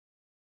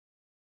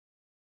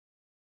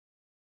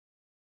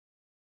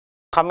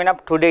Coming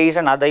up today is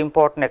another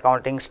important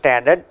accounting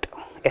standard,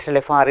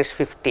 Slfrs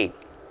 15,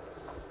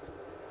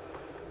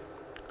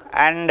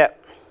 and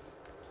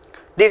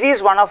this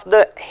is one of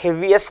the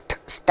heaviest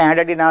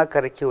standard in our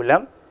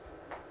curriculum.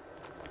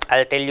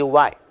 I'll tell you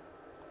why.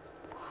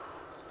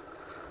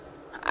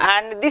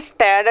 And this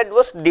standard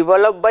was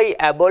developed by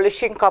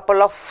abolishing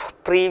couple of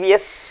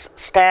previous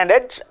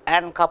standards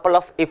and couple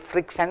of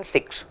IFRICs and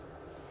SICs.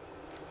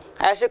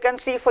 As you can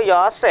see for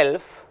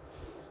yourself,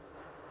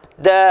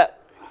 the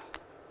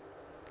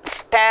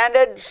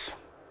standards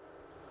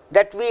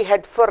that we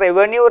had for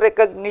revenue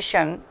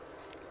recognition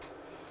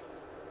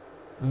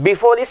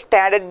before this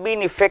standard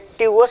being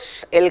effective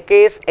was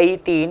LKS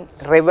 18,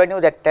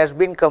 revenue, that has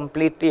been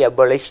completely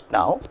abolished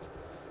now.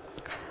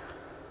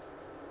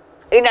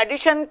 In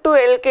addition to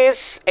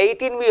LKS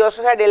 18, we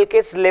also had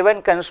LKS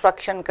 11,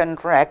 construction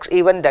contracts,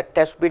 even that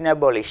has been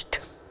abolished.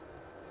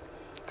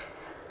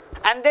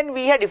 And then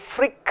we had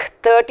IFRIC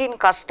 13,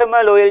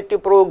 customer loyalty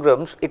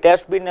programs, it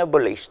has been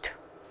abolished.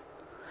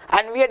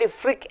 And we had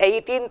IFRIC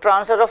 18,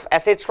 transfer of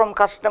assets from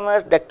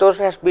customers, that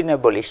also has been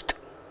abolished.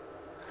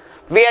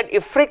 We had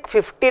IFRIC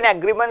 15,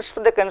 agreements for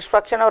the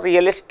construction of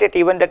real estate,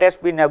 even that has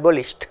been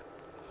abolished.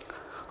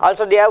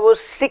 Also there was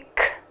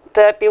SIC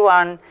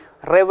 31,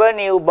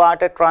 revenue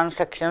barter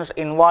transactions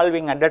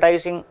involving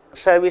advertising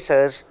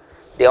services,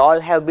 they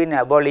all have been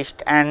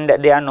abolished and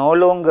they are no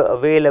longer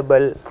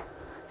available.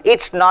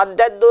 It's not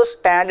that those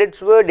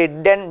standards were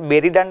dead and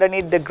buried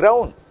underneath the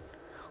ground.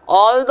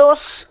 All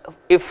those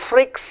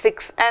IFRIC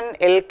 6 and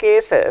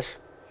LKSs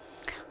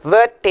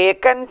were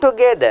taken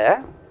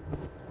together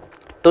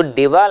to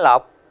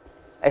develop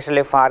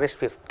Slfrs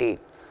 15.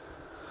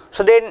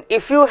 So then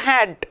if you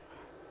had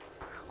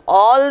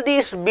all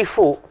these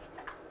before,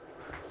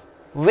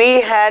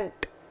 we have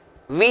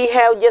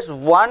just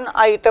one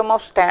item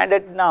of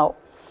standard now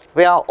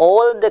where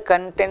all the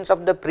contents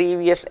of the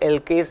previous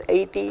LKS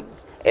 18,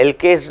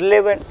 LKS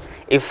 11,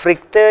 IFRIC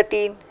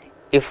 13,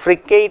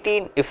 IFRIC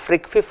 18,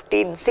 IFRIC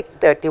 15, SIC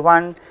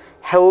 31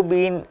 have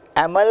been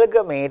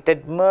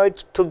amalgamated,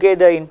 merged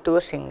together into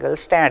a single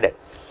standard.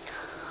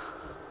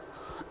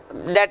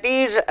 That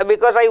is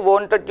because I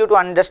wanted you to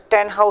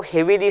understand how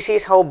heavy this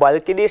is, how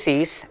bulky this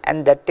is,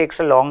 and that takes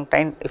a long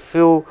time. If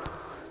you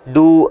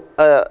do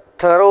a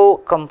thorough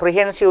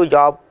comprehensive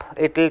job,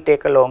 it will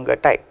take a longer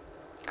time.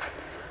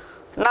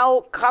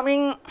 Now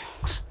coming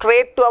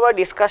straight to our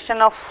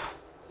discussion of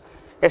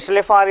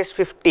Slfrs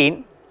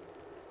 15,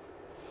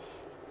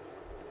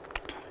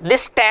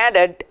 this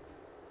standard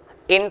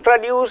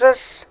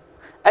introduces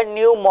a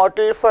new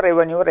model for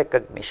revenue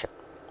recognition.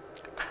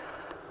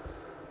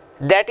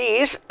 That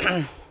is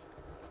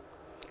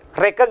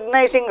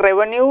recognizing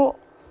revenue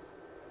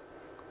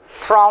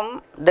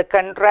from the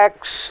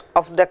contracts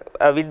of the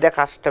with the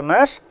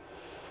customers,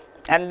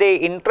 and they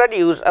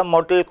introduce a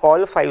model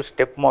called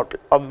 5-step model.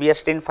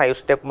 Obviously in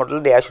 5-step model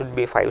there should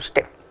be 5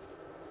 steps.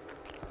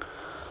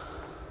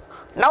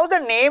 Now the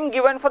name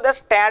given for the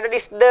standard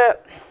is the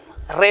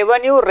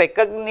revenue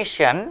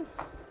recognition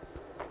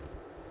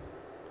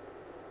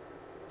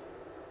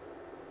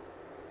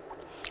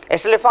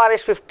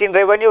Slfrs 15,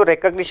 revenue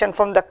recognition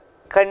from the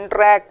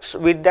contracts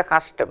with the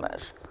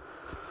customers.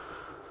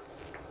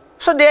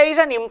 So there is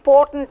an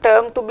important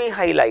term to be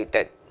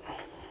highlighted,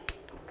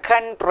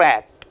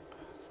 contract.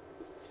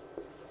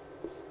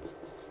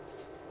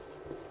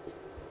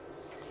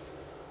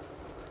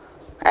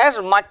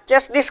 As much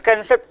as this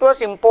concept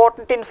was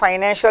important in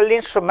financial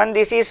instrument,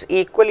 this is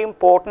equally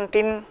important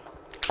in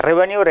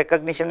revenue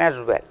recognition as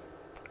well.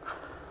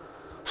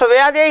 So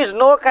where there is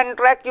no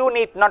contract, you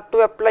need not to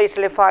apply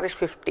Slfrs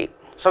 15.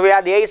 So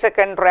where there is a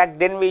contract,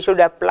 then we should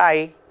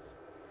apply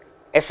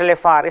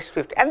Slfrs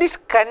 15. And this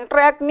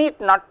contract need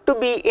not to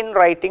be in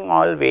writing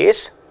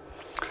always.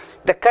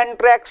 The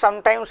contract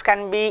sometimes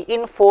can be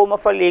in form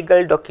of a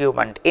legal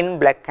document in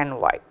black and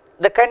white.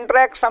 The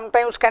contract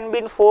sometimes can be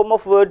in form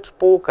of words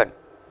spoken,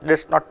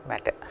 does not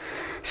matter.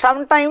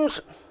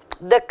 Sometimes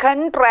the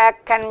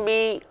contract can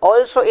be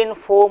also in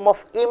form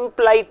of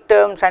implied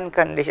terms and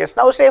conditions.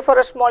 Now say for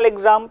a small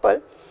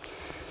example,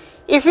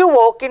 if you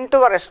walk into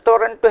a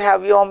restaurant to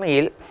have your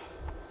meal,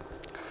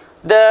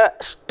 the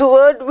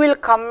steward will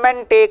come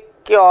and take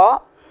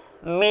your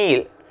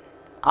meal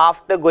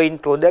after going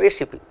through the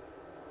recipe,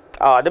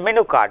 the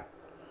menu card,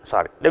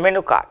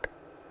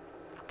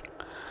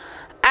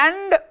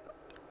 and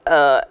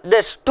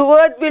the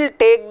steward will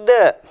take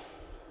the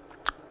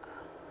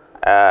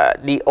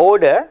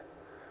order,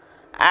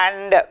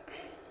 and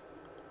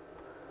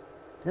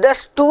the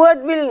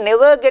steward will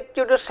never get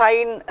you to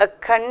sign a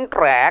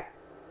contract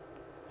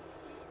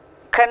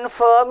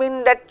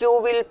confirming that you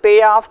will pay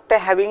after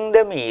having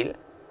the meal.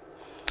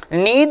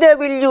 Neither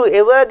will you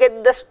ever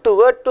get the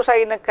steward to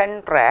sign a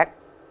contract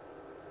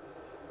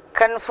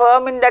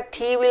confirming that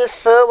he will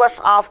serve us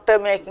after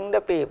making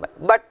the payment.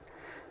 But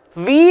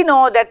we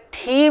know that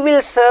he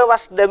will serve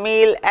us the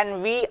meal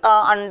and we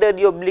are under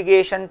the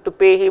obligation to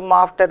pay him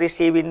after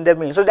receiving the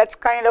meal. So that's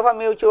kind of a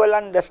mutual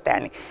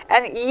understanding,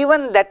 and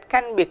even that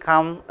can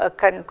become a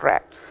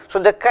contract. So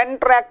the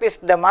contract is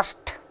the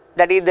must,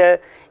 that is the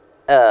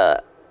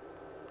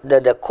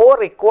the core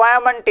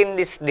requirement in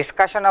this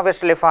discussion of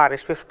SLFR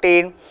is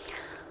 15,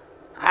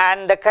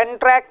 and the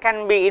contract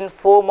can be in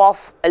form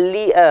of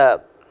a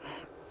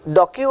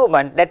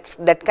document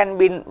that can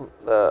be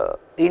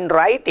in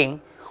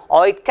writing,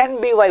 or it can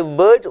be by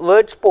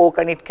word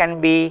spoken, it can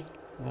be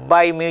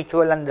by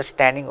mutual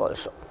understanding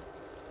also.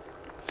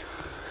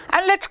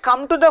 And let's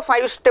come to the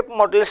 5-step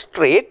model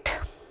straight.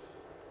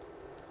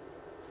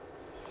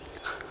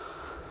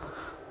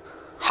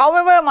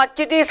 However much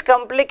it is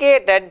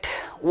complicated,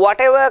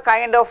 whatever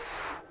kind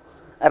of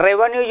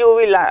revenue you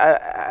will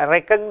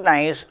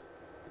recognize,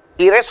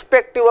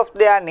 irrespective of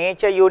their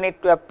nature, you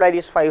need to apply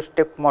this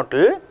 5-step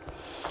model.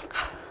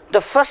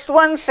 The first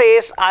one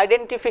says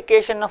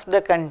identification of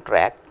the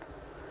contract.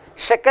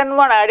 Second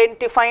one,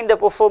 identifying the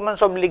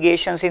performance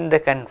obligations in the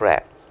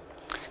contract.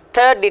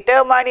 Third,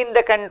 determining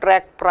the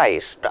contract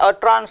price or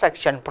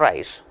transaction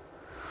price.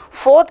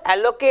 Fourth,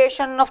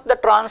 allocation of the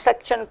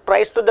transaction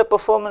price to the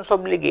performance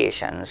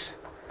obligations.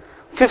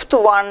 Fifth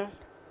one,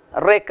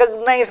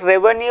 recognize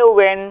revenue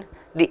when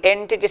the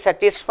entity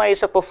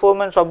satisfies a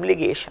performance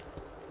obligation.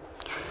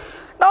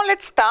 Now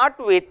let's start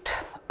with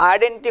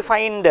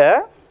identifying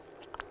the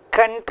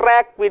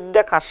contract with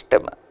the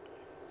customer.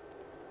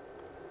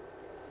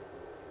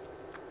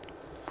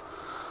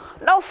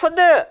 Now for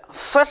the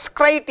first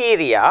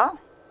criteria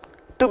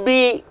to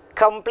be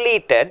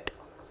completed,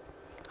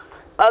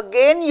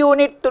 again you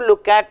need to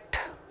look at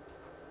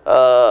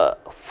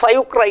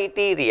 5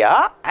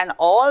 criteria, and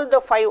all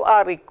the 5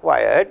 are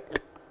required.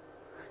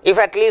 If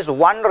at least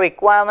one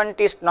requirement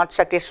is not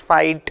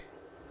satisfied,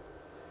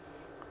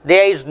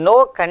 there is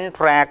no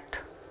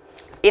contract.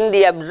 In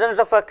the absence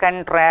of a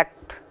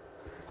contract,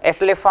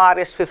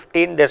 SLFRS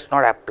 15 does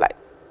not apply.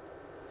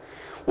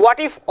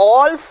 What if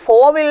all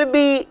 4 will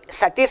be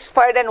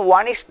satisfied and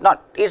one is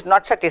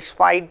not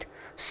satisfied?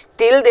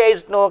 Still there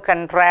is no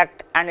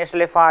contract and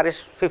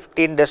SLFRS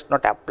 15 does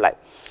not apply.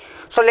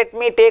 So let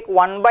me take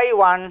one by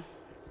one,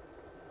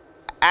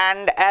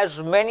 and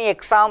as many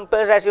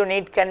examples as you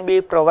need can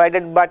be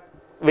provided, but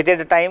within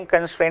the time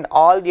constraint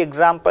all the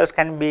examples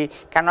cannot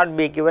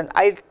be given.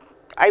 I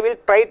will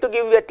try to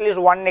give you at least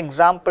one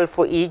example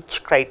for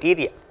each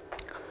criteria.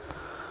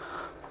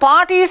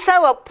 Parties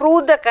have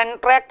approved the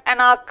contract and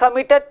are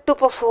committed to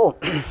perform.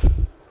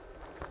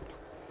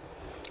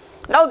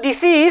 Now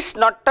this is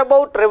not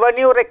about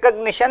revenue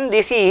recognition,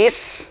 this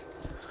is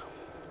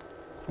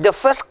the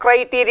first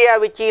criteria,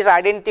 which is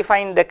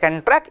identifying the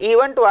contract.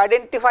 Even to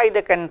identify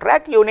the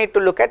contract, you need to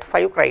look at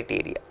 5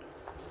 criteria.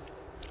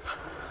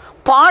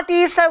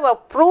 Parties have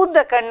approved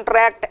the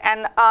contract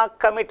and are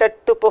committed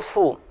to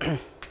perform.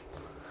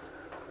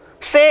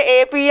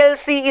 Say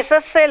APLC is a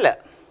seller,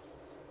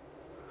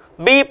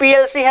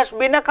 BPLC has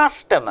been a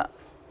customer.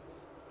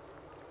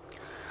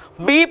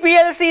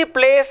 BPLC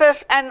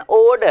places an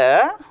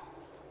order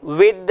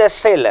with the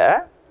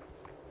seller.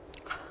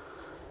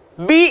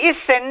 B is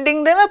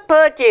sending them a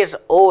purchase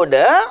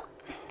order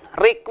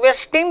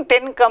requesting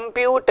 10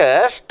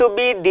 computers to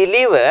be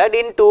delivered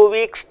in 2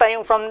 weeks'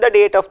 time from the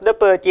date of the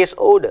purchase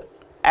order.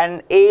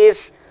 And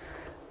A's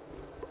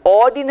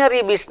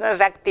ordinary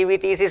business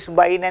activities is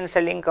buying and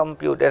selling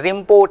computers,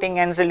 importing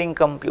and selling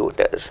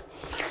computers.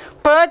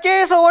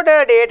 Purchase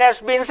order date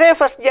has been, say,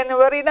 1st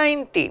January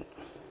 19.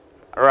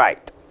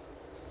 Right.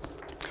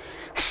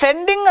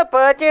 Sending a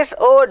purchase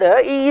order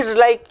is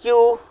like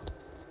you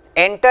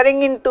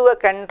entering into a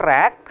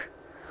contract,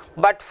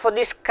 but for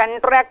this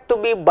contract to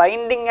be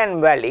binding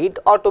and valid,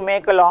 or to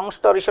make a long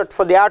story short,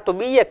 for there to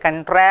be a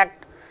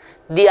contract,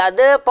 the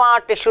other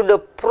party should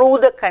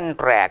approve the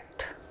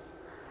contract.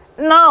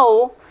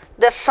 Now,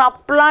 the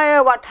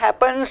supplier, what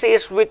happens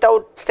is,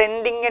 without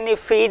sending any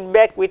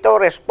feedback,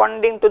 without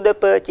responding to the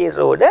purchase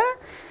order,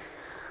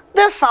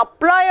 the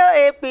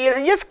supplier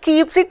APLC just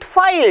keeps it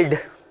filed,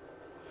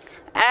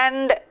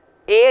 and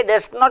A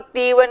does not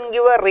even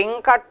give a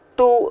ring cut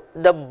to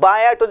the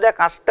buyer, to the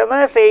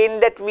customer, saying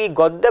that we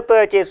got the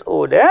purchase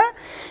order.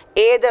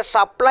 A, the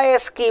supplier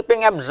is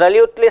keeping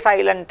absolutely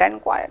silent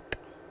and quiet.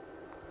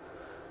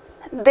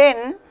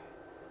 Then,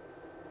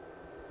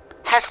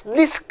 has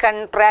this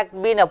contract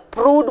been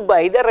approved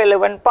by the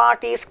relevant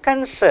parties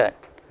concerned?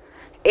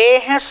 A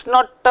has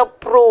not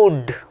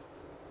approved.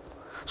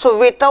 So,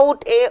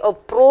 without A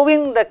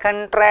approving the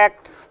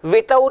contract,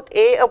 without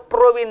A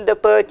approving the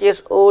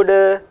purchase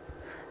order,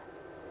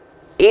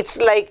 it's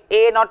like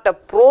A not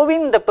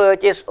approving the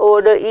purchase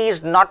order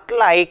is not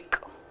like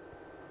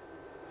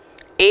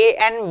A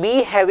and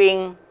B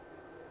having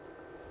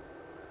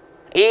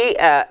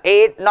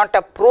A not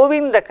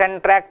approving the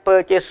contract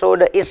purchase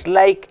order is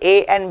like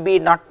A and B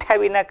not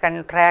having a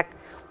contract,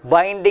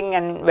 binding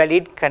and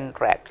valid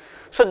contract.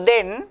 So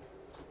then,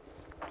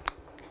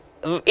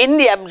 in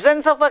the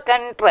absence of a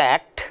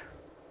contract,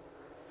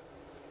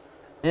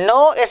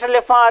 no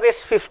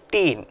SLFRS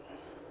 15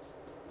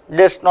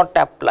 does not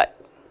apply.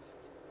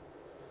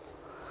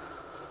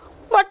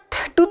 But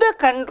to the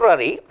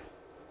contrary,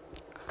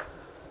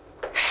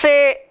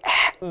 say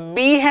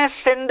B has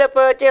sent the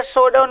purchase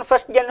order on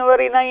 1st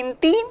January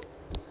 19,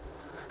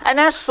 and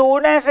as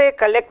soon as I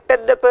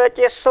collected the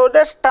purchase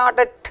order,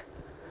 started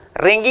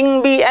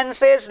ringing B and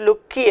says,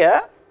 look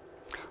here,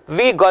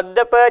 we got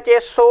the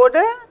purchase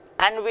order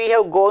and we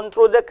have gone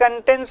through the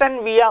contents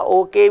and we are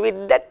okay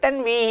with that,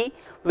 and we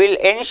will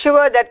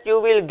ensure that you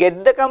will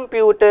get the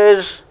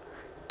computers,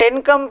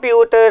 10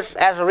 computers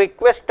as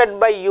requested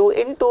by you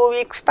in 2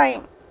 weeks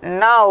time.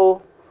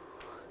 Now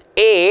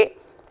A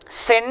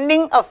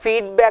sending a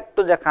feedback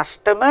to the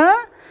customer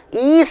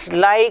is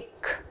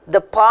like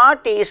the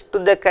parties to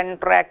the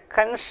contract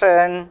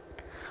concerned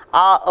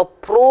are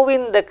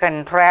approving the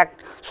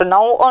contract. So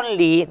now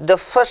only the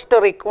first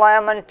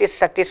requirement is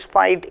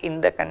satisfied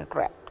in the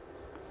contract.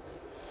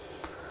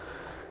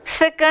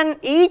 Second,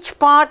 each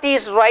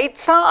party's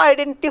rights are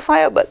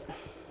identifiable.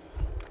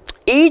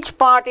 Each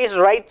party's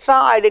rights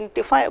are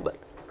identifiable.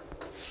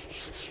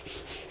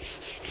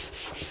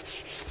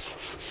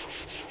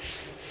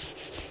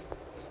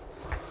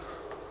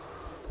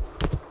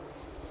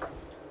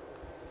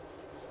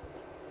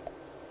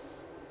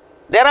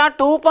 There are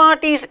two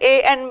parties,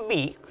 A and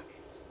B.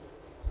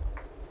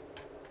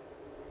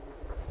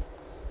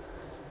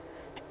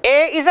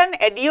 A is an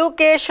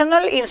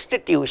educational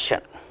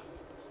institution.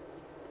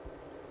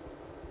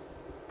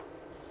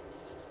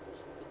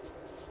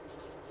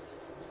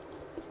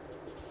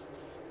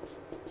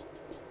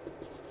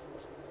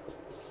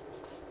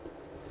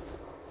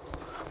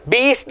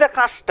 B is the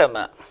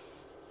customer.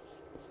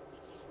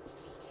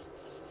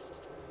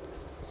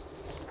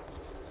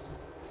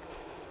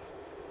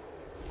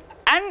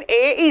 And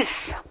A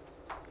is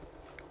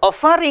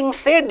offering,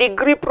 say,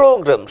 degree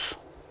programs.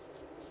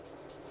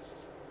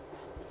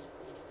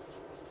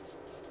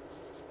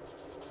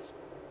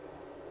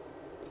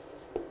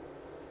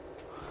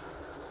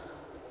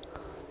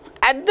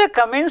 At the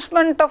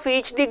commencement of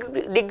each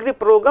degree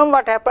program,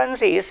 what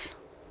happens is,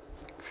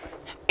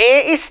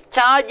 A is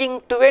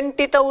charging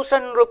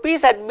 20,000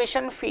 rupees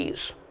admission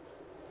fees.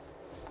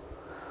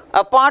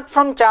 Apart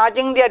from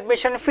charging the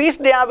admission fees,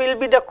 there will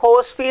be the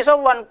course fees of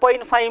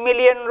 1.5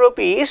 million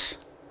rupees,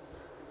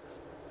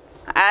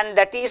 and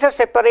that is a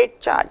separate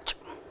charge.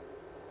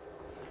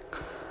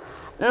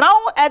 Now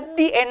at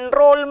the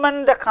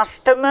enrollment, the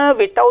customer,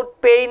 without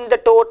paying the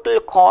total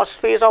course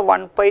fees of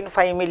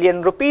 1.5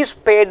 million rupees,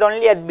 paid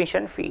only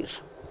admission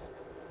fees.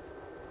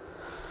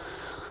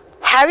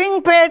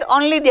 Having paid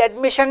only the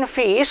admission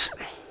fees,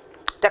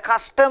 the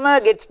customer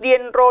gets the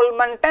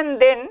enrollment,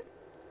 and then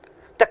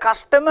the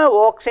customer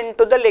walks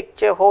into the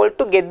lecture hall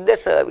to get the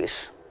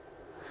service.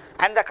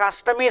 And the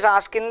customer is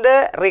asking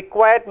the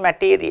required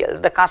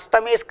materials. The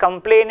customer is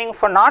complaining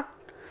for not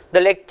the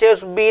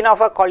lectures being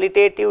of a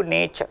qualitative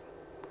nature.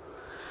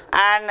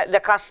 And the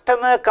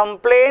customer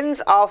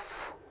complains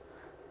of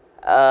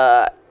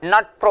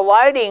not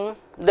providing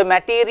the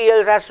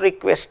materials as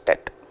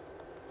requested.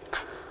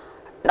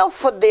 Now,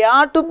 for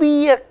there to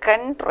be a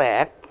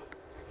contract,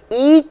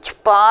 each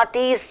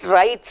party's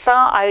rights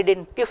are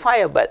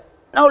identifiable.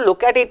 Now,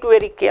 look at it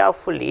very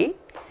carefully.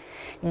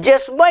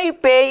 Just by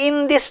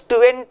paying this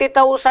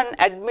 20,000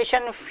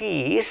 admission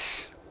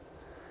fees,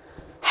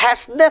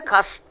 has the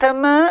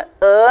customer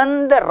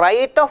earned the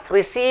right of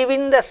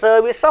receiving the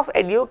service of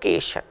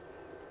education?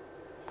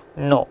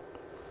 No.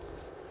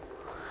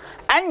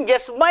 And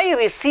just by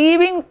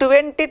receiving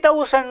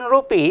 20,000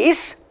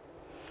 rupees,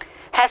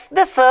 has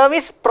the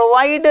service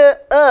provider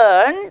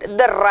earned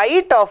the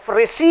right of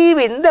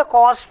receiving the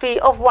course fee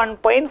of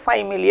 1.5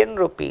 million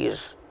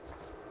rupees?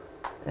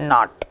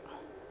 Not.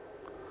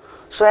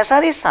 So as a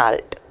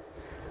result,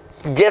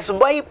 just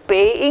by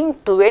paying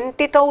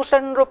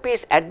 20,000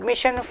 rupees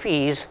admission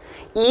fees,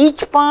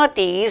 each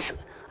party's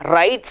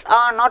rights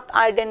are not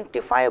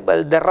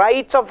identifiable. The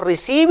rights of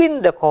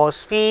receiving the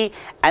course fee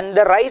and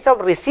the rights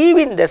of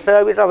receiving the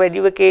service of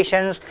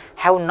education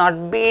have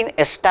not been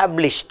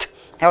established,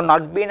 have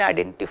not been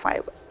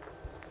identifiable.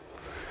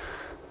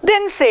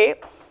 Then say,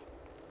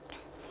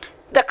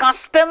 the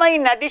customer,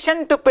 in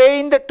addition to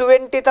paying the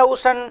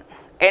 20,000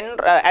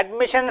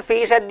 admission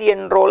fees at the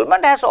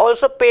enrollment, has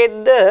also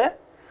paid the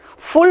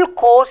full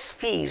course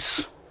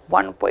fees,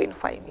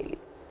 1.5 million.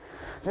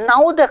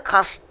 Now the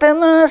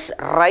customer's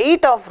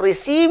right of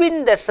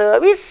receiving the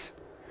service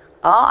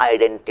are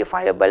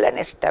identifiable and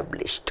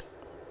established.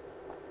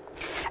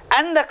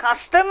 And the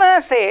customer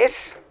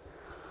says,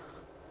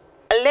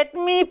 let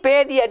me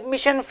pay the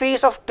admission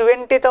fees of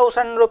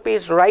 20,000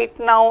 rupees right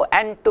now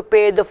and to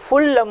pay the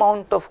full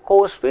amount of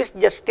course fees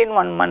just in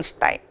 1 month's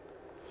time.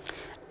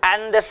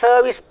 And the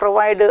service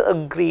provider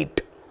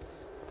agreed.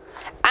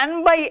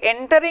 And by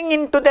entering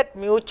into that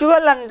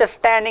mutual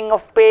understanding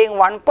of paying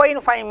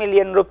 1.5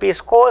 million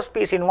rupees course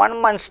fees in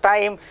 1 month's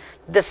time,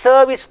 the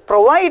service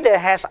provider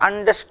has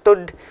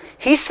understood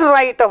his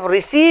right of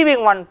receiving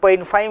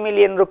 1.5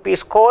 million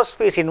rupees course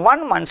fees in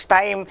 1 month's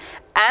time,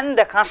 and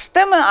the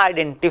customer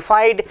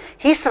identified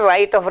his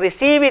right of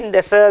receiving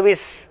the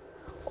service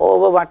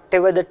over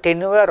whatever the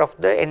tenure of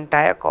the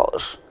entire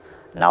course.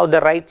 Now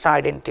the rights are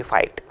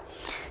identified.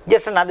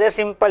 Just another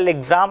simple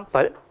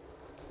example.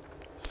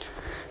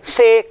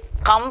 Say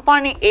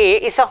company A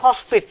is a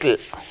hospital.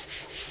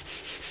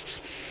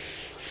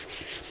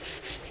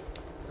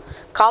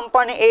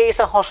 Company A is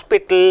a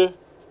hospital,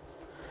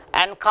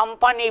 and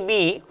company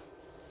B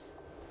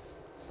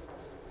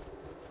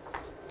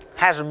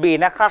has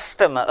been a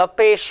customer, a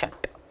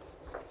patient.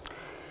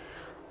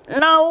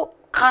 Now,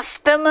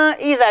 customer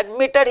is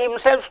admitted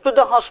himself to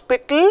the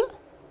hospital.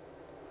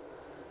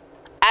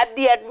 At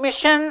the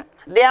admission,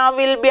 there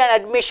will be an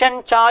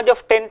admission charge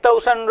of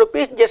 10,000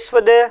 rupees just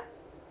for the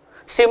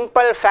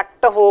simple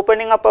fact of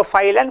opening up a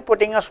file and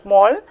putting a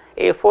small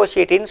A4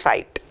 sheet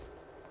inside.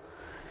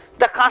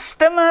 The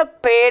customer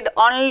paid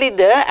only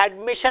the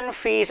admission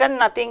fees and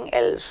nothing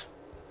else.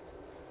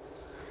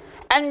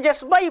 And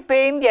just by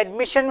paying the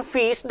admission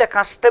fees, the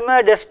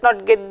customer does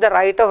not get the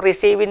right of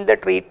receiving the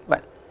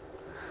treatment.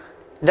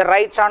 The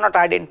rights are not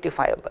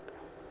identifiable.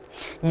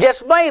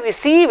 Just by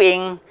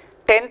receiving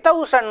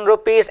 10,000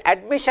 rupees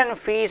admission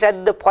fees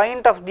at the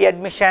point of the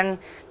admission,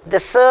 the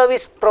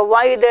service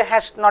provider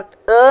has not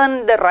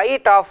earned the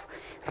right of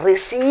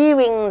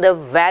receiving the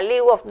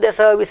value of the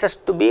services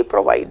to be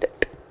provided.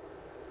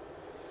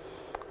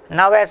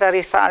 Now, as a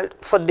result,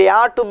 for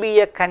there to be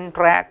a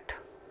contract,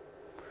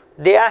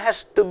 there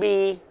has to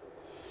be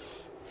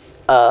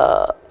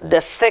the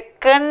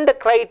second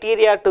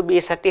criteria to be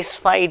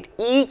satisfied.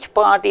 Each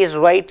party's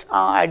rights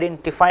are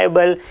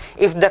identifiable.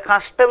 If the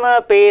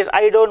customer pays,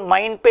 I don't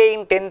mind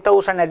paying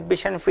 10,000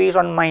 admission fees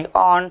on my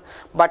own,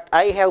 but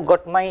I have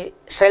got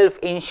myself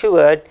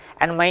insured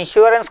and my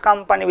insurance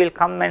company will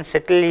come and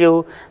settle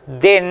you,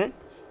 then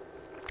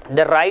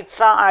the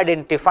rights are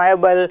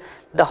identifiable.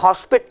 The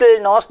hospital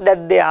knows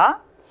that their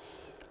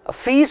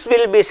fees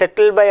will be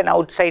settled by an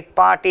outside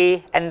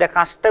party, and the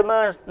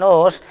customer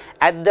knows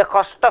at the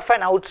cost of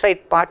an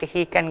outside party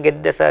he can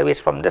get the service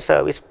from the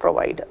service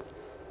provider.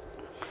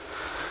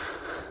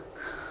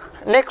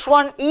 Next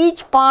one,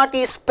 each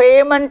party's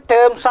payment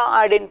terms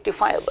are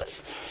identifiable.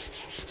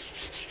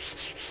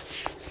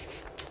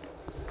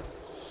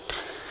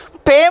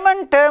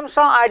 Payment terms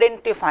are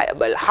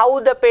identifiable. How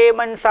the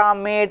payments are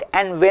made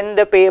and when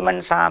the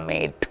payments are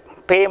made.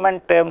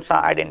 Payment terms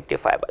are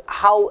identifiable.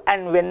 How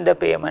and when the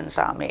payments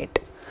are made.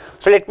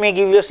 So, let me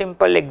give you a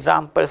simple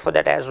example for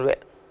that as well.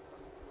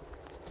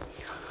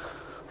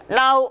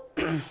 Now,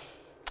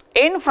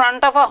 in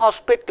front of a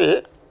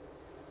hospital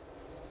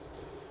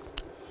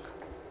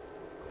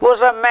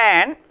was a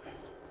man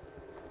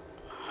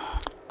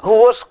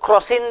who was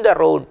crossing the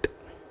road,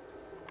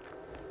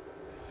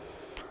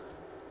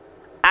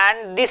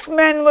 and this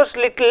man was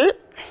little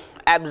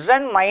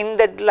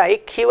absent-minded,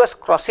 like he was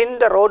crossing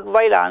the road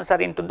while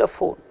answering to the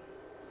phone,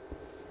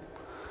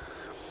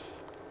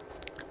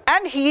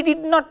 and he did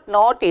not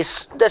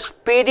notice the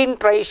speeding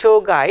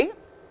trishaw guy,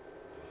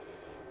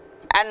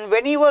 and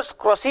when he was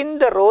crossing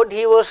the road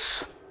he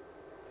was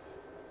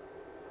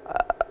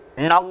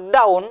knocked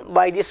down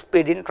by the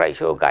speeding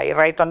trishaw guy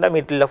right on the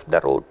middle of the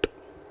road,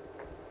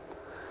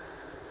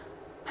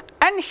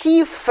 and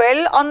he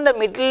fell on the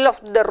middle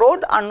of the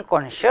road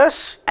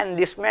unconscious, and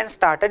this man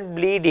started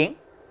bleeding.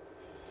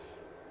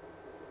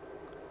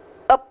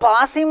 A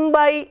passing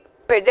by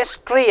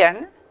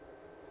pedestrian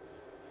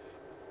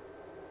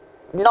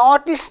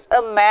noticed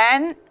a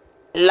man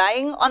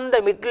lying on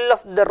the middle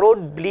of the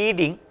road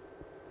bleeding,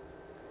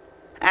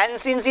 and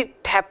since it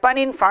happened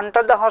in front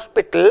of the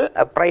hospital,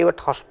 a private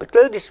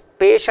hospital, this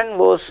patient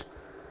was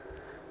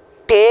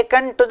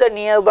taken to the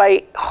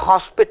nearby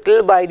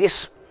hospital by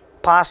this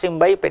passing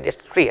by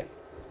pedestrian.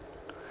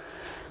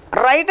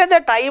 Right at the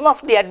time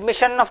of the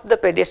admission of the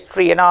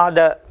pedestrian or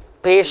the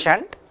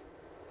patient,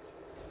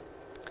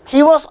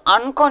 he was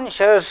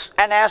unconscious,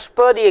 and as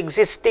per the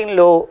existing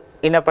law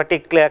in a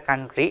particular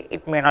country,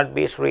 it may not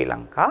be Sri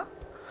Lanka,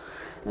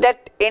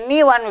 that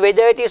anyone,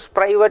 whether it is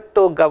private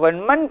or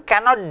government,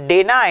 cannot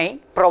deny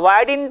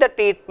providing the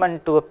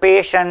treatment to a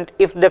patient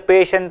if the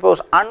patient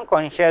was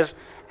unconscious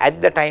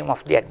at the time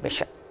of the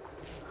admission.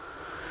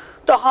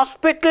 The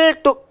hospital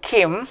took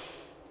him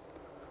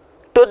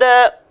to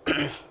the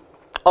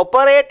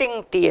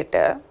operating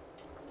theatre.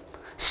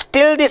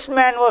 Still this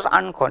man was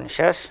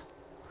unconscious,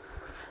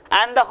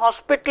 and the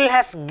hospital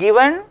has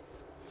given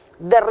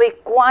the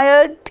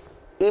required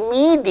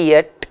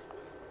immediate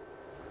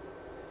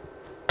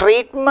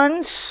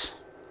treatments,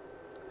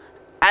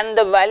 and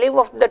the value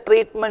of the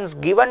treatments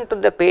given to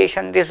the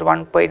patient is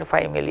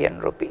 1.5 million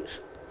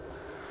rupees.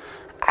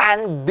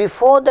 And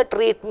before the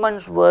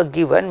treatments were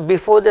given,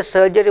 before the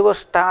surgery was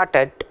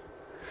started,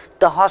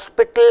 the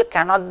hospital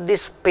cannot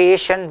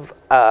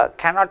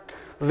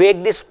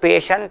wake this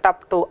patient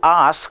up to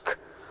ask,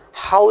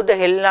 how the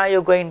hell are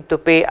you going to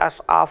pay us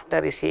after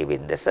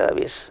receiving the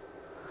service?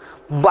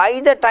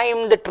 By the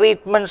time the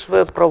treatments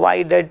were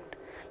provided,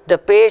 the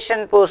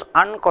patient was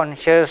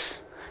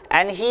unconscious,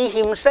 and he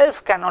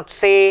himself cannot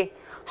say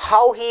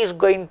how he is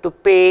going to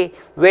pay,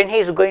 when he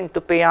is going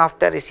to pay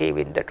after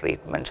receiving the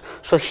treatments.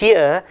 So,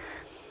 here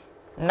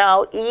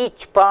now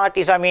each part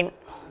is,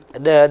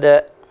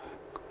 the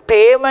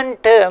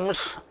payment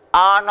terms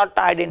are not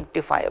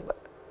identifiable,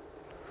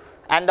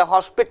 and the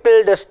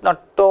hospital does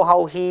not know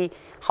how he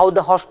how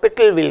the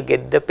hospital will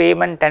get the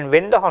payment and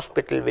when the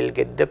hospital will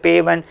get the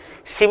payment.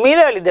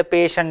 Similarly, the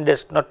patient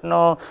does not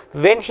know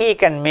when he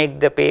can make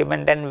the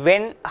payment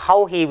and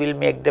how he will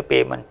make the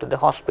payment to the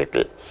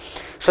hospital.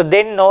 So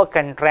then no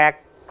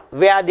contract,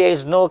 where there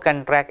is no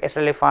contract,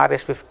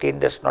 SLFRS 15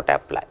 does not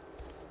apply.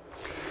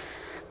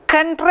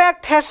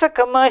 Contract has a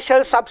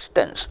commercial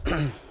substance.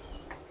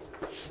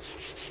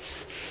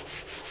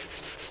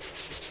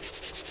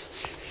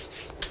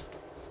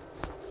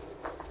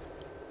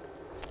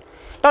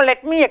 Now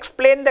let me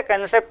explain the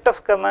concept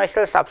of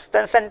commercial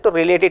substance and to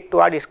relate it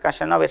to our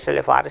discussion of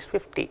SLFRS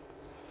 15.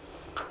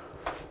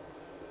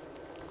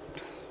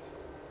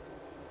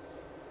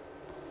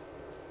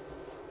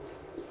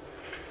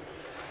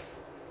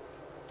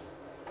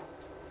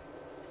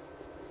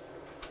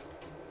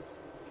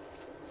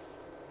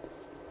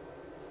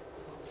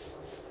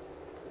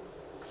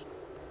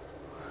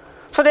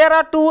 So there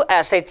are two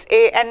assets,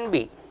 A and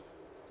B.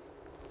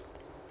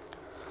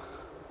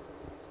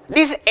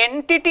 This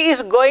entity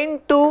is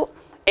going to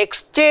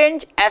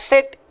exchange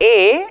asset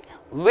A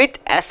with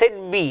asset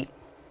B.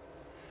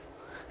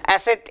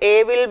 Asset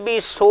A will be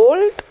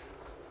sold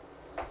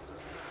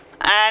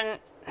and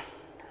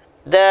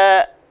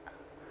the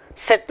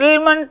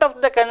settlement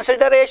of the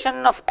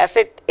consideration of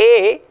asset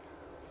A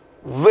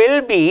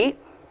will be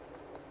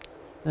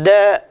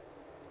the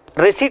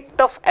receipt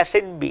of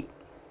asset B.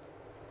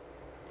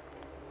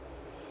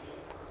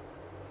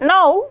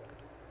 Now,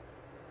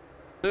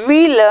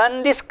 we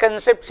learn these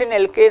concepts in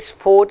LKS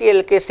 40,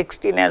 LKS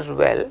 16 as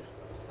well.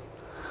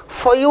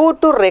 For you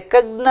to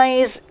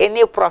recognize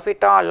any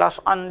profit or loss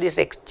on this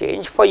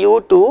exchange, for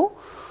you to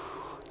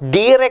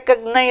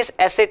de-recognize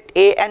asset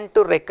A and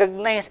to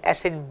recognize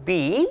asset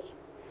B,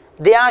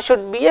 there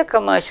should be a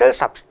commercial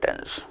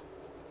substance.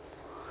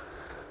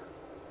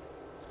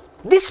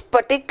 This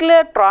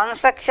particular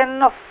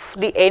transaction of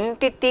the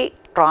entity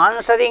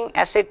transferring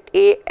asset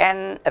A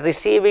and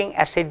receiving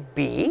asset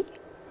B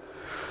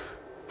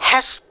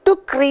has to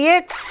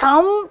create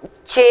some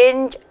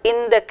change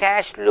in the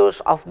cash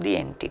flows of the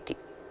entity.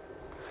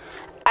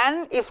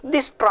 And if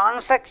this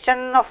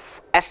transaction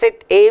of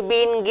asset A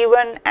being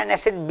given and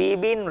asset B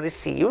being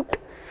received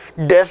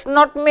does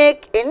not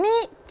make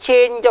any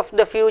change of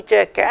the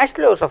future cash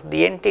flows of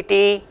the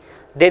entity,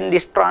 then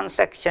this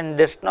transaction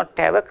does not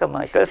have a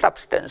commercial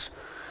substance.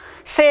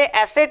 Say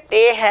asset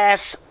A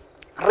has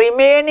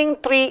remaining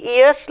 3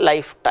 years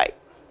lifetime,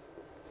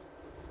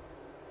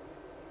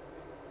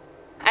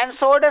 and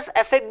so does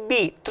asset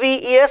B, 3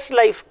 years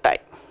lifetime.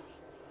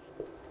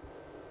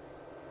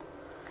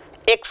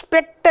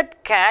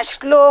 Expected cash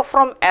flow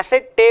from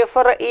asset A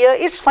for a year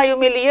is 5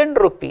 million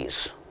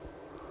rupees.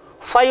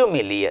 5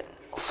 million.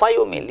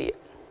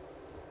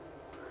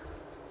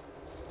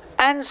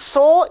 And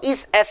so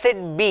is asset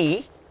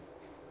B.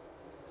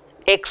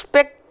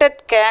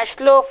 Expected cash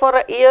flow for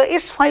a year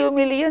is 5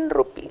 million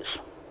rupees.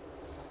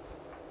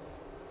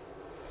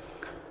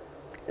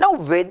 Now,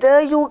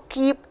 whether you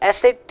keep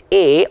asset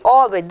A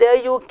or whether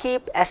you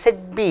keep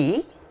asset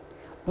B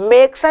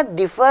makes a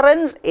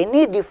difference,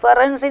 any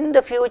difference in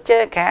the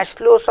future cash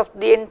flows of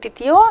the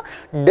entity, or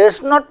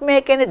does not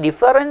make any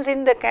difference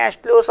in the cash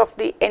flows of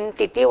the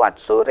entity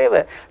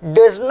whatsoever,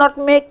 does not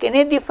make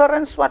any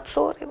difference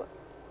whatsoever.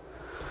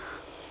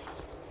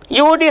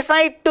 You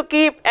decide to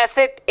keep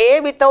asset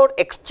A without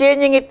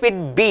exchanging it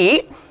with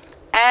B,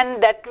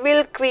 and that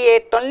will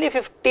create only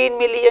 15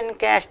 million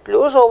cash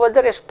flows over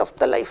the rest of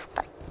the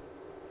lifetime.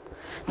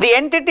 The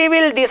entity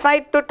will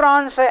decide to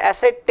transfer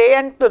asset A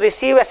and to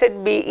receive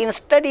asset B.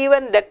 Instead,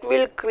 even that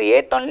will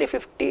create only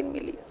 15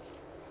 million.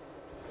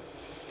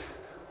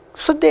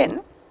 So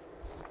then,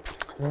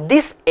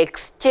 this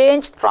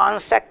exchange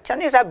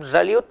transaction is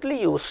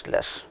absolutely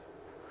useless.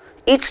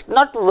 It's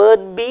not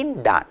worth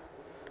being done,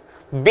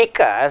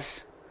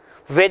 because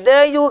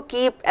whether you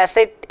keep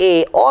asset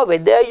A or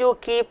whether you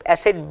keep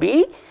asset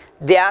B,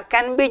 there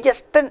can be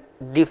just a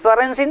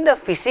difference in the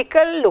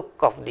physical look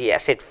of the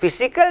asset,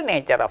 physical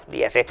nature of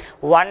the asset.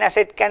 One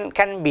asset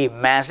can be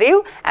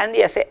massive and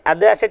the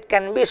other asset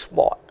can be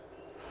small.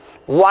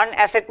 One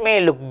asset may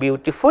look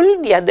beautiful,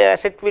 the other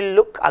asset will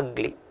look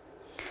ugly.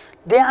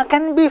 There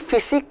can be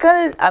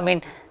physical,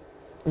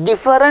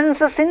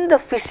 differences in the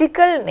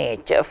physical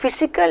nature,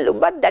 physical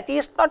look, but that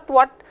is not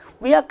what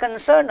we are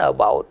concerned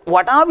about.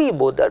 What are we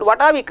bothered?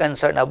 What are we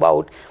concerned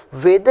about?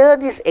 Whether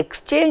this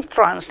exchange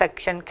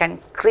transaction can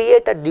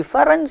create a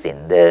difference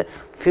in the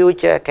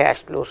future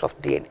cash flows of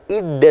the entity.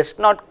 It does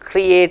not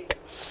create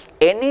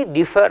any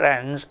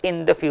difference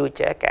in the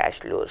future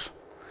cash flows.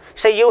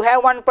 So you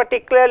have one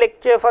particular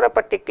lecture for a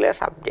particular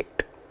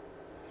subject,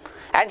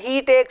 and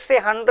he takes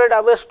 100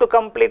 hours to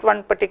complete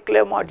one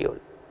particular module,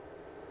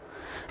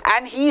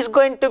 and he is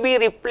going to be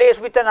replaced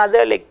with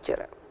another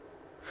lecturer.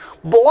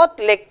 Both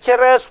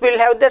lecturers will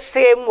have the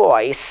same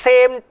voice,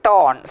 same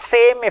tone,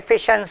 same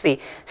efficiency,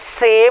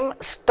 same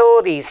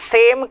story,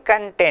 same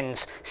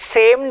contents,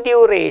 same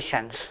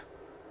durations.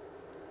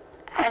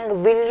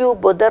 And will you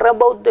bother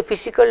about the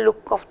physical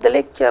look of the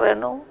lecturer?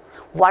 No.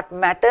 What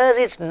matters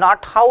is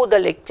not how the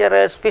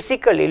lecturers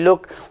physically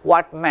look,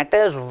 what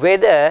matters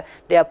whether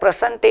their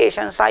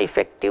presentations are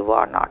effective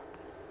or not.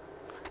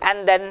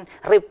 And then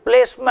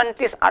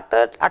replacement is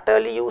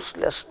utterly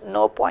useless,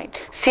 no point.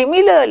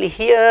 Similarly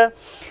here,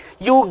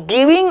 you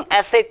giving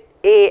asset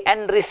A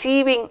and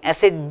receiving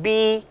asset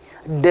B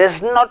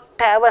does not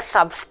have a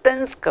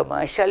substance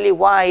commercially.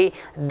 Why?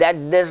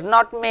 That does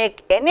not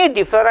make any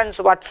difference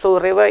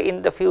whatsoever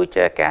in the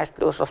future cash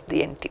flows of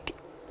the entity.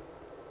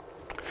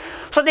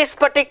 So this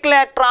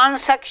particular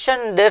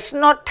transaction does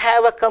not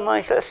have a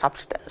commercial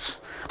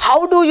substance.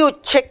 How do you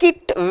check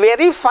it,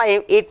 verify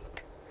it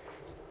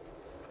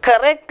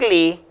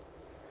correctly?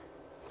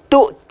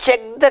 To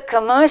check the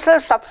commercial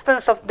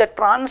substance of the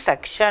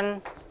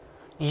transaction,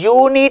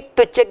 you need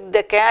to check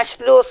the cash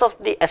flows of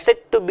the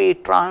asset to be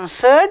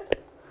transferred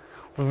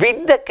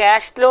with the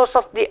cash flows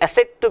of the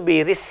asset to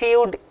be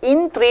received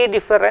in 3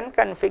 different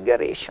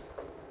configurations.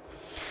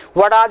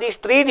 What are these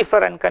 3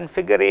 different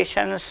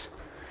configurations?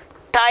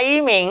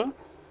 Timing,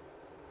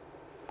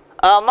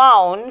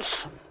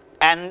 amounts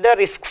and the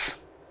risks,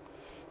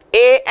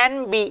 A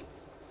and B.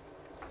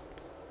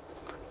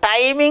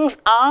 Timings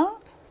are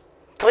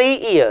 3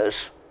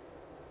 years,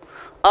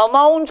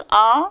 amounts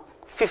are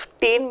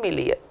 15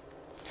 million,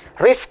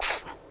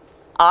 risks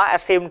are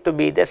assumed to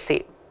be the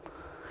same.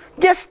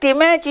 Just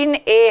imagine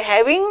A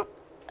having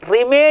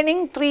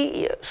remaining 3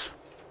 years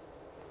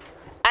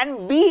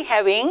and B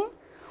having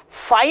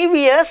 5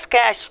 years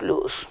cash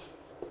flows.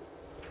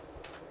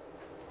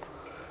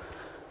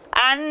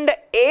 And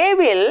A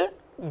will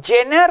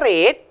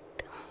generate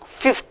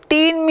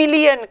 15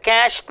 million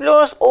cash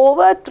flows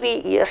over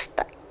 3 years'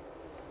 time.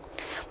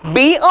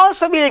 B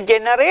also will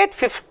generate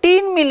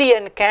 15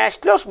 million cash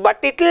flows, but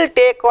it will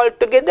take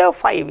altogether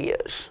 5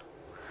 years.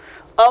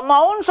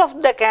 Amounts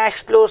of the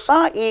cash flows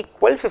are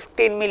equal,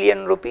 15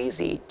 million rupees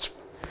each.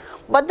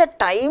 But the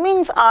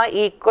timings are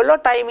equal or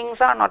timings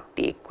are not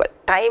equal.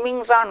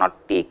 Timings are not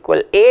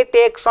equal. A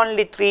takes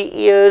only 3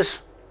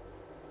 years,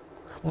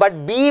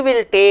 but B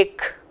will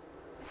take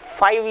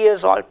 5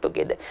 years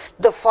altogether.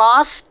 The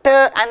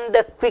faster and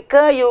the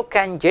quicker you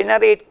can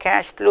generate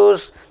cash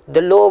flows,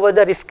 the lower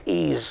the risk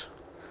is.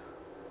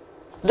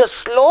 The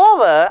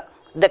slower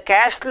the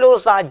cash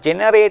flows are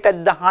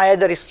generated, the higher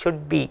the risk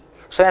should be.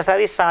 So as a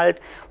result,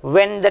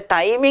 when the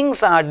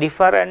timings are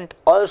different,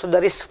 also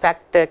the risk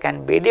factor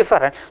can be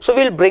different. So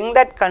we will bring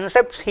that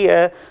concepts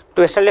here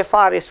to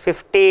SLFR is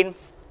 15.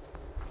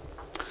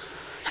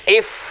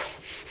 If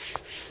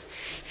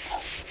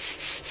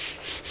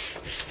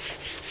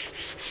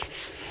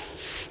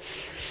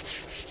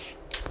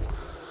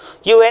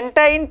you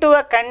enter into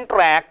a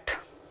contract,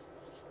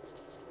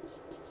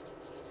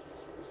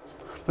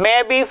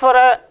 maybe for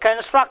a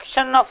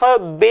construction of a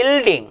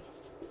building,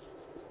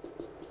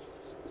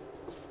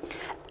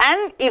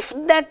 and if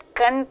that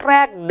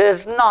contract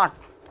does not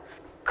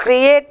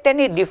create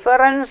any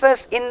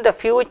differences in the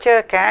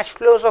future cash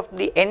flows of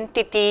the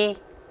entity,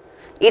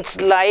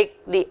 it's like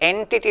the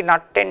entity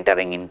not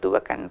entering into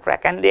a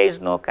contract, and there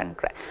is no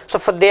contract. So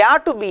for there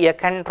to be a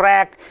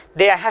contract,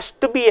 there has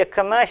to be a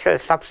commercial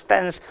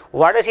substance.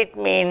 What does it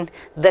mean?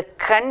 The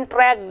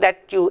contract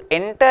that you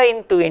enter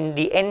into in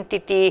the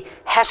entity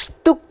has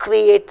to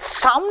create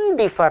some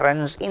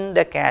difference in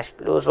the cash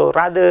flows, or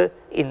rather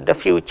in the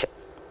future.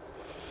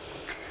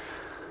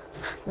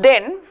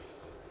 Then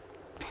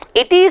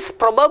it is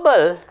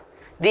probable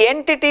the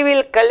entity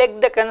will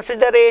collect the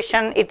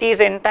consideration it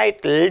is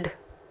entitled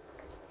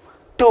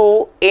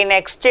to in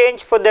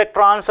exchange for the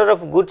transfer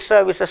of goods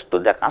services to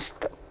the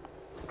customer.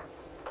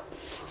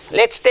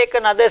 Let us take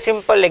another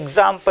simple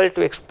example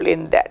to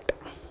explain that.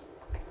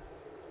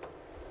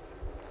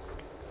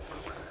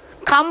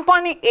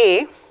 Company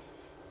A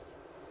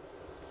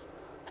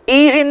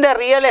is in the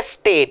real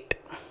estate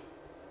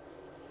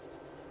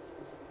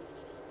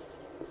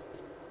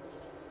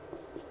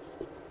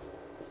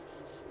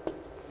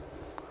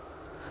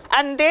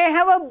and they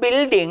have a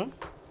building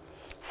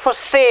for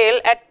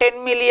sale at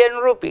 10 million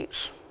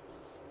rupees.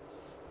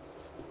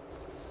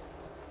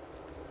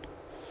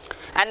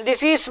 And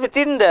this is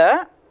within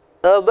the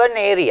urban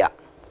area,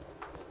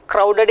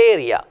 crowded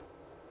area.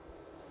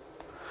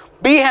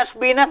 B has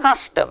been a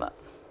customer.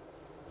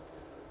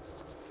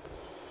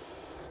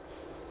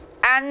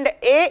 And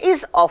A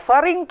is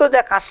offering to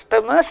the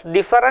customers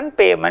different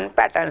payment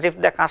patterns. If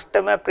the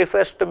customer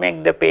prefers to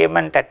make the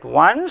payment at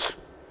once,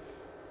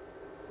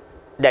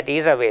 that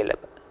is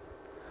available.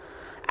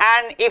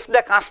 And if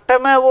the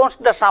customer wants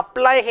the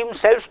supplier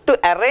himself to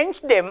arrange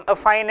them a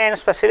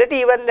finance facility,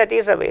 even that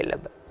is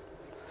available.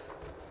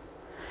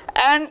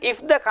 And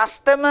if the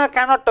customer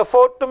cannot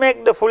afford to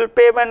make the full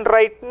payment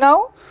right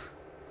now,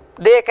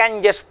 they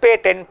can just pay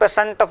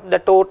 10% of the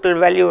total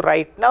value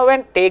right now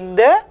and take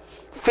the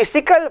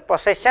physical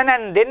possession,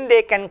 and then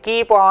they can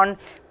keep on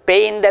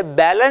paying the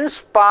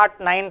balance part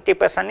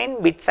 90%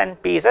 in bits and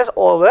pieces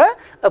over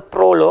a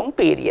prolonged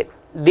period.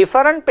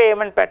 Different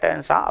payment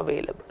patterns are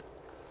available.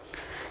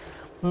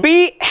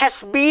 B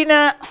has been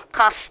a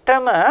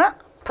customer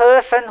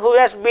person who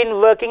has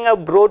been working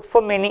abroad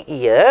for many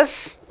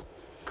years,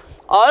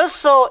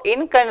 also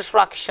in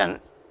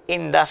construction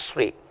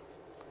industry.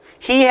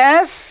 He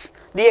has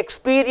the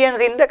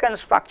experience in the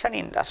construction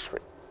industry.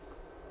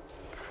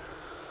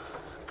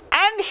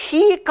 And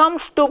he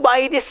comes to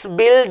buy this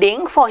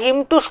building for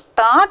him to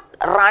start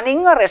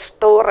running a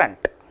restaurant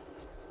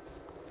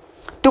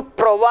to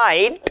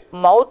provide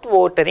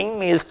mouth-watering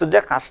meals to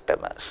the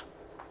customers.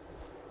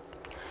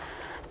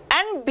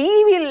 And B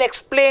will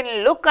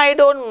explain, look, I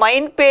don't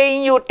mind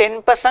paying you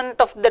 10%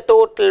 of the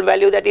total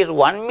value, that is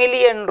 1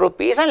 million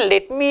rupees, and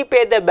let me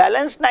pay the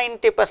balance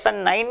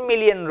 90%, 9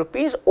 million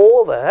rupees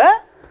over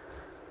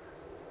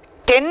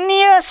 10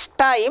 years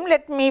time.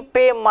 Let me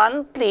pay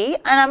monthly,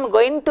 and I am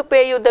going to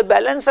pay you the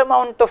balance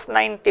amount of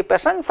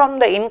 90% from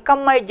the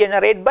income I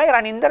generate by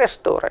running the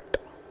restaurant.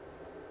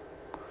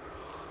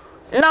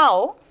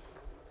 Now,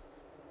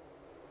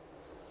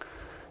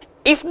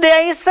 if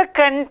there is a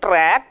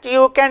contract,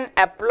 you can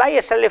apply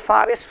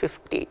SLFRS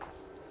 15.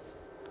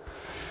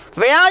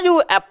 Where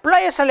you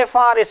apply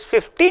SLFRS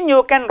 15,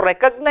 you can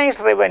recognize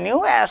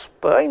revenue as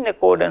per in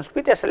accordance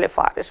with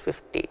SLFRS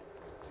 15.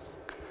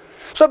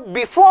 So,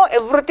 before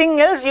everything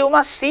else, you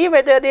must see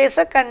whether there is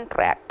a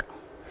contract.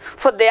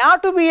 For there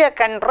to be a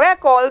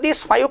contract, all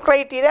these 5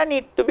 criteria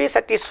need to be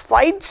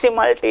satisfied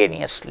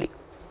simultaneously.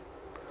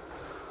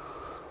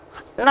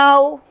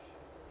 Now,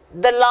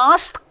 the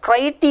last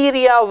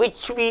criteria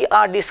which we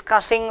are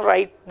discussing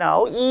right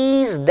now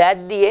is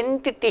that the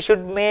entity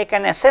should make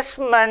an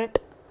assessment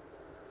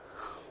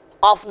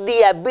of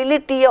the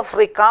ability of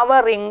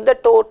recovering the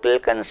total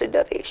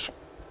consideration.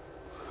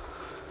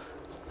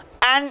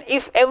 And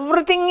if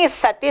everything is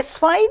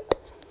satisfied,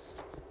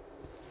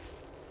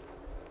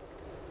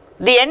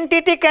 the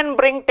entity can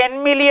bring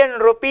 10 million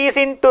rupees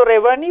into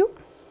revenue.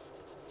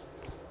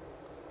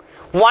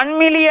 1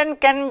 million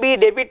can be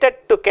debited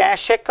to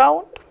cash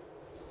account.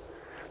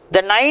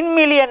 The 9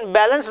 million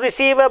balance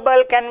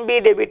receivable can be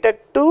debited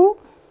to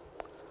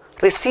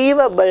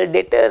receivable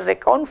debtors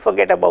account,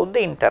 forget about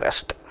the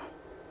interest.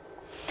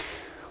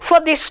 For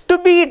this to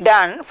be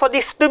done, for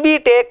this to be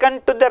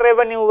taken to the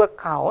revenue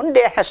account,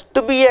 there has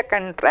to be a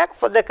contract.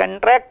 For the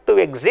contract to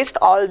exist,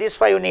 all these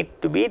 5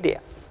 need to be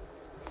there.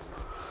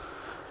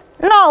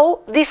 Now,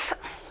 this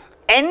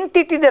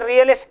entity, the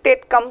real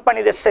estate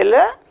company, the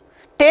seller,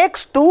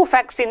 takes 2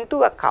 facts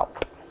into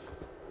account.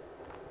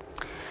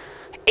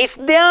 Is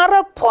there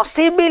a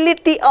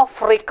possibility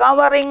of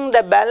recovering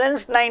the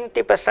balance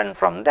 90%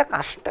 from the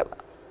customer?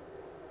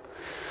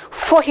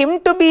 For him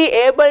to be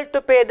able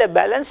to pay the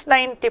balance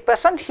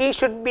 90%, he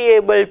should be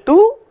able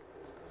to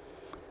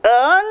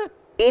earn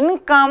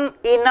income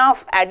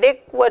enough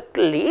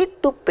adequately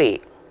to pay.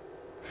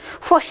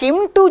 For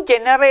him to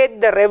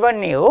generate the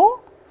revenue,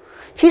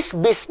 his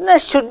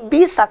business should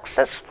be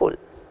successful.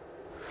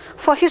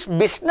 For his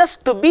business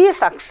to be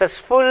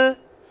successful,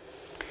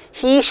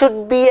 he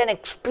should be an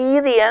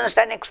experienced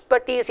and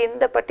expertise in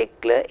the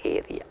particular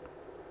area.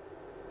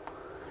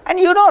 And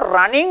you know,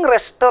 running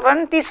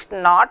restaurant is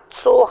not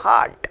so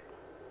hard.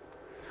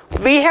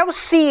 We have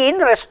seen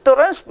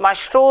restaurants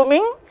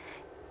mushrooming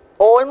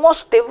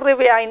almost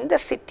everywhere in the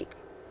city.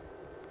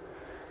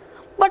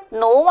 But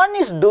no one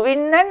is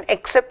doing an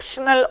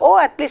exceptional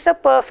or at least a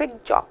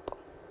perfect job.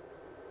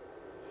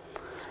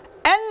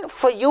 And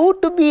for you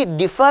to be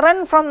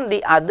different from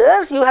the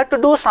others, you have to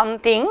do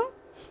something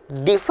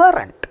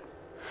different.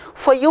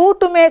 For you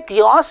to make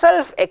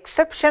yourself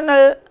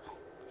exceptional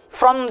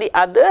from the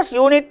others,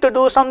 you need to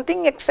do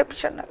something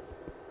exceptional.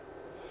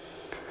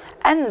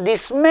 And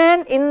this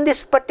man in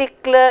this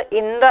particular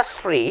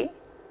industry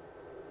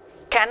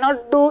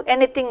cannot do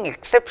anything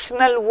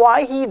exceptional.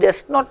 Why? He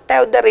does not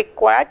have the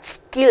required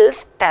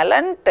skills,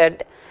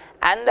 talented,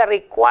 and the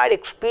required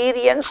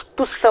experience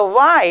to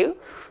survive,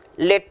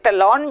 let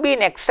alone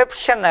being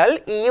exceptional.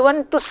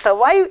 Even to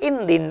survive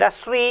in the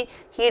industry,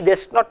 he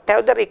does not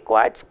have the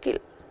required skill.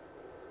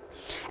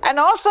 And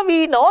also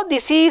we know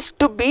this is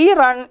to be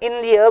run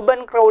in the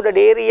urban crowded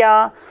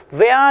area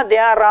where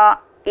there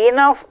are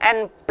enough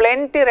and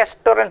plenty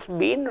restaurants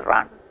being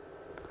run.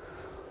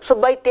 So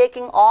by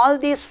taking all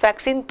these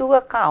facts into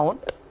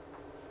account,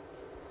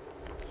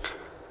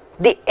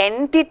 the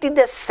entity,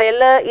 the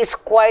seller, is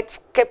quite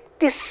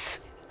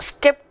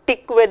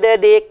skeptic whether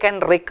they can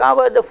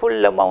recover the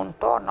full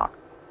amount or not.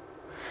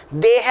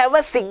 They have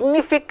a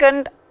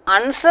significant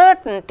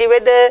uncertainty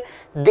whether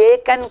they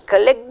can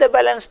collect the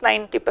balance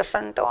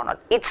 90% or not.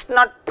 It's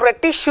not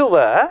pretty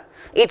sure,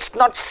 it's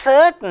not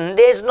certain,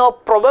 there is no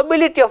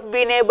probability of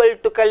being able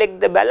to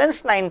collect the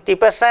balance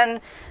 90%,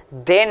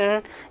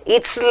 then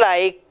it's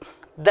like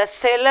the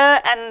seller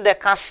and the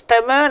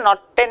customer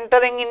not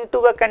entering into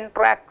a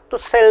contract to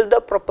sell the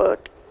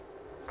property.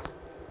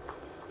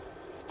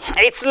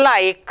 It's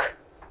like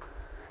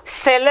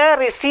seller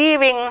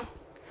receiving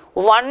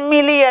 1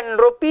 million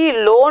rupee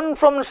loan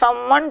from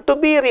someone to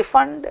be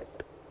refunded.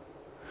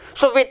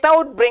 So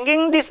without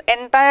bringing this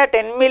entire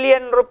 10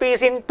 million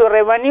rupees into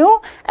revenue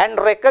and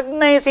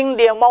recognizing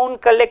the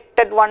amount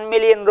collected 1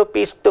 million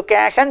rupees to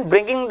cash and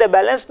bringing the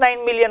balance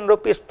 9 million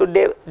rupees to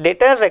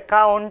debtors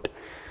account,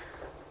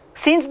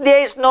 Since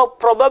there is no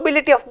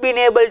probability of being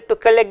able to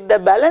collect the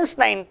balance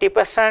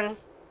 90%,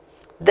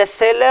 the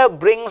seller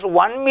brings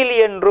 1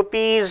 million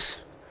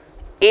rupees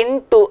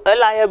into a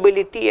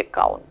liability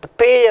account,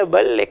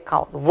 payable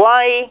account.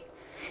 Why?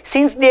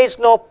 Since there is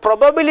no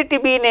probability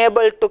being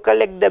able to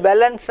collect the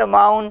balance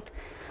amount,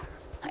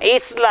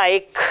 it's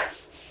like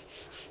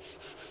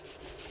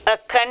a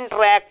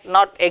contract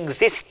not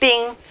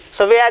existing.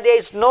 So where there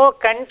is no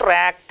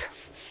contract,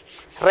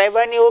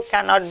 revenue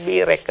cannot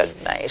be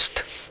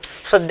recognized.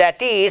 So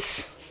that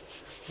is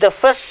the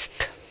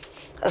first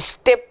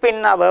step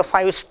in our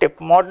 5-step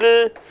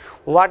model.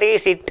 What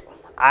is it?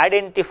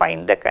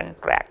 Identifying the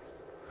contract.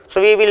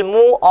 So we will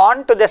move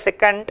on to the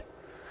second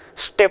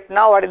step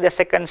now. What is the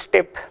second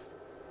step?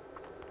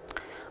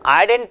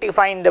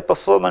 Identifying the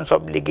performance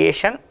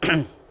obligation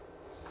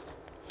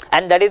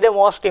and that is the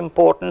most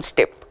important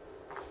step.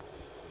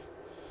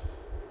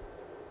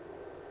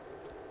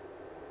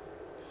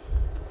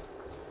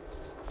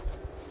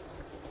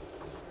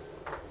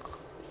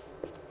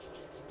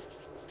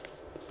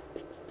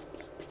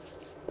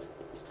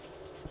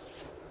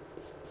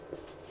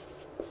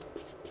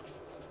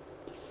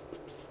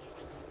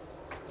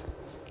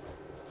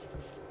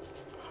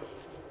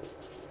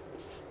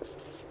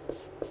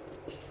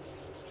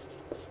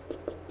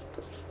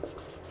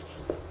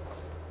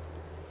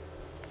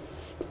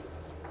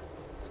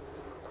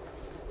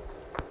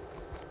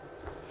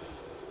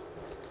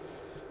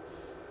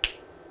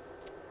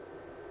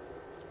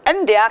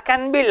 And there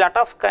can be lot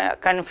of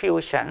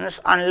confusions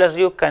unless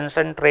you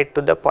concentrate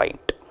to the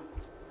point.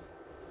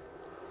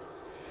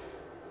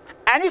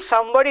 And if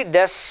somebody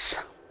does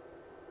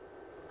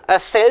a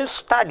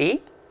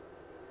self-study,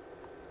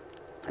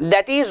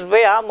 that is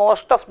where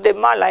most of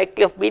them are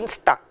likely of being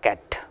stuck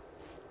at.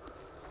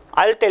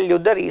 I will tell you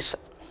the reason.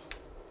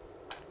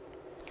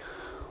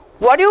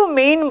 What do you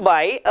mean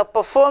by a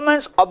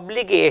performance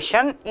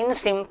obligation in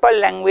simple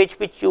language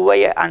which you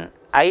and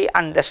I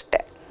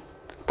understand?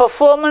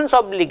 Performance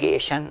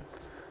obligation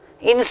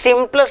in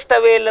simplest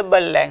available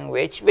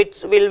language,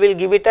 which will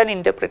give it an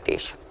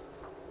interpretation.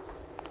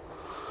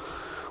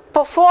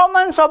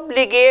 Performance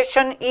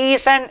obligation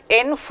is an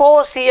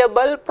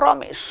enforceable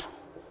promise.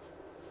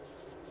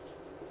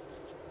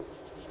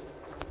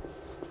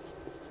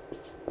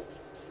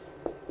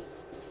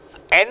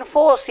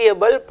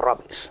 Enforceable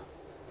promise.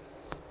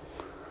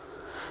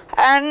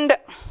 And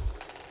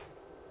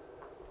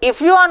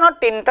if you are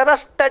not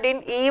interested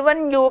in,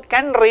 even you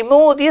can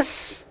remove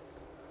this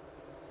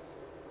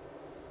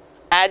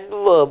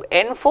adverb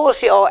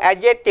enforce or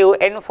adjective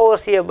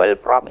enforceable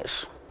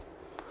promise.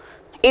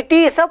 It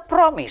is a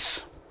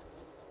promise.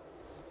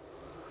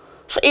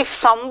 So if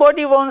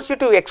somebody wants you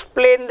to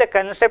explain the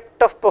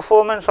concept of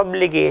performance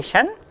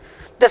obligation,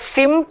 the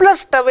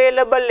simplest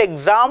available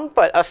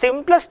example, a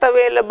simplest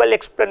available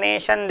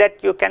explanation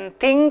that you can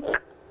think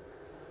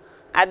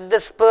at the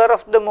spur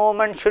of the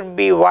moment should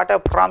be what a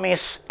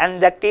promise,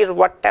 and that is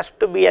what has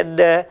to be at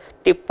the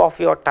tip of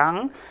your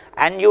tongue,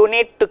 and you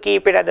need to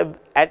keep it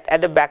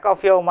at the back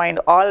of your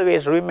mind.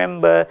 Always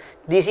remember,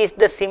 this is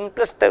the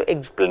simplest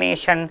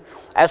explanation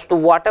as to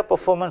what a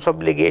performance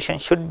obligation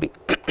should be.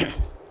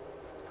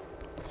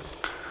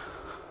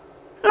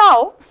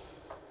 Now,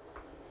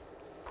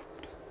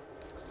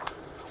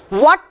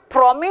 what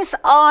promise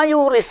are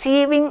you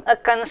receiving a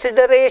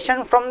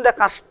consideration from the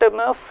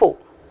customer for?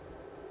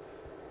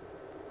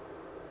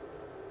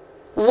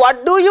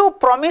 What do you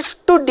promise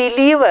to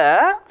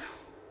deliver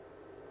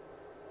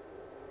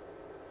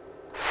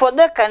for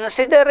the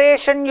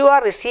consideration you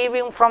are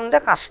receiving from the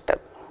customer?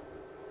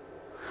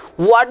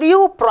 What do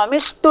you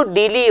promise to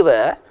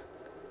deliver?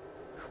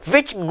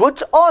 Which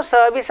goods or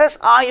services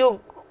are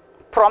you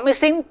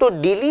promising to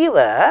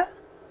deliver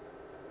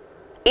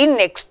in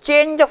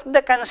exchange of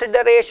the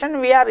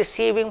consideration we are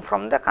receiving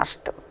from the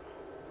customer?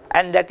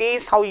 And that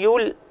is how you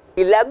will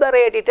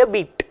elaborate it a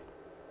bit.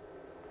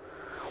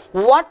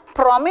 What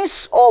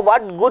promise or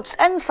what goods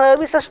and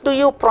services do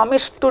you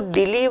promise to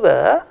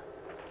deliver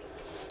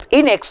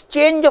in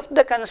exchange of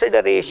the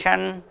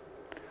consideration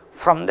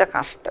from the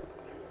customer?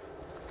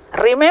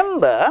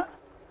 Remember,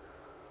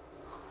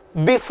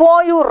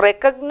 before you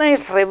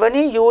recognize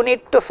revenue, you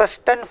need to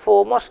first and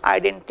foremost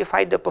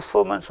identify the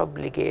performance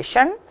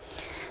obligation.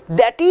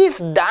 That is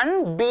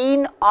done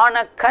being on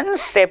a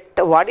concept.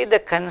 What is the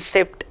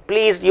concept?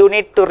 Please, you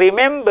need to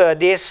remember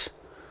this: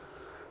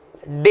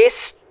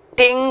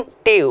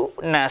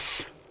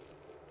 distinctiveness.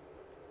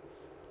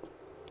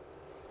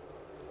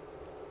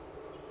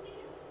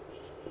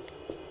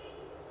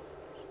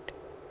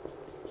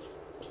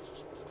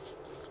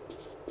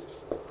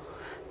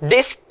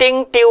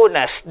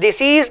 Distinctiveness. This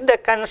is the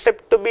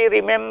concept to be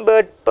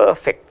remembered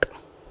perfect.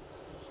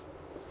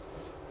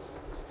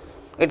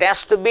 It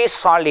has to be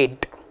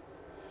solid.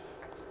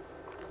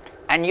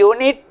 And you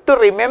need to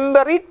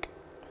remember it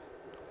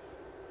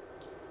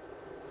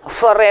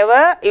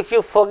forever. If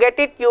you forget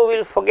it, you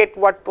will forget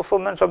what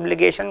performance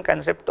obligation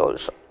concept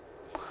also.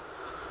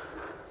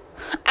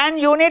 And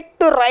you need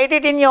to write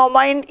it in your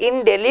mind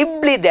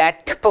indelibly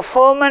that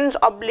performance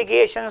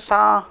obligations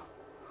are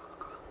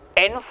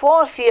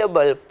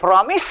enforceable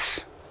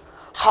promise.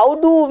 How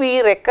do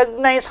we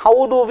recognize,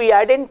 how do we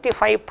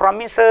identify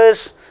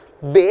promises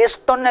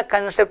based on a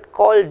concept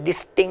called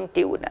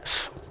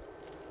distinctiveness?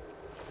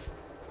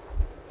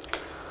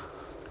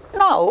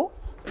 Now,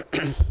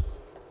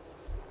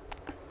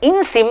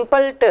 in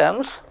simple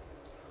terms,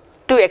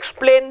 to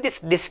explain this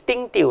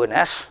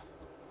distinctiveness,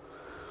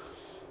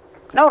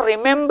 now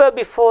remember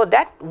before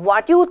that,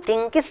 what you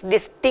think is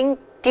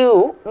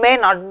distinctive may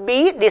not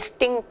be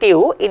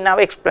distinctive in our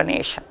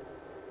explanation.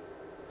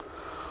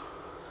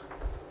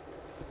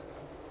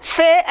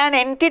 Say an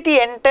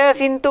entity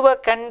enters into a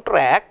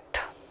contract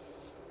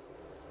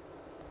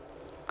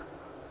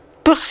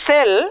to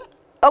sell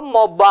a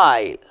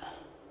mobile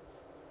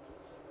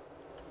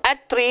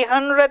at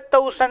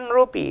 300,000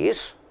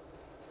 rupees.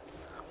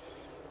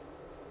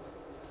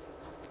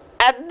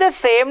 At the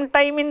same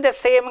time, in the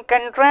same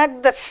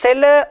contract, the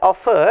seller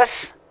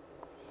offers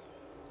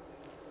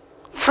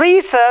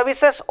free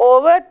services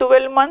over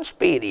 12 months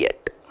period.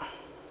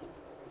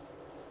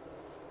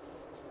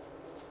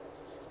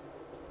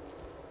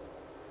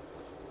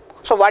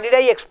 So, what did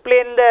I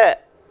explain the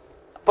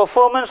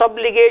performance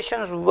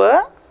obligations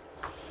were?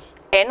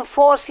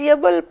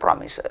 Enforceable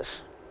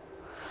promises.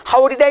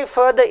 How did I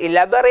further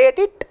elaborate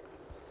it?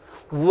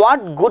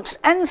 What goods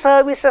and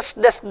services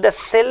does the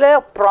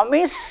seller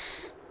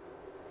promise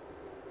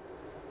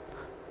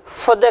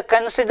for the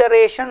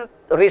consideration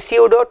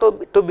received or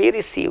to be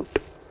received?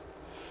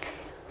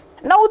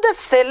 Now, the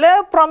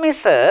seller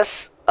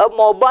promises a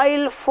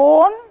mobile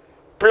phone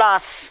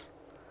plus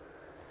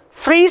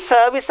free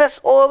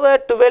services over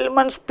 12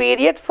 months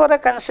period for a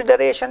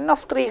consideration of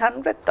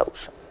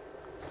 300,000.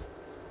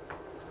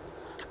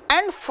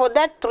 And for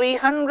that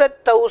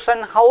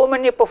 300,000, how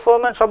many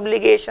performance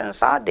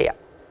obligations are there?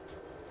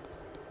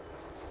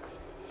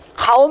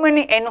 How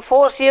many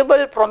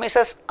enforceable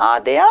promises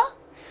are there?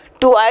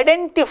 To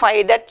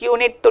identify that, you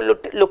need to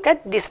look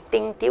at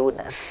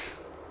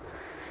distinctiveness.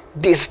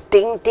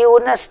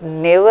 Distinctiveness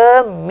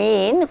never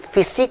means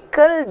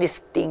physical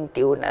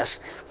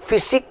distinctiveness,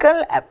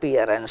 physical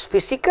appearance,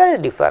 physical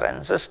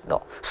differences,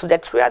 no. So,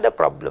 that is where the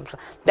problems,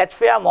 that is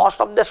where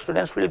most of the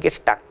students will get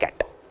stuck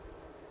at.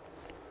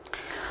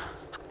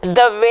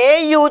 The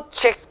way you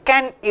check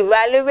and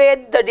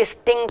evaluate the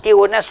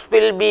distinctiveness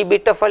will be a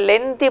bit of a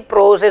lengthy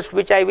process,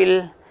 which I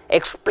will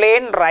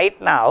explain right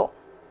now.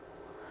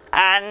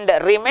 And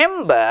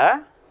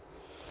remember,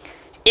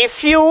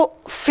 if you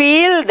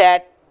feel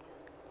that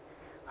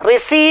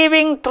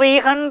receiving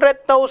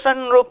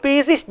 300,000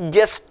 rupees is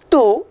just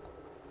to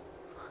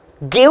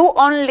give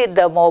only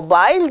the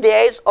mobile,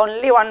 there is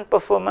only one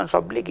performance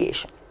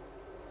obligation.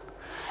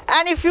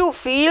 And if you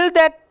feel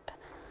that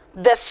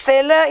the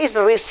seller is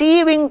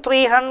receiving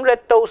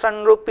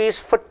 300,000 rupees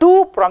for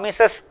two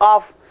promises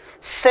of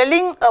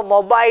selling a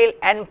mobile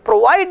and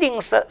providing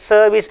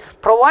services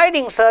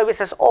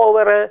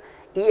over a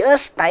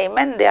year's time,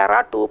 and there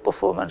are two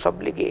performance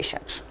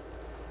obligations.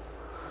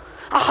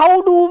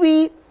 How do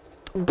we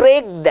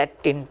break that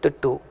into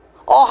two?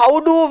 Or how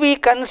do we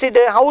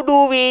consider, how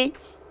do we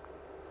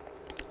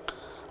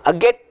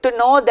get to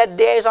know that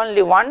there is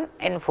only one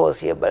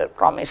enforceable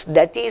promise?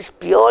 That is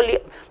purely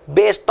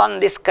based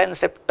on this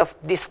concept of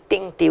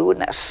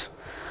distinctiveness.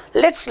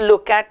 Let us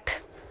look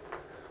at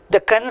the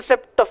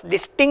concept of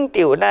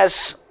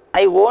distinctiveness.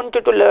 I want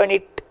you to learn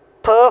it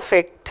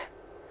perfect,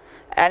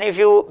 and if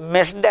you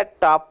mess that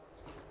up,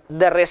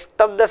 the rest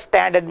of the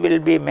standard will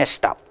be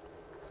messed up.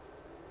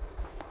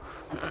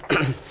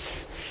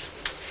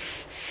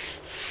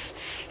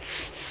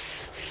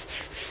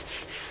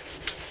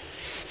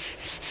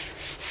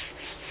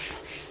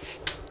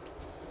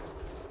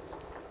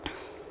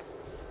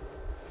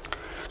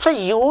 So,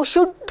 you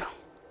should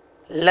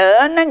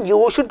learn and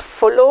you should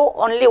follow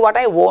only what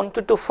I want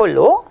you to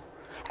follow,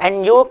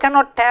 and you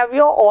cannot have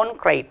your own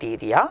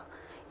criteria.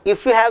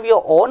 If you have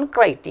your own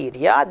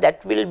criteria,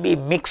 that will be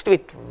mixed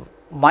with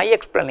my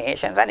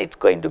explanations, and it is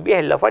going to be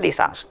a hell of a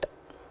disaster.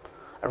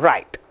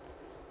 Right.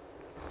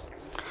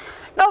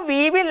 Now,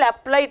 we will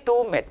apply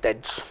two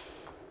methods.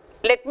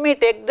 Let me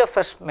take the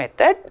first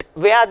method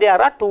where there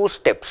are two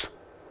steps.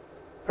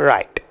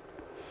 Right.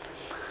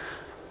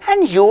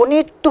 And you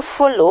need to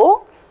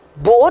follow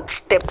both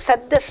steps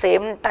at the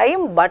same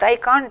time, but I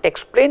can't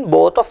explain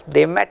both of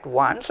them at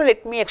once. So,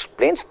 let me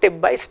explain step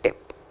by step.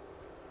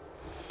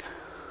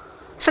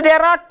 So,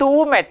 there are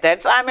two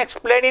methods. I am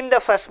explaining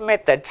the first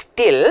method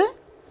still.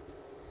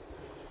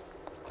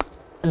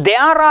 There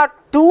are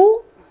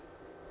two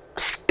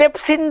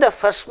steps in the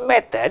first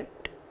method.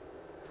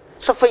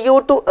 So, for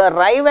you to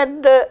arrive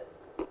at the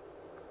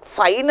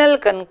final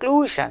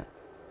conclusion,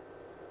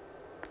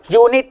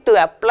 you need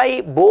to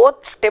apply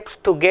both steps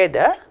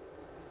together.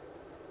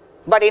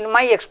 But in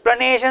my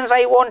explanations,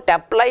 I won't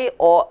apply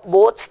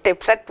both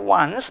steps at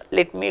once.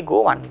 Let me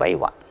go one by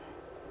one.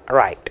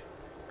 Right.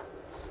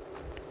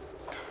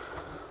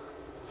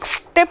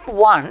 Step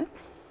 1,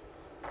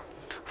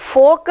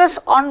 focus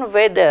on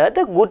whether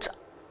the goods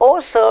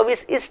or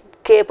service is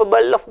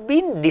capable of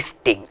being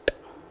distinct.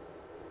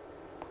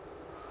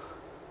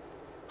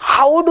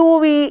 How do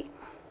we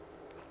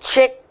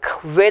check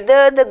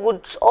whether the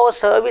goods or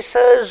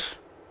services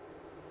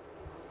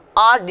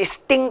are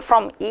distinct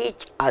from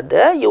each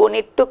other, you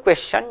need to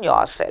question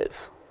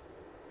yourself.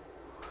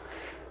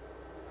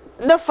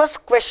 The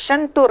first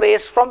question to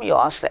raise from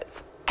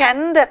yourself: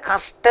 can the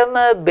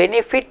customer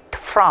benefit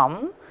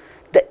from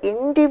the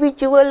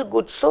individual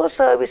goods or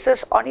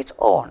services on its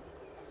own?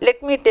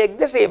 Let me take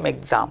the same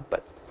example.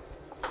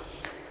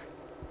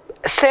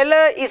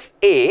 Seller is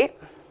A.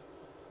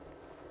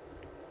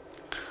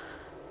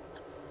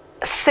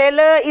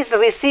 Seller is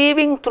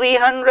receiving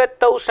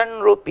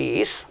 300,000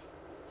 rupees,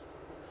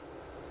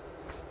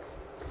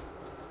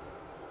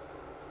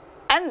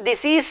 and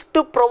this is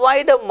to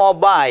provide a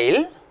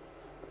mobile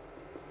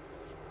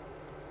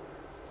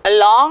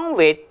along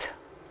with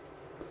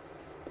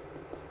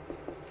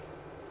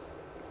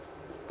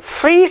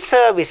free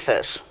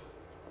services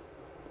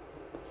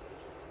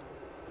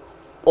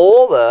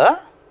over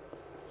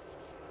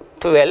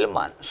 12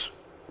 months.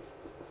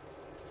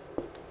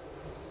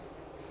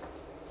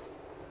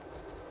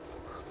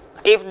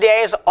 If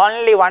there is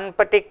only one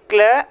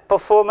particular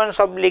performance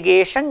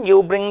obligation,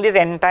 you bring this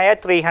entire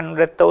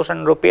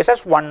 300,000 rupees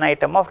as one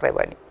item of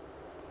revenue.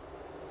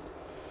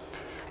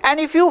 And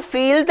if you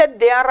feel that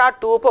there are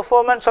two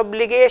performance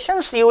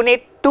obligations, you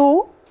need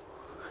to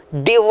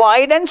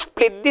divide and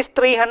split this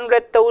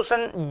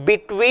 300,000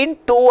 between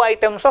two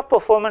items of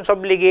performance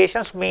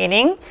obligations,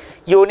 meaning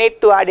you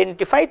need to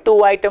identify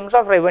two items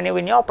of revenue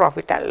in your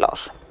profit and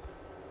loss.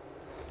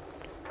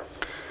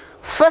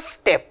 First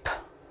step,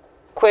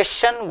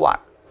 question 1.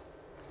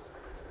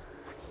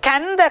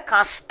 Can the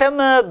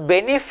customer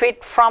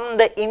benefit from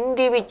the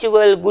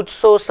individual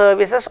goods or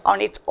services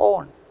on its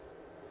own?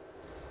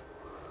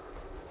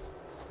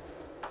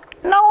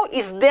 Now,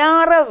 is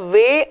there a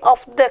way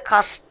of the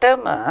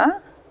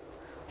customer,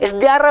 is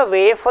there a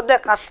way for the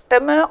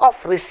customer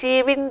of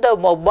receiving the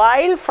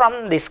mobile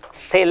from this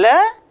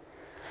seller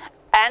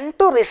and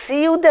to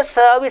receive the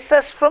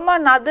services from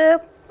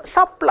another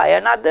supplier,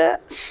 another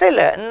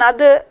seller,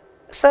 another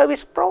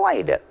service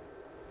provider?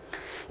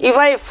 If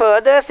I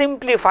further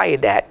simplify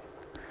that,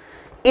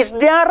 is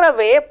there a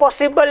way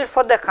possible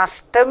for the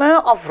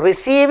customer of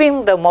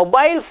receiving the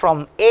mobile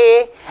from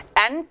A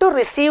and to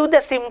receive the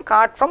SIM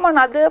card from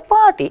another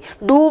party?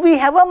 Do we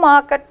have a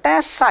market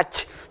as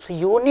such? So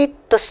you need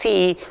to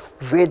see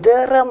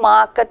whether a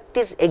market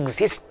is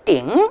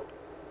existing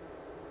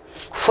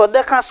for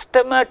the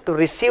customer to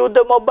receive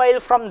the mobile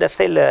from the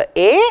seller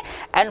A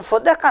and for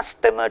the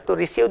customer to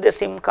receive the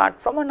SIM card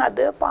from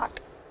another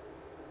party.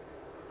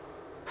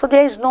 So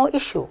there is no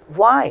issue.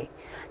 Why?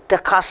 The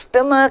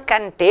customer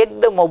can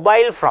take the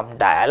mobile from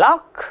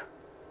Dialog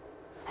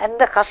and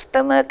the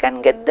customer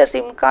can get the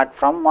SIM card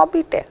from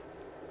Mobitel.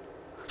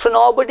 So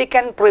nobody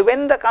can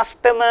prevent the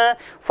customer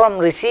from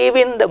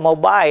receiving the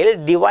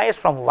mobile device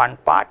from one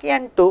party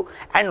and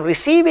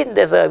receiving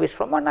the service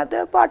from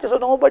another party. So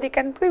nobody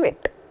can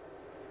prevent.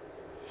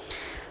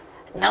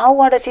 Now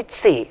what does it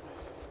say?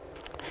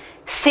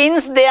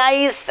 Since there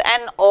is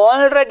an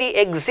already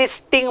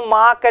existing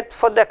market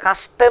for the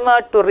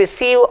customer to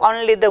receive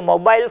only the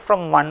mobile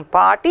from one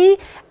party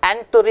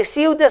and to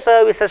receive the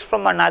services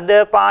from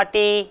another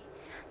party,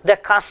 the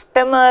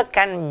customer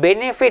can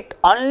benefit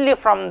only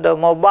from the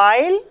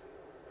mobile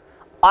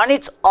on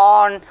its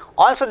own.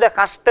 Also, the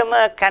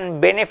customer can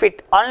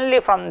benefit only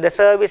from the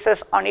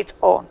services on its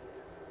own.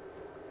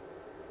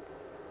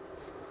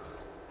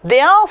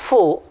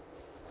 Therefore,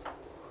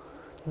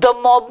 the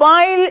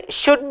mobile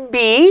should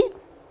be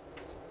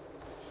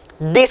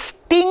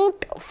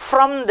distinct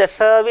from the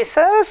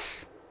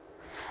services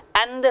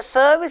and the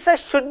services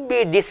should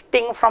be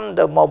distinct from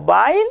the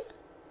mobile.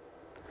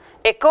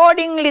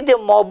 Accordingly, the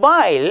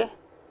mobile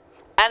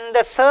and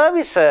the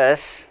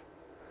services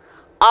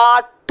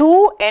are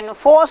two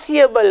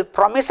enforceable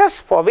promises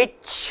for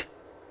which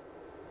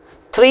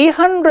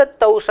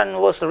 300,000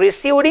 was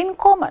received in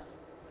common.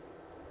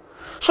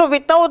 So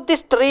without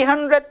this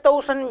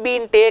 300,000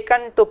 being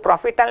taken to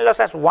profit and loss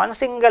as one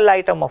single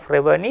item of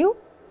revenue,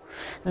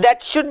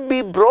 that should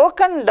be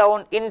broken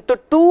down into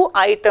two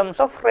items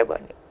of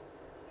revenue.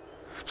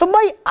 So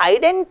by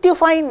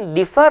identifying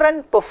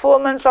different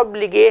performance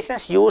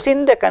obligations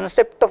using the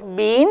concept of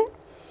being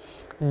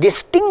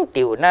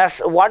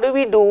distinctiveness, what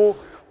do?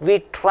 We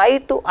try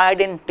to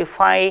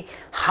identify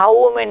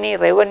how many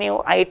revenue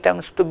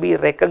items to be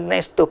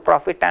recognized to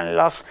profit and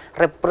loss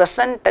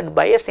represented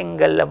by a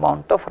single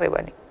amount of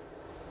revenue.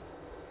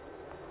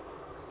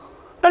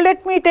 Now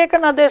let me take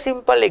another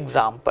simple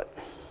example.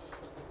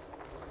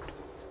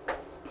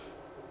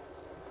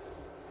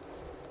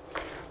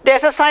 There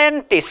is a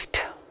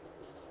scientist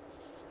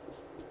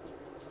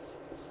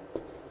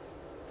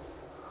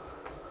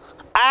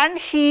and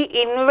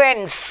he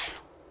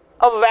invents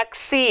a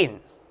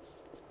vaccine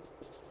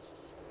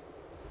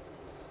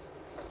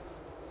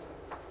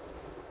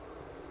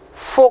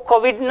for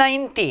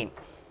COVID-19,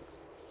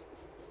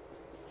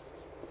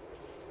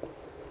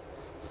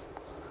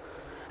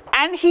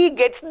 and he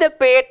gets the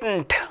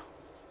patent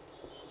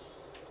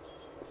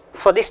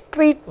for this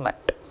treatment.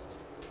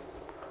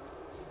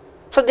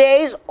 So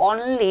there is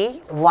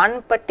only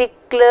one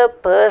particular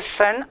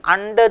person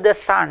under the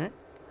sun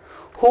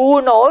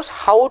who knows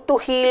how to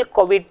heal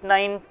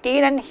COVID-19,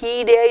 and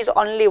there is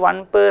only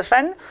one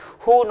person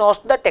who knows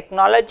the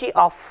technology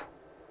of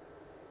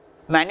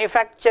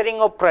manufacturing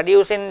or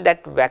producing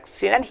that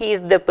vaccine, and he is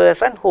the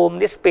person whom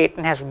this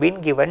patent has been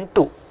given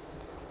to.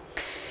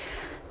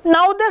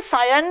 Now the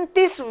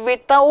scientist,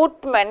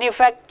 without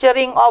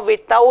manufacturing or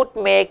without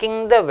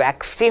making the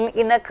vaccine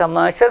in a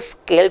commercial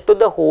scale to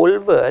the whole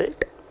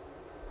world,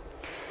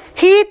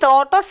 he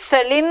thought of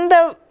selling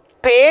the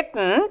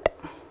patent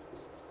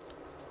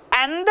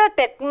and the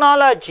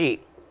technology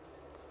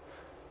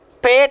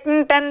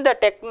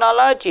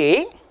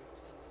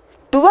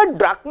to a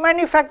drug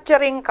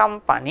manufacturing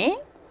company,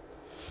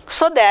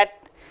 so that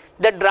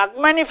the drug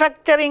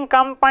manufacturing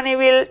company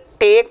will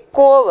take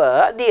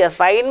over the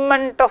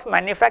assignment of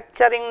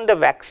manufacturing the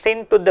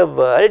vaccine to the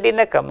world in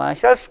a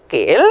commercial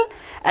scale,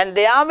 and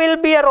there will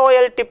be a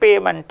royalty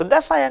payment to the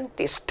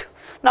scientist.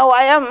 Now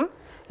I am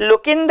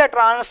looking the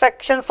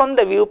transaction from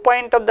the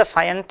viewpoint of the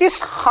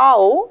scientist,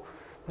 how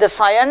the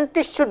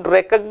scientist should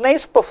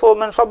recognize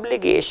performance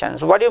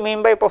obligations. What do you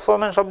mean by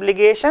performance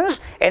obligations?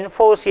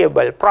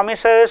 Enforceable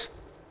promises.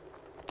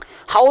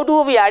 How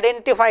do we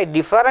identify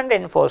different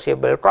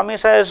enforceable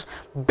promises?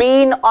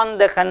 Being on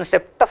the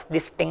concept of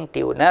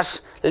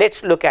distinctiveness.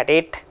 Let's look at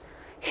it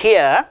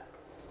here.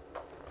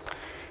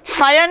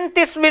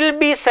 Scientists will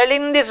be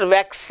selling this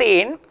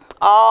vaccine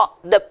or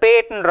the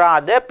patent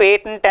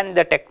and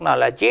the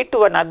technology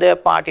to another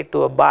party,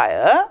 to a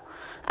buyer,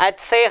 at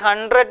say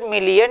 $100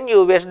 million.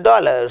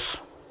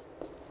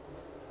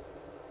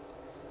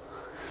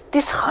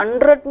 This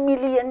 $100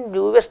 million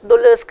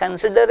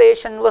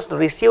consideration was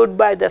received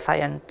by the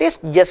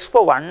scientist just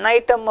for one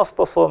item of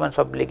performance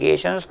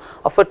obligations,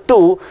 or for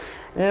two.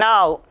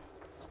 Now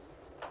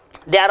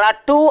there are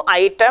two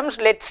items.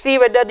 Let's see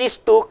whether these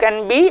two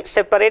can be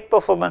separate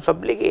performance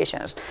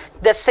obligations.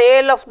 The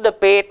sale of the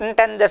patent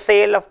and the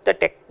sale of the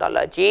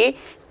technology.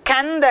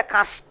 Can the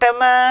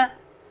customer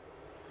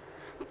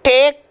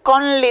take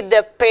only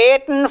the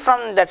patent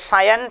from the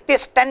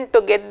scientist and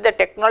to get the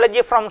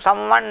technology from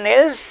someone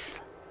else?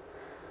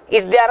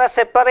 Is there a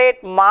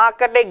separate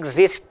market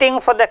existing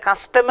for the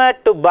customer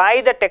to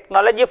buy the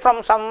technology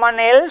from someone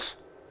else?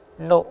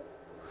 No.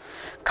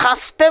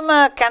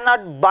 Customer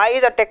cannot buy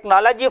the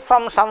technology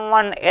from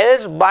someone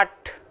else, but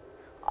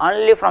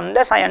only from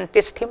the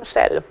scientist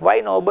himself.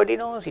 Why? Nobody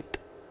knows it.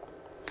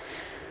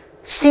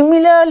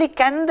 Similarly,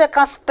 can the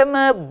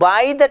customer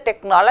buy the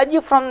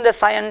technology from the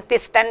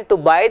scientist and to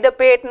buy the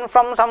patent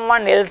from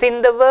someone else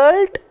in the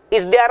world?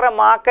 Is there a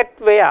market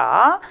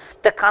where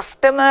the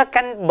customer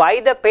can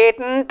buy the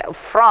patent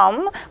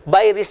from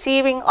by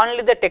receiving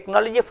only the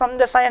technology from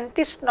the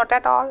scientist? Not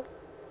at all.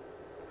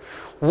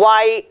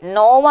 Why?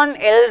 No one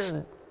else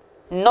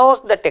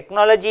knows the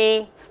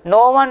technology,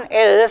 no one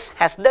else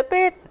has the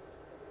patent.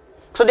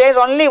 So there is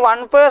only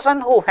one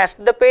person who has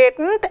the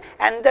patent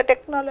and the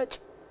technology.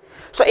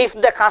 So if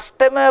the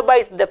customer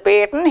buys the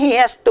patent, he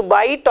has to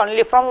buy it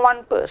only from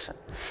one person.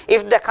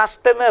 If the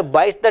customer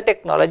buys the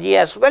technology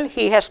as well,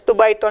 he has to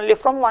buy it only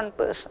from one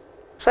person.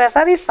 So as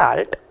a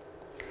result,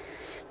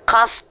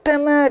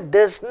 customer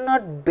does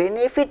not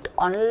benefit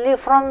only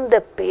from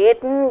the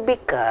patent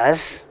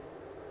because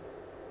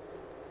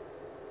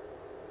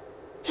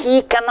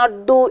he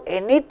cannot do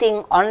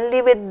anything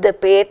only with the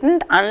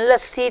patent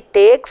unless he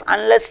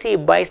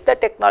buys the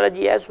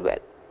technology as well.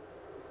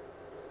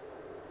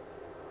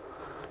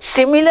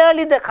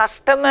 Similarly, the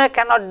customer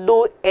cannot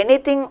do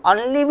anything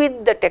only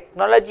with the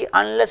technology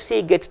unless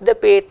he gets the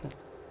patent.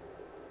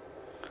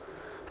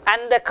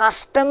 And the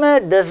customer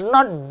does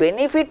not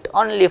benefit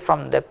only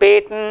from the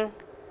patent,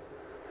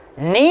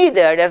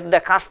 neither does the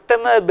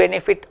customer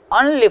benefit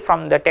only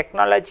from the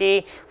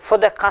technology. For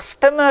the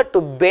customer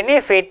to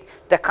benefit,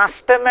 the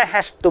customer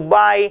has to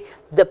buy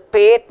the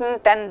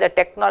patent and the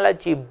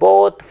technology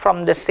both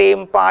from the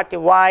same party.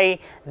 Why?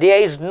 There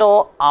is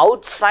no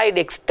outside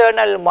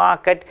external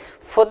market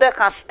for the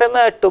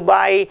customer to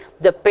buy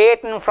the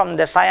patent from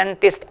the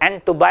scientist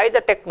and to buy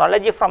the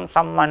technology from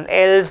someone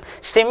else.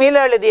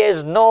 Similarly, there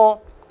is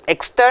no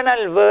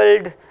external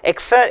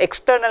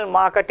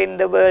market in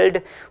the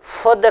world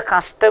for the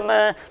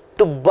customer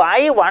to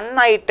buy one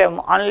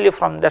item only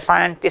from the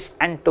scientist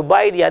and to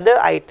buy the other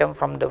item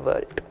from the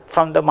world,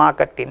 from the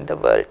market in the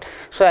world.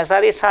 So as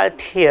a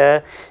result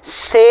here,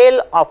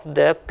 sale of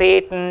the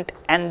patent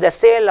and the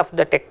sale of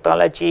the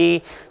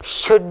technology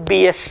should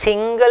be a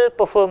single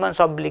performance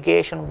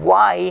obligation.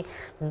 Why?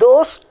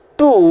 Those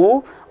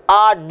two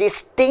are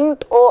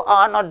distinct or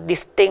are not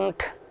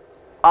distinct?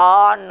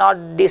 Are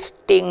not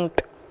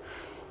distinct.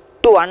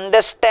 To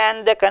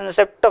understand the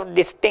concept of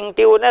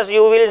distinctiveness,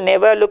 you will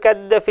never look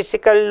at the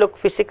physical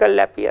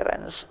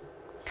appearance.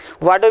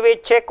 What do we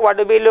check? What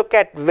do we look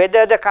at?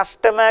 Whether the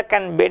customer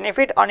can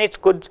benefit on its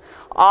goods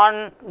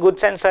and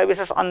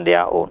services on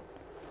their own.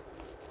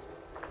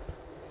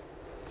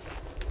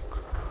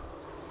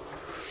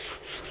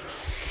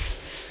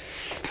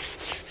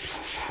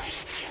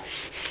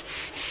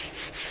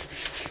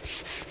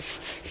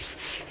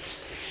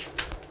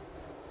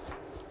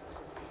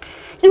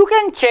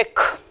 check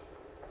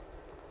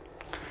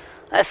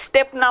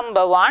step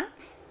number 1.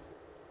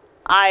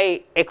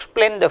 I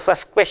explained the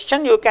first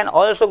question, you can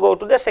also go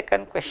to the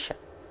second question.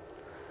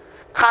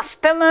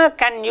 Customer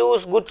can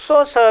use goods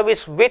or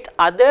service with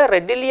other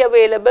readily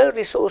available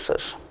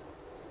resources.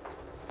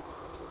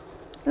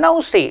 Now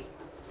see,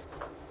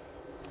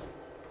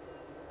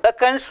 a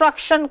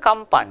construction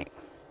company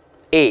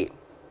A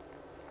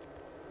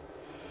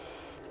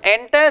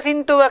enters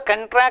into a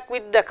contract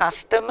with the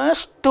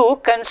customers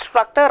to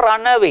construct a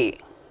runway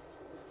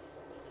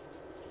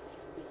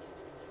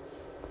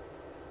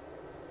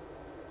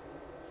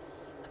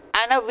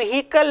and a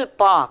vehicle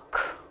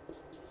park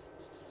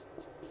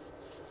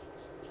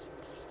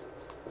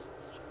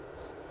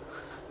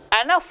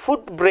and a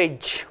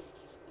footbridge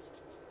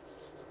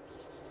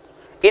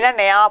in an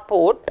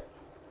airport.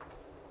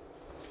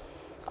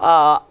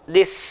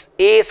 This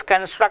is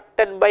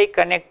constructed by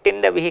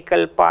connecting the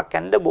vehicle park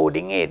and the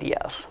boarding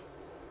areas.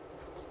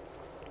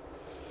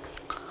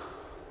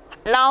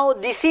 Now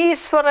this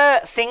is for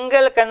a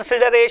single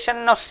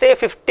consideration of say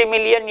 50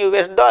 million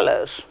US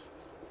dollars.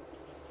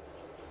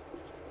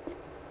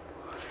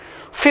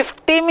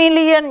 50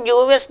 million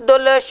US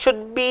dollars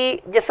should be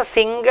just a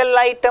single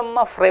item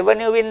of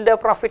revenue in the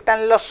profit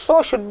and loss,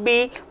 so should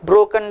be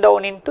broken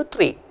down into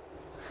 3.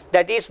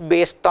 That is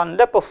based on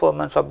the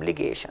performance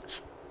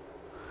obligations.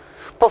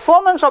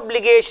 Performance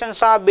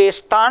obligations are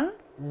based on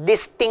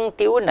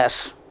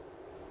distinctiveness.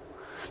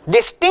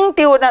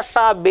 Distinctiveness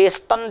are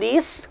based on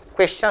these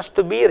questions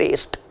to be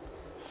raised.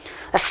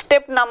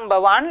 Step number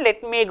 1,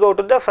 let me go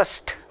to the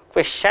first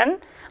question.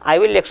 I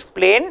will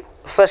explain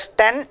first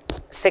and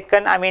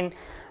second.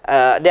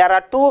 There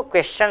are 2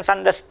 questions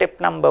under step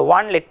number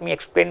 1. Let me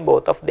explain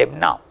both of them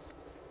now.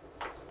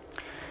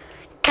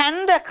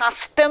 Can the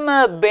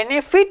customer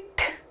benefit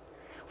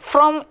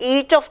from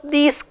each of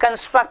these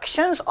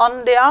constructions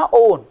on their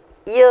own?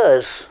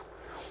 Yes.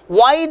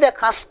 Why the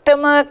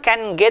customer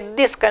can get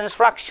this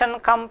construction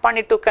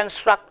company to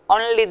construct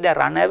only the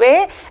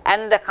runway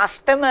and the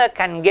customer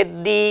can get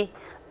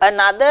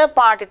another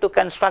party to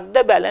construct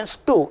the balance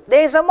too?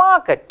 There is a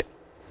market.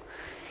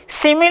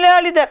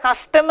 Similarly, the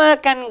customer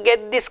can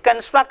get this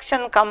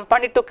construction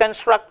company to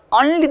construct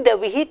only the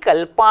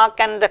vehicle park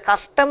and the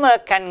customer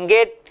can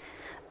get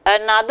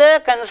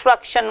another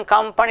construction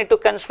company to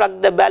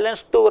construct the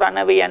balance to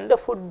runway and the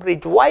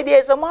footbridge. Why there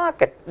is a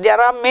market? There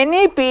are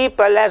many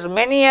people, as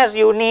many as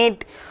you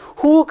need,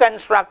 who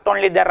construct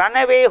only the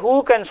runway,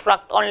 who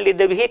construct only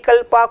the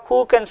vehicle park,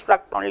 who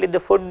construct only the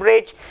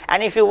footbridge,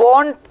 and if you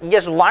want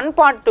just one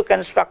part to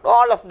construct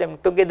all of them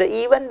together,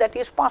 even that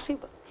is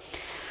possible.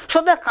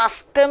 So the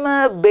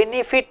customer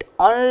benefit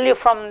only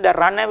from the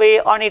runway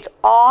on its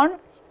own.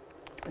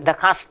 The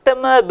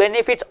customer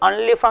benefits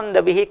only from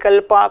the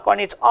vehicle park on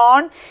its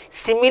own.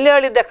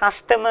 Similarly, the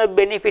customer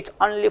benefits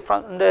only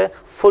from the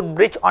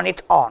footbridge on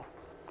its own.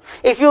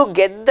 If you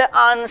get the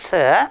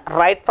answer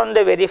right from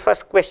the very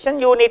first question,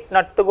 you need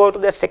not to go to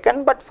the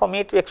second, but for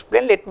me to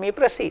explain, let me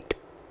proceed.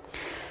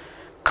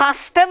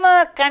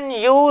 Customer can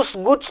use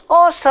goods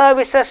or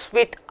services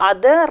with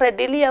other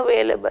readily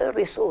available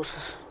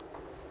resources.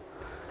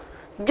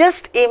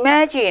 Just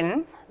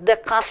imagine the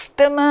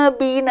customer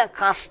being a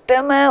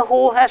customer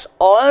who has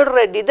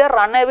already the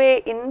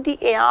runway in the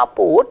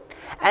airport,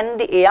 and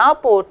the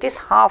airport is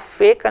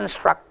halfway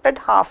constructed,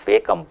 halfway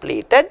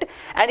completed,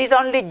 and it's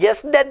only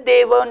just that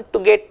they want to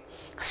get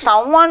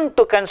someone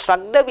to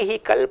construct the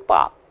vehicle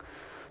park.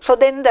 So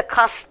then the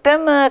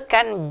customer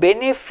can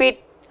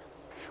benefit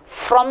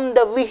from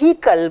the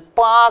vehicle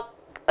park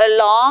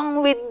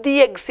along with the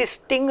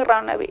existing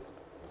runway.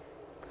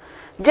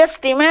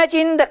 Just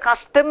imagine the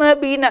customer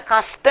being a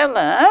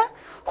customer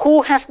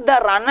who has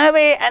the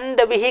runway and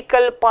the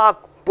vehicle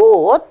park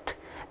both,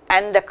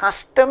 and the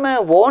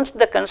customer wants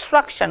the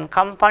construction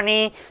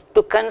company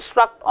to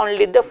construct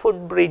only the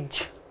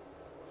footbridge.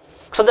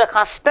 So the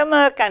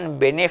customer can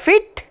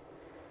benefit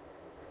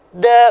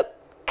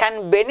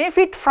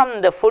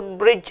from the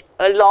footbridge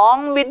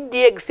along with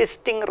the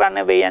existing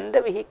runway and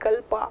the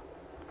vehicle park.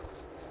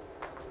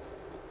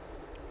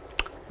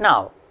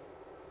 Now,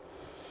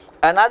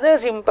 another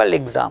simple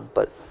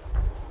example.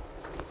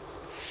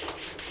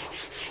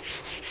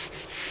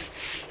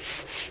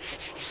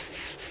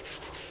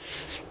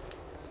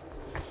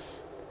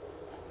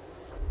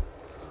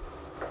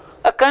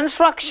 A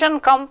construction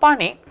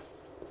company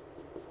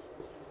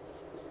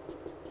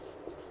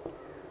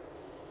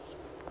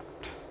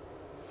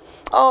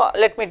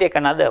let me take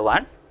another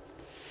one.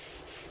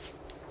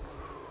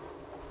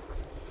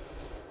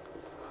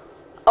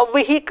 A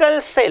vehicle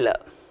seller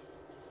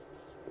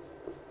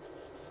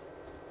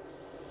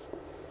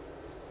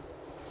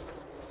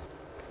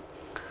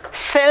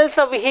sells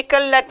a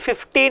vehicle at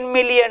 15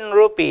 million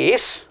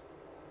rupees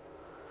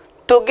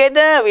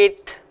together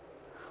with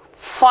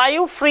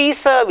 5 free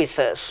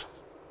services.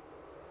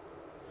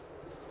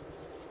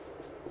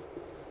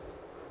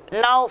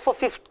 Now for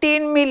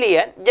 15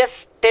 million,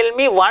 just tell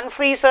me one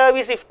free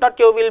service, if not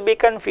you will be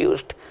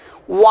confused.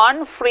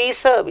 One free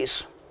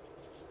service.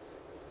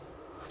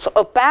 So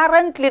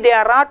apparently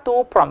there are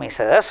 2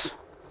 promises.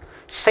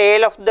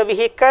 sale of the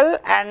vehicle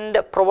and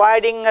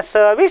providing a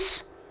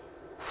service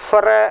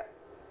for a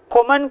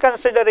common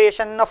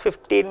consideration of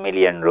 15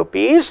 million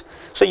rupees.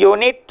 So, you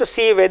need to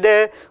see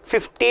whether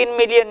 15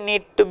 million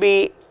need to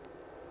be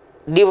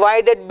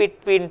divided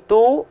between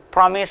two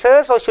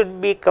promises or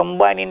should be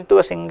combined into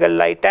a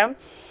single item,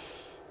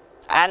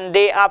 and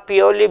they are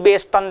purely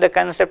based on the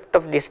concept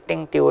of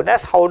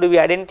distinctiveness. How do we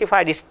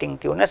identify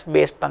distinctiveness?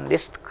 Based on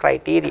this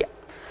criteria.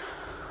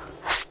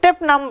 Step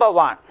number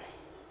 1,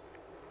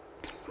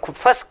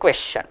 first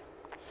question.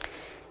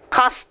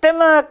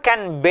 Customer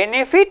can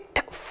benefit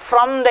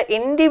from the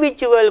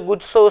individual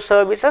goods or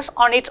services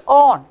on its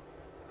own.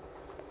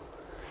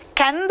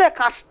 Can the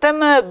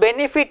customer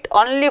benefit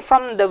only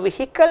from the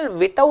vehicle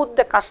without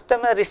the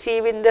customer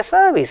receiving the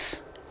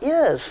service?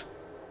 Yes.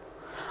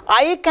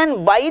 I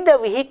can buy the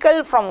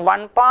vehicle from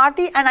one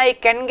party and I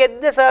can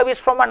get the service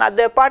from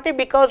another party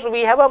because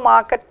we have a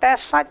market as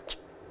such.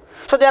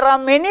 So, there are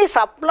many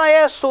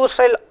suppliers who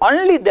sell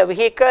only the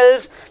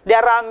vehicles,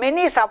 there are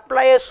many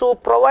suppliers who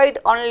provide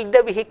only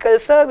the vehicle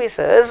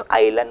services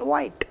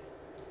island-wide.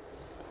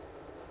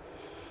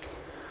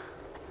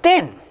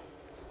 Then,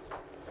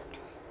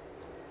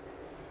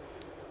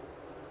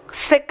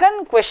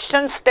 second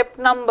question, step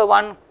number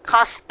 1,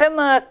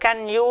 customer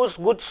can use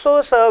goods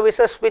or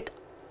services with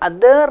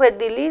other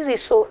readily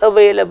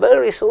available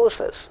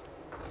resources.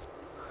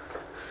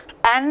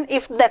 And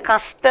if the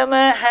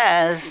customer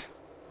has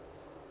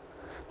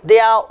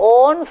their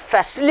own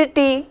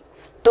facility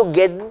to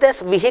get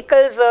this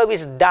vehicle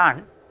service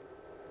done,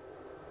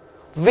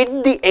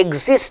 with the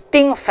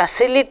existing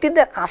facility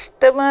the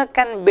customer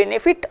can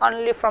benefit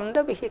only from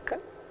the vehicle.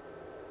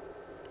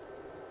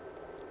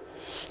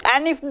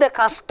 And if the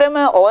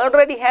customer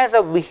already has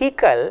a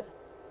vehicle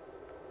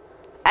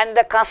and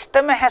the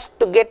customer has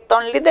to get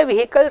only the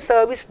vehicle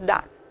service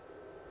done.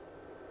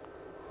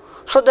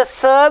 So, the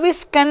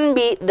service can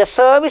be, the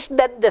service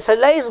that the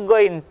seller is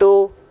going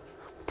to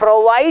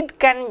provide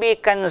can be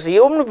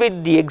consumed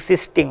with the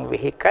existing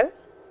vehicle,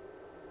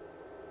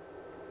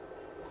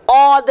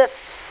 or the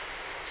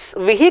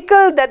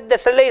vehicle that the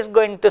seller is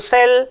going to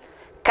sell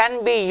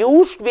can be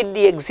used with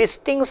the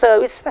existing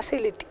service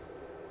facility.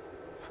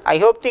 I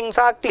hope things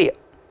are clear.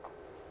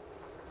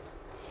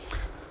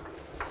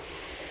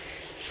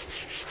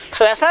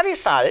 So, as a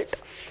result,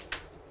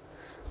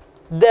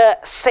 the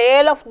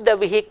sale of the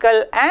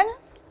vehicle and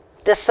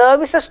the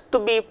services to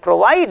be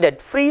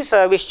provided, free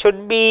service,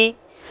 should be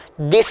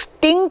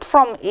distinct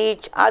from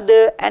each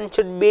other and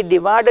should be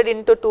divided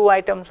into two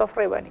items of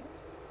revenue.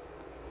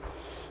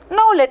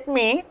 Now, let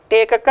me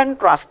take a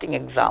contrasting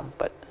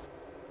example.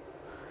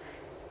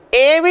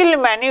 A will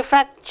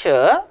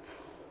manufacture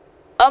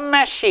a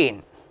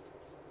machine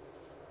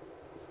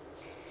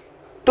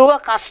to a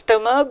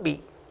customer B,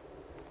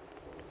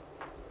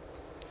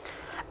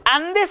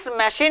 and this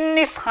machine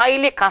is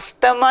highly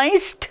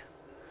customized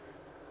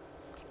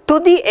to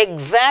the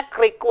exact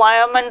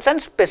requirements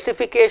and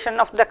specification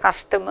of the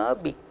customer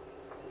B.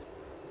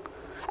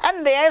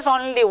 And there is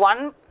only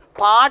one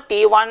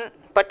party, one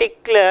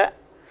particular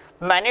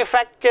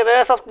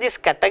manufacturers of this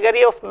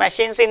category of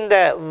machines in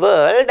the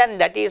world, and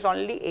that is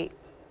only A.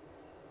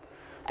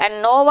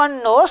 And no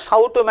one knows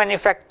how to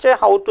manufacture,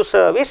 how to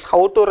service,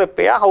 how to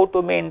repair, how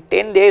to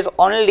maintain. There is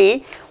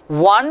only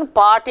one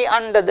party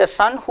under the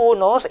sun who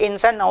knows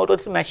ins and outs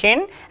of the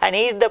machine, and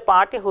he is the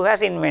party who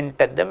has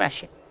invented the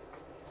machine.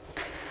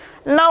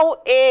 Now,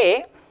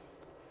 A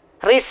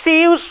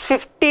receives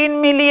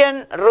 15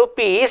 million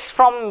rupees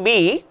from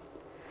B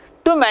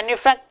to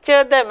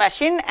manufacture the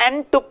machine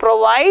and to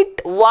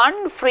provide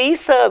one free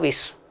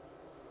service.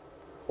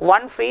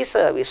 One free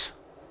service.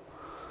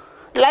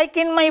 Like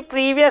in my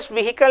previous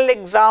vehicle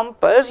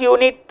examples, you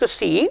need to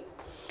see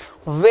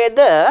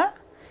whether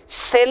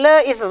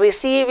seller is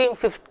receiving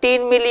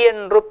 15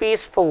 million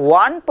rupees for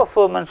one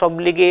performance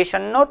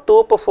obligation or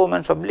two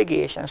performance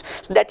obligations.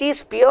 So, that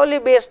is purely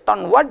based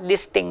on what?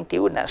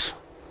 Distinctiveness.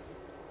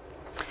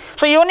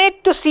 So, you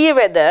need to see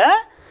whether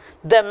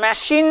the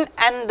machine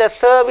and the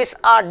service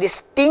are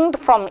distinct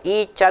from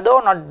each other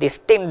or not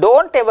distinct.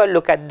 Don't ever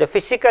look at the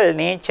physical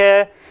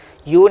nature,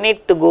 you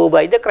need to go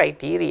by the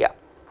criteria.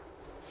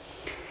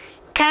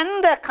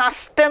 Can the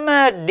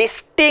customer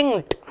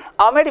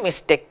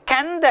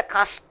can the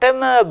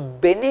customer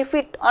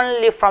benefit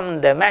only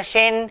from the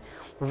machine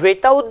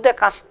without the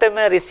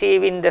customer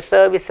receiving the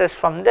services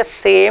from the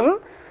same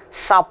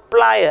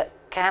supplier?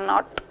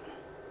 Cannot.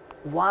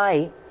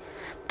 Why?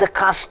 The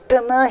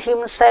customer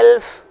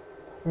himself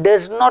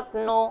does not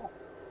know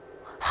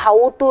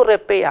how to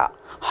repair,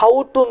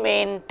 how to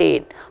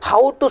maintain,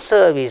 how to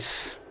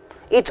service.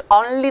 It's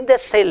only the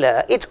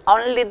seller, it's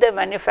only the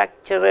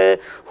manufacturer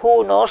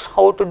who knows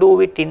how to do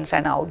it ins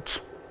and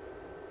outs.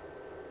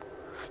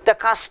 The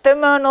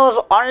customer knows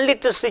only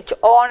to switch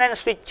on and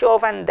switch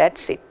off, and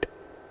that's it.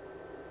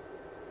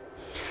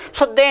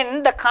 So,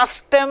 then the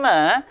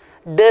customer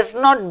does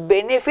not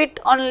benefit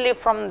only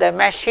from the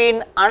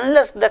machine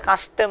unless the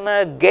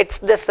customer gets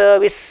the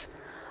service,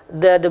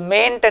 the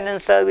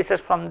maintenance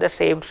services from the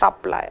same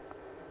supplier.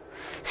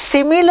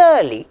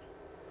 Similarly,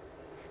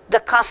 the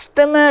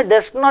customer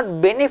does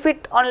not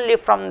benefit only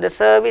from the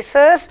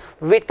services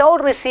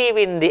without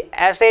receiving the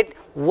asset.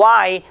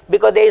 Why?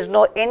 Because there is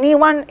no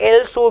anyone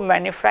else who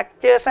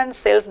manufactures and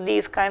sells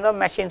these kind of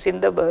machines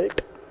in the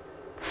world.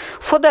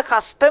 For the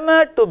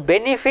customer to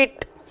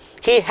benefit,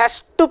 he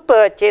has to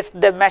purchase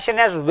the machine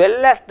as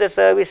well as the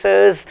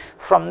services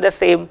from the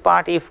same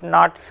party. If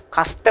not,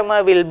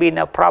 customer will be in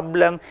a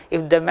problem.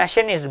 If the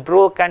machine is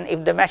broken,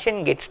 if the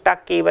machine gets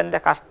stuck, even the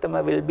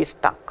customer will be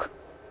stuck.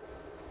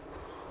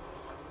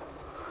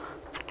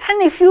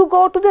 And if you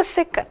go to the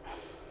second,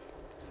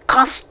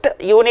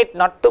 you need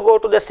not to go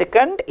to the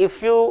second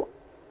if you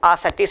are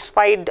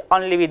satisfied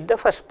only with the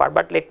first part,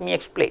 but let me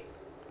explain.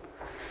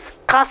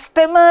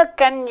 Customer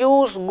can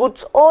use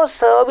goods or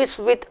service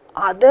with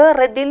other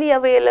readily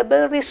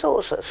available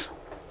resources.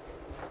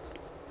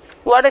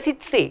 What does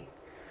it say?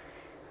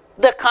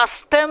 The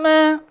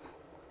customer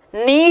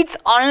needs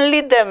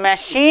only the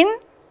machine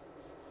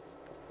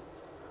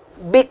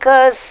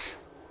because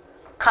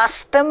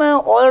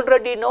customer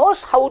already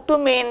knows how to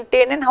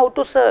maintain and how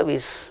to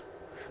service.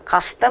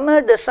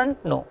 Customer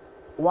doesn't know.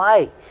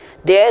 Why?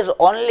 There is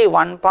only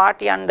one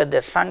party under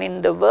the sun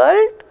in the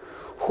world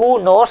who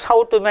knows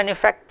how to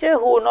manufacture,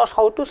 who knows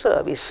how to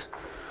service.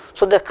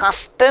 So the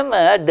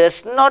customer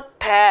does not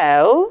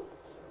have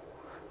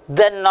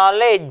the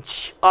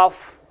knowledge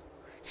of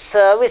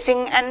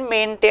servicing and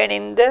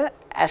maintaining the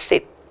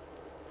asset.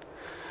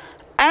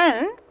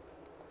 And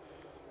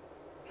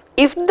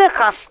if the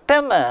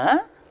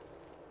customer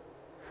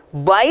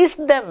buys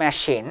the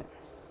machine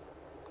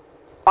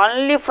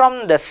only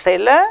from the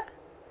seller,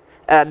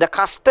 the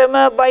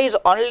customer buys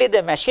only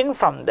the machine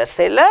from the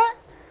seller,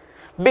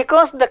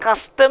 because the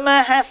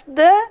customer has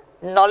the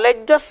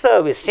knowledge of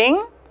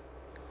servicing,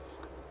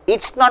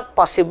 it's not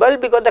possible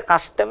because the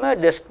customer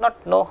does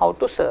not know how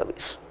to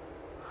service.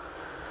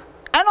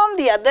 And on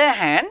the other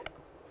hand,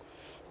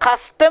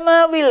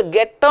 customer will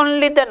get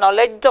only the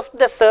knowledge of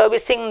the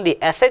servicing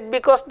the asset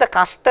because the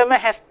customer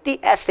has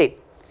the asset.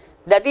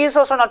 That is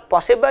also not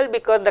possible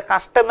because the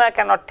customer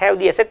cannot have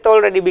the asset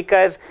already,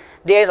 because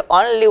there is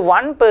only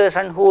one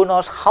person who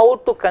knows how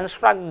to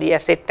construct the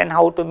asset and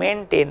how to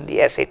maintain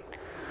the asset.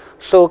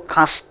 So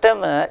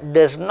customer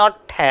does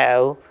not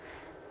have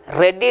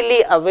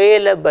readily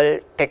available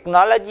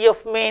technology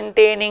of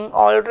maintaining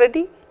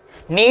already,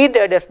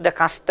 neither does the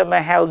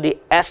customer have the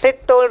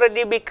asset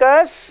already,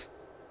 because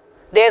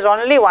there is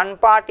only one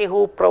party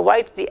who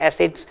provides the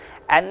assets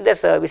and the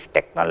service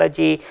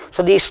technology.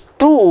 So these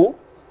two,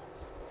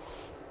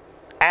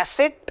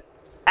 asset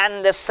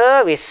and the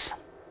service,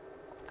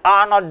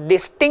 are not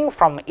distinct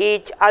from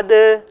each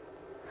other,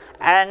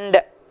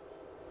 and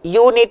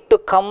you need to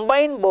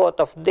combine both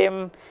of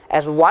them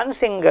as one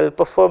single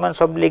performance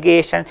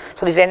obligation.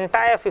 So this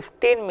entire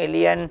 15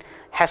 million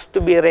has to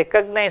be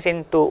recognized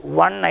into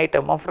one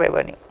item of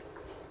revenue.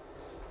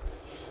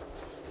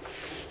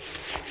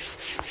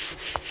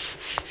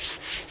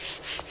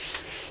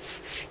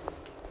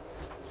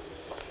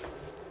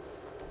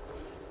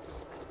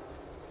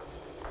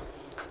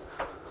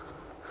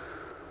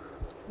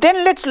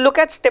 Then let us look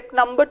at step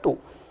number 2.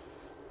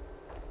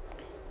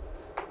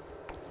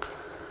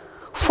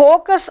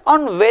 Focus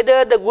on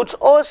whether the goods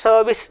or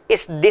service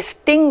is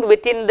distinct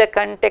within the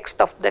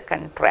context of the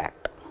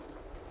contract.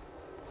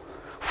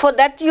 For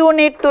that you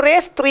need to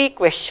raise 3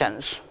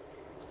 questions.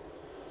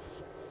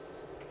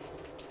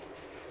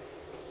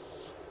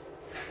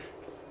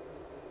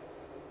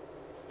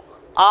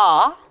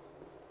 Are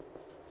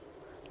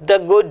the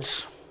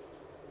goods,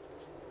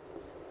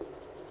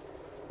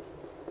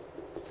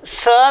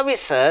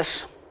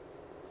 services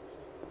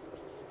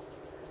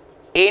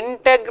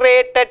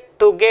integrated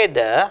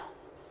together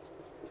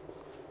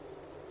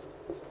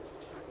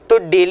to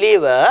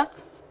deliver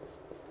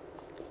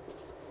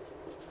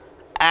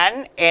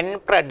an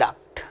end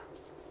product?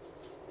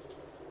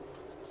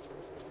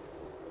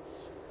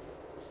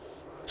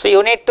 So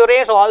you need to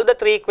raise all the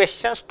 3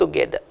 questions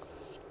together.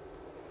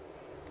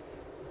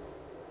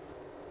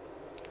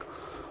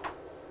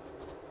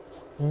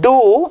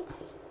 Do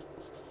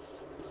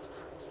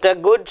the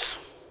goods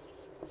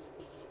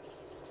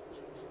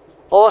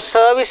or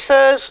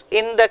services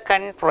in the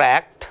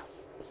contract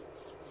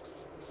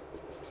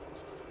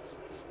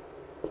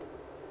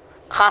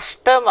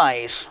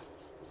customize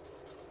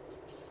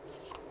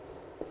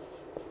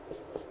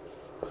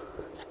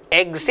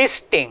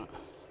existing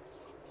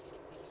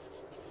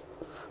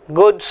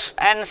goods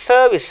and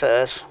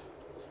services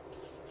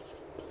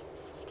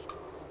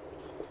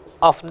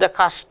of the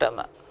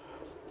customer?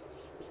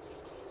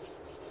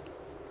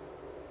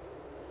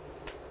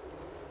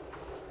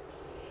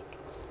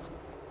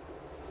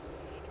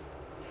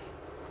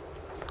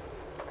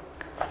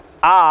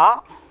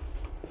 Are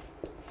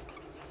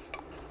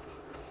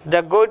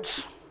the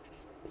goods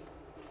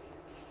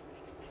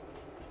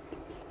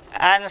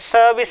and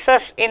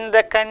services in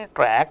the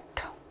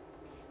contract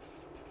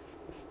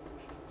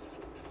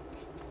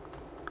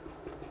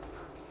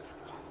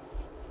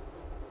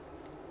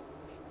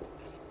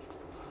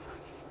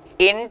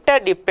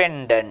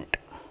interdependent?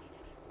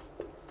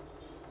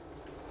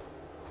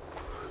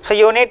 So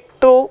you need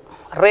to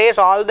raise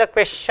all the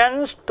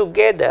questions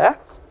together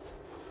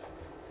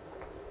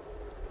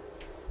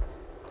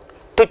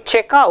to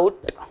check out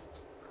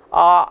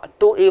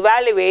to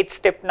evaluate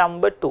step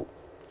number 2.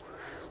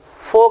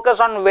 Focus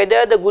on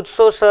whether the goods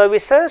or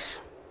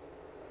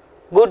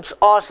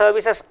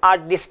services are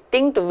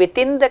distinct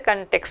within the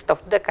context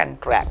of the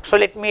contract. So,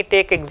 let me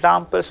take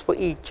examples for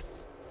each.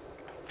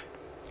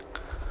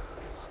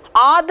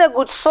 Are the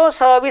goods or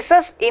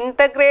services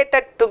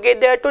integrated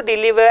together to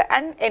deliver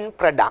an end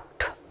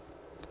product?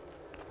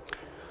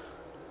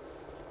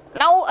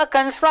 Now, a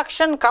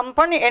construction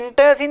company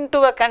enters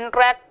into a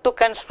contract to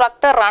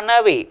construct a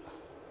runway,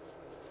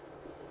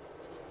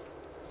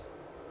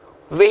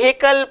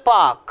 vehicle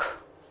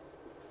park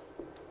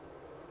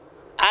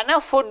and a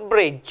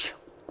footbridge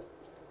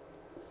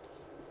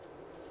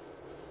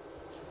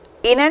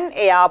in an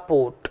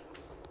airport,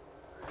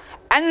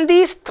 and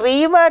these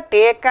 3 were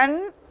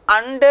taken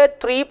under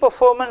 3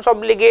 performance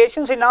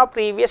obligations in our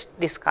previous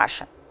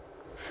discussion.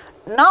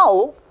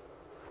 Now,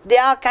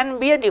 there can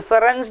be a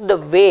difference the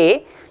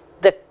way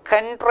the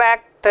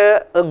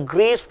contractor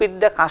agrees with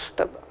the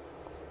customer.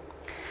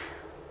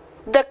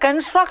 The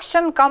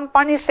construction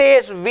company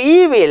says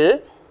we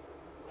will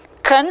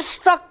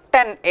construct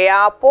an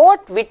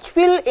airport which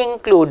will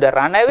include a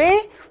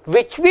runway,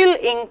 which will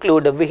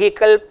include a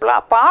vehicle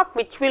park,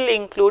 which will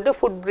include a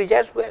footbridge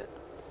as well.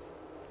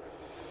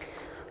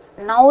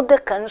 Now, the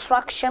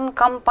construction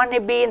company,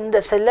 being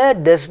the seller,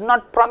 does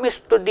not promise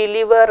to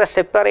deliver a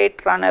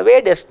separate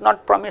runway, does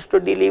not promise to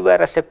deliver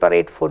a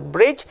separate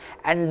footbridge,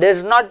 and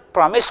does not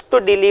promise to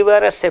deliver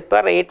a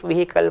separate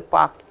vehicle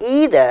park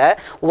either.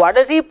 What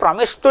does he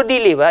promise to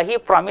deliver? He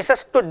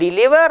promises to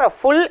deliver a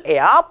full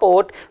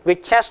airport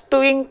which has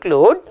to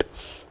include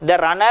the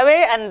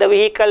runway and the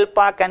vehicle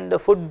park and the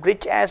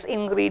footbridge as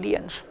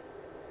ingredients.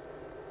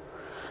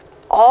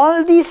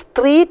 All these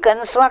 3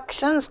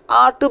 constructions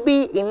are to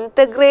be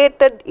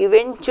integrated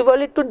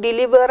eventually to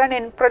deliver an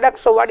end product.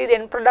 So, what is the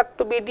end product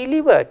to be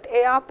delivered?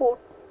 Airport.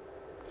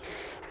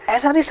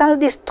 As a result,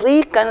 these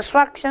 3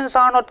 constructions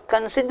are not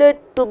considered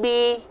to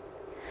be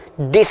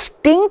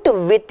distinct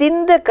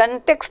within the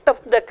context of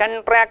the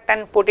contract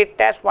and put it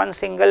as one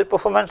single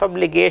performance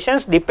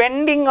obligations,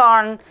 depending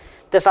on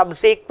the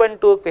subsequent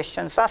 2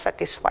 questions are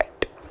satisfied.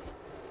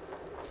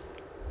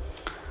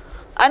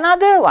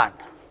 Another one.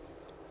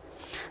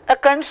 A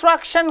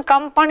construction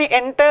company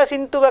enters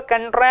into a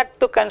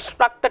contract to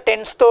construct a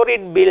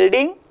 10-storied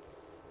building,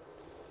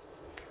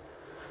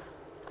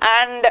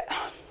 and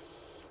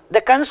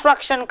the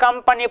construction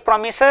company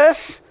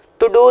promises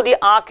to do the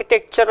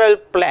architectural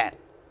plan,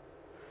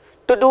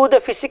 to do the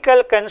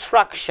physical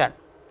construction,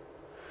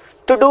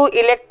 to do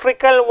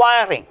electrical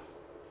wiring,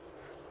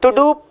 to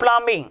do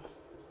plumbing,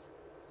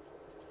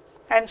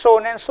 and so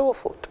on and so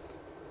forth.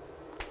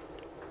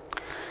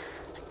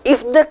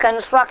 If the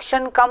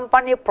construction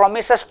company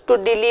promises to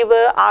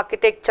deliver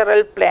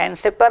architectural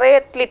plans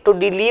separately, to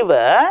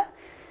deliver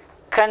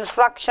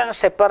construction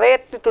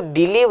separately, to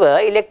deliver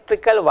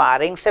electrical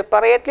wiring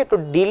separately, to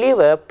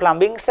deliver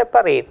plumbing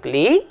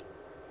separately,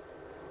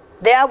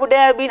 there would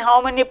have been how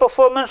many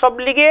performance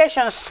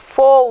obligations?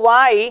 4.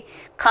 Why?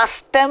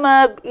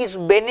 Customer is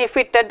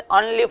benefited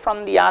only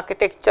from the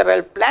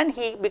architectural plan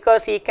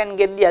because he can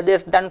get the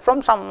others done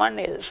from someone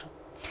else.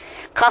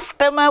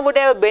 Customer would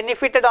have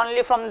benefited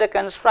only from the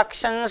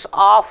constructions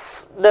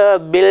of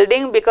the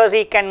building because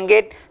he can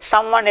get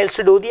someone else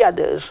to do the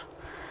others.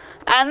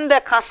 And the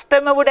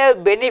customer would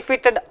have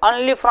benefited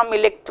only from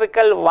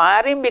electrical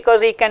wiring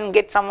because he can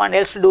get someone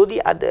else to do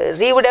the others.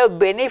 He would have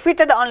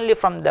benefited only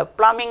from the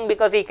plumbing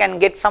because he can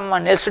get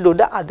someone else to do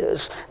the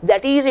others.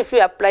 That is, if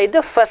you apply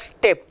the first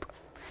step,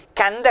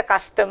 can the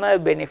customer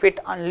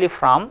benefit only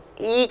from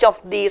each of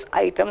these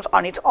items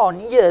on its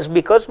own? Yes,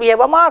 because we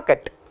have a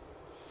market.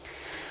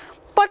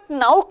 But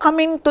now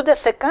coming to the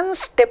second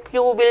step,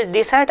 you will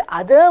decide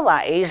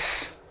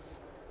otherwise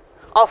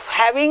of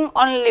having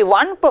only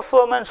one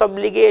performance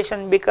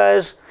obligation,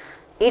 because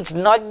it's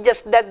not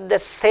just that the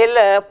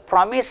seller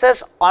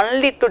promises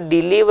only to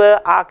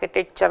deliver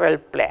architectural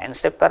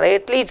plans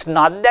separately, it's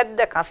not that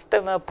the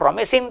customer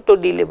promising to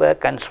deliver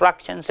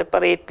construction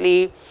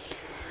separately,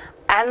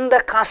 and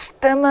the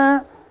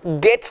customer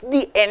gets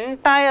the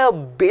entire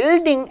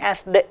building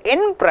as the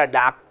end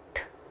product,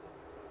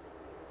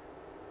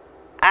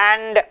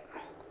 and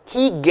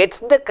he gets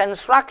the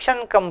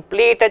construction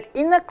completed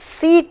in a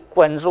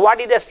sequence. What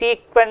is the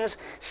sequence?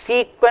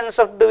 Sequence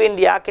of doing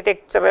the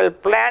architectural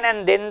plan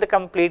and then the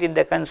completing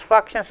the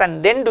constructions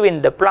and then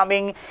doing the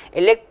plumbing,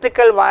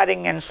 electrical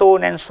wiring and so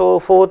on and so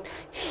forth.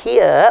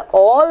 Here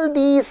all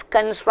these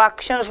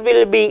constructions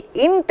will be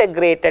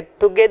integrated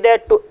together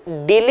to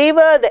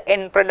deliver the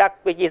end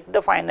product, which is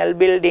the final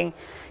building.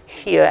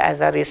 Here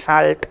as a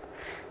result,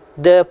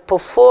 the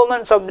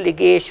performance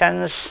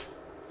obligations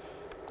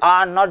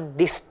are not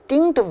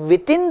distinct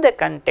within the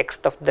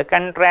context of the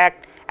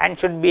contract and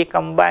should be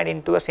combined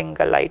into a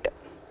single item.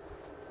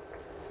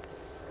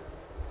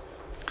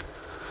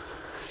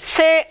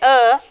 Say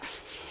a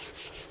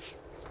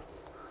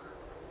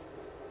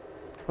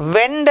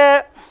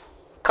vendor,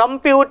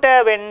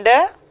 computer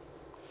vendor,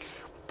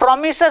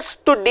 promises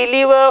to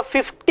deliver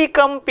 50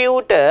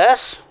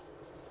 computers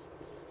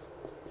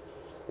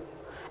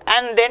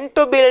and then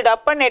to build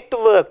up a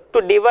network, to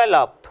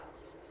develop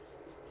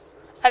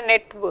a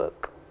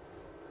network.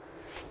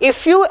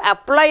 If you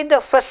apply the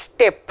first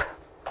step,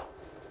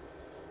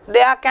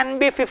 there can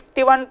be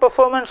 51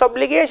 performance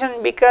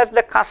obligation, because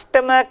the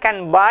customer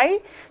can buy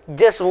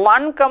just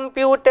one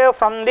computer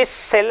from this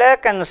seller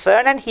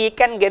concern and he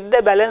can get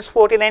the balance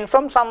 49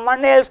 from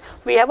someone else.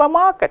 We have a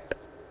market.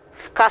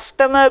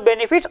 Customer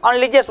benefits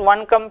only just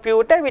one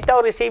computer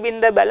without receiving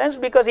the balance,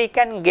 because he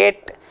can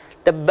get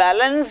the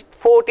balance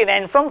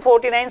 49 from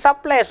 49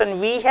 suppliers, and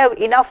we have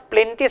enough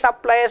plenty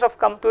suppliers of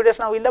computers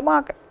now in the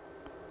market.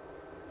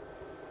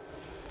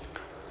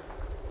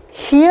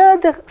 Here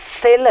the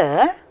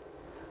seller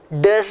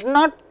does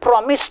not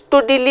promise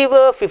to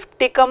deliver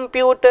 50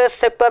 computers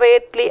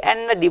separately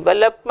and the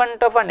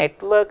development of a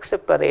network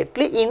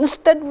separately.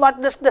 Instead,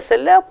 what does the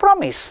seller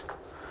promise?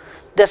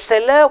 The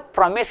seller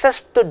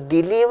promises to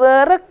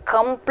deliver a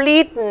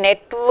complete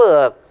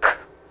network,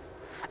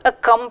 a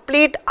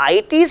complete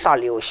IT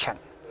solution,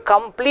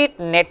 complete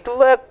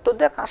network to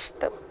the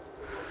customer.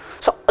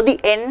 So, the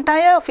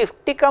entire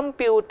 50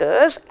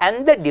 computers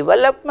and the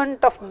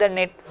development of the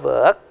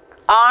network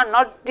are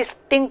not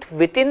distinct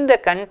within the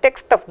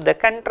context of the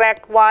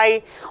contract.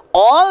 Why?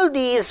 All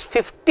these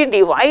 50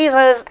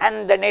 devices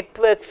and the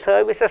network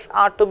services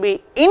are to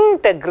be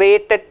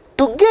integrated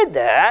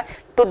together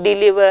to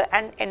deliver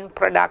an end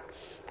product,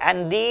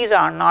 and these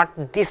are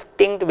not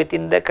distinct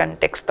within the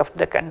context of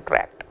the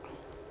contract.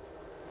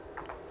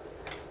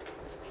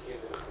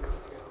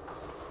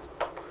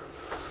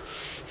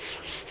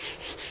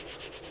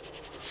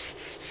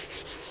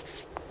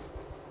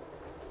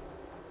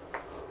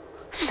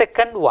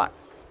 Second one,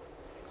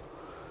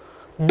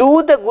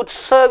 do the goods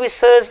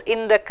services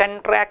in the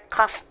contract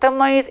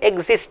customize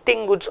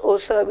existing goods or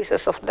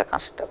services of the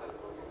customer?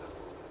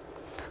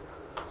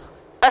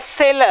 A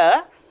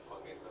seller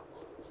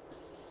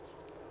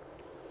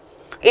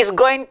is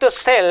going to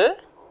sell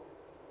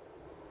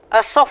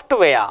a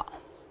software,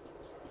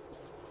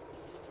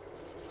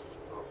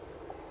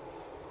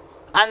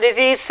 and this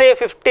is say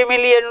 50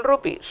 million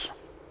rupees.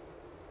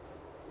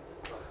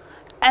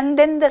 And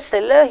then the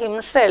seller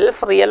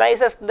himself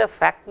realizes the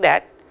fact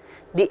that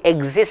the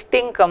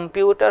existing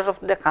computers of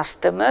the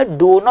customer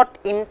do not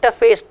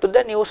interface to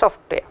the new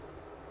software.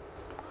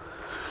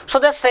 So,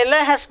 the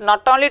seller has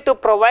not only to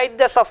provide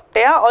the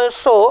software,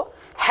 also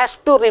has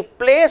to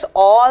replace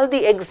all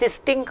the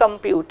existing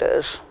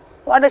computers.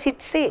 What does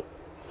it say?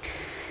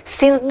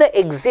 Since the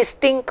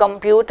existing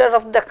computers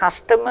of the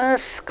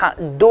customers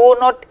do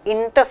not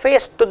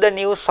interface to the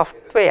new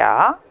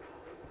software,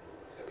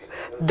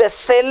 the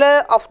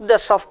seller of the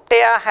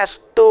software has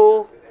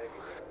to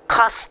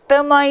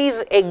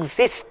customize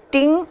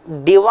existing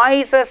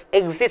devices,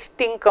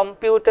 existing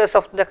computers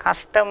of the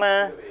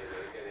customer,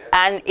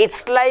 and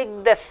it's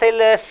like the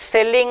seller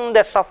selling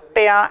the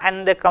software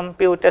and the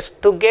computers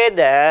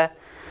together.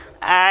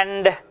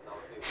 And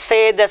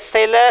say the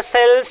seller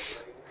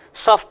sells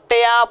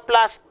software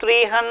plus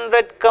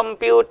 300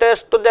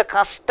 computers to the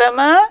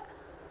customer.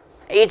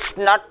 It's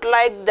not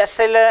like the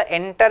seller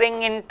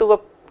entering into a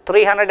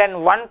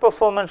 301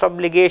 performance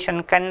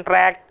obligation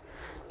contract.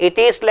 It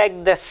is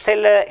like the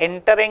seller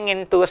entering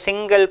into a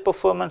single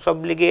performance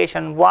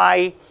obligation.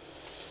 Why?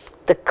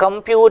 The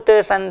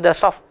computers and the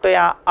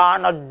software are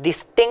not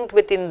distinct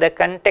within the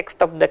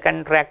context of the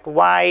contract.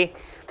 Why?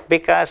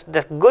 Because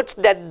the goods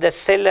that the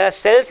seller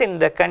sells in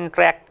the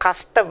contract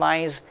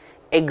customize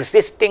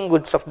existing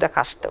goods of the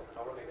customer.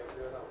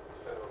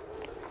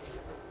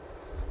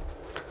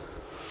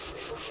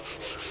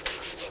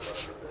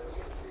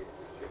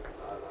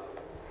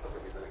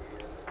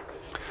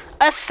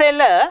 A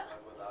seller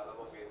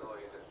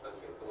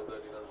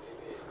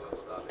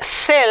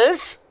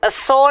sells a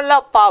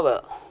solar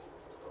power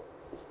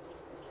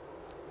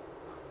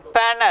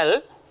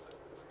panel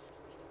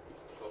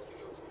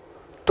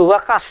to a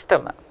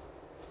customer,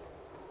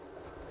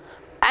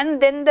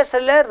 and then the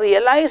seller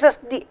realizes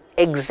the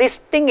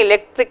existing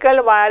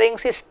electrical wiring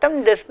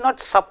system does not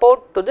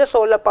support to the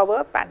solar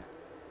power panel.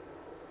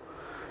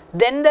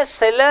 Then the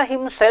seller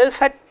himself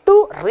had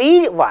to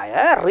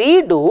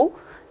redo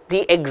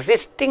the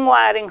existing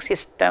wiring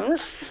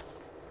systems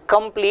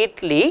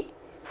completely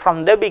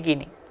from the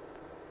beginning.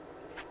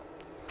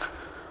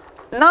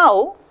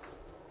 Now,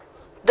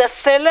 the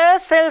seller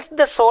sells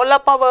the solar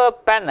power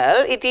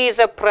panel. It is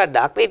a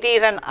product, it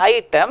is an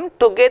item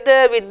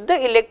together with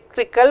the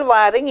electrical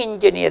wiring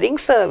engineering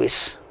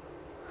service.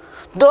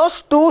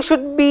 Those two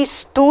should be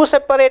two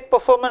separate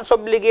performance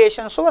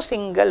obligations or a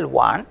single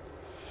one.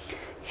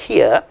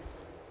 Here,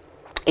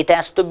 it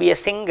has to be a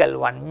single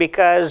one,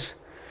 because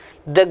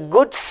the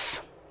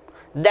goods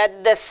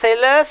that the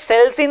seller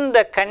sells in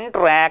the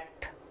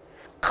contract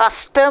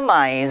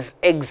customize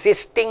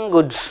existing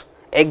goods,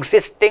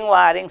 existing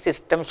wiring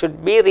system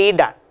should be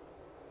redone.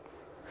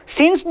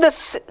 Since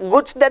the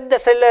goods that the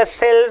seller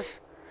sells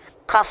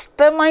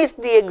customize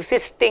the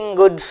existing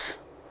goods,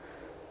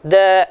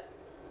 the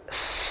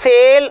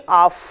sale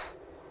of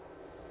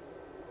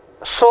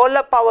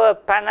solar power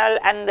panel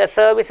and the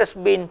services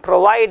being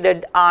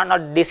provided are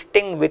not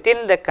distinct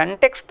within the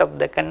context of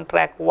the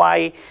contract.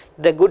 Why?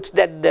 The goods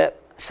that the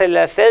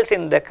seller sells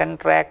in the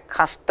contract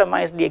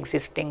customize the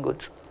existing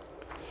goods.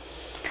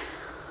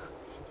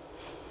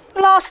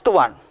 Last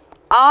one,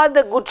 are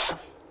the goods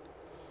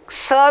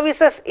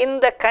services in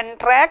the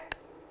contract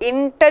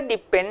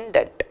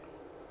interdependent?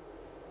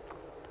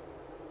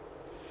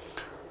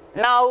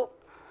 Now,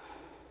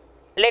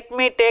 let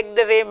me take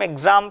the same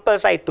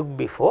examples I took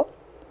before.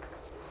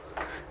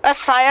 A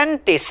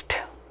scientist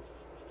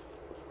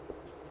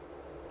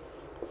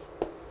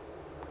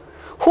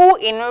who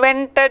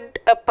invented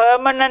a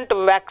permanent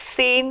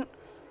vaccine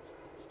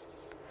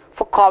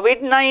for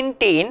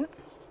COVID-19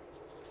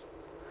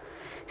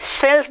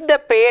 sells the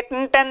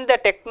patent and the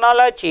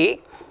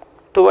technology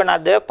to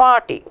another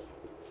party.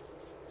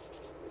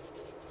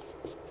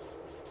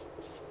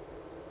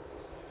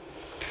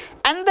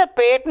 And the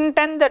patent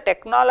and the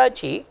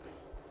technology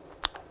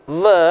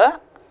were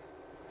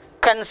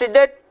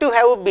considered to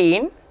have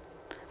been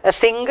a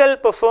single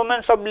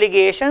performance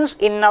obligations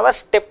in our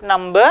step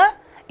number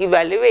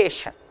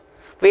evaluation.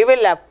 We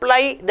will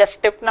apply the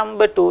step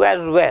number 2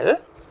 as well.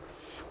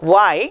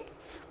 Why?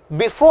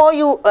 Before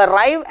you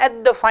arrive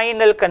at the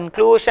final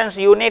conclusions,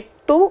 you need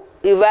to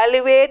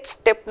evaluate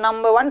step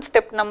number 1,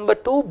 step number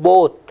 2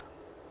 both.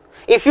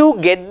 If you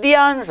get the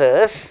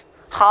answers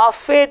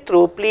halfway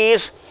through,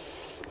 please,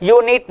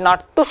 you need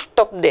not to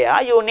stop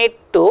there. You need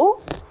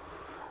to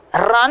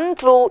run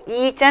through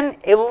each and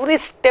every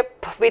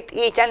step with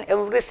each and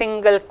every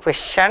single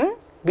question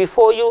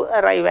before you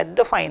arrive at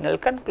the final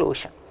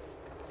conclusion.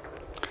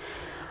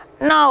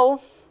 Now,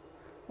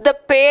 the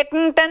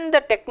patent and the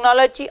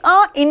technology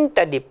are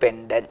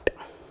interdependent.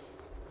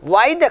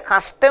 Why? The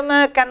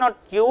customer cannot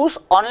use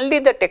only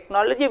the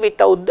technology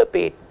without the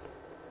patent.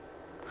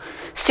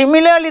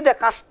 Similarly, the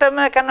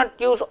customer cannot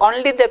use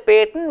only the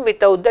patent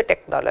without the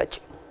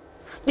technology.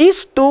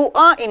 These two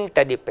are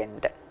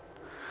interdependent.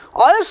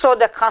 Also,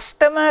 the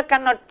customer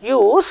cannot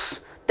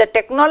use the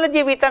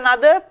technology with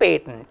another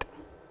patent.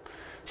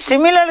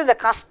 Similarly, the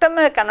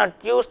customer cannot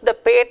use the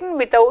patent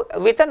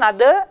with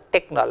another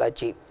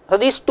technology. So,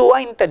 these two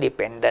are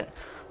interdependent.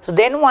 So,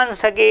 then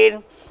once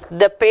again,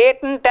 the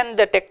patent and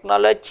the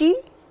technology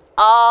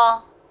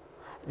are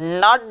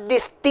not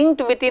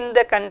distinct within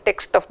the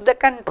context of the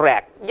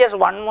contract. Just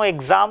one more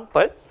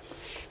example.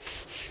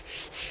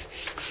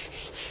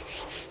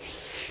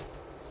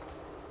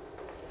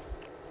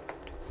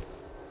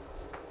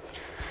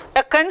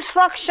 A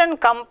construction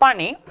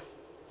company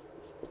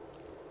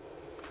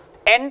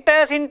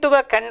enters into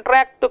a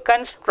contract to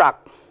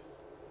construct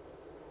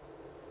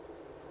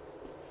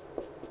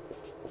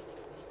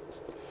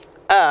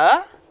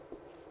a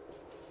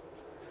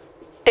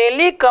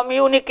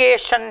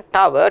telecommunication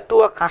tower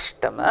to a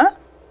customer,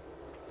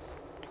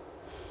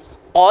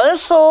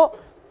 also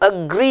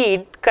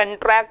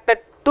contracted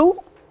to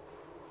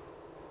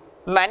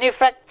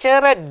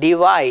manufacture a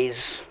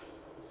device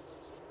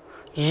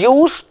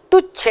used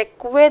to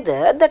check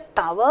whether the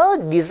tower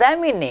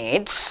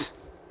disseminates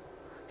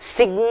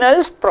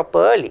signals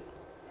properly.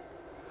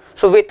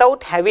 So,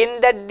 without having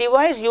that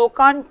device, you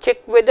can't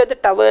check whether the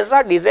towers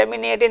are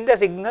disseminating the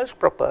signals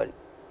properly.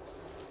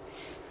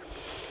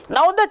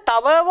 Now, the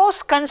tower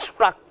was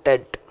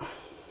constructed.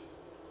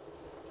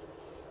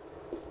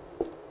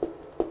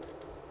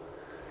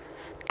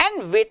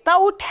 And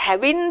without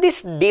having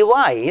this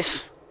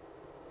device,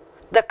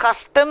 the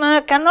customer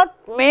cannot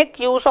make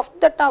use of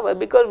the tower,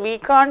 because we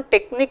can't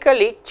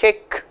technically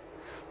check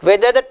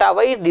whether the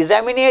tower is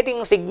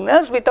disseminating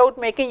signals without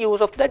making use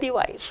of the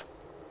device.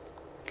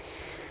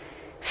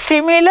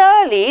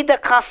 Similarly, the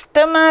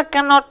customer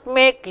cannot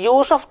make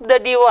use of the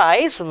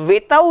device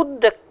without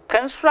the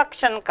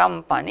construction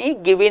company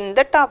giving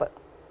the tower.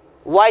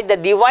 Why? The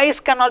device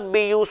cannot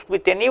be used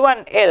with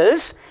anyone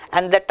else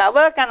and the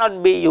tower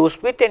cannot be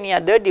used with any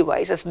other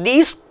devices.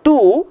 These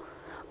two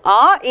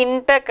are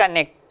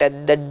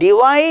interconnected. The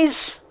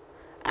device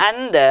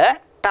and the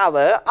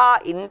tower are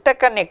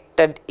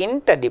interconnected,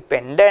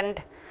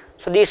 interdependent.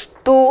 So, these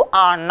two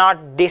are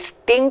not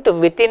distinct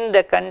within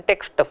the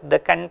context of the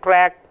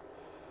contract,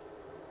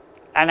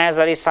 and as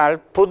a result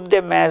put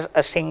them as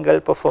a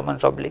single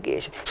performance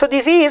obligation. So,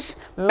 this is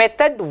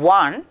method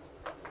 1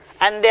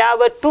 and there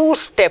were 2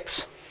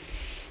 steps,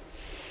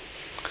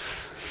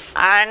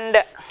 and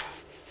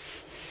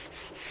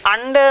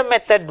under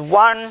method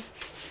 1,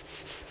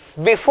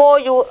 before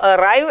you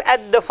arrive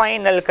at the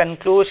final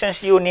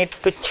conclusions, you need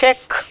to check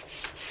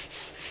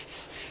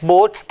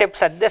both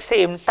steps at the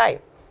same time.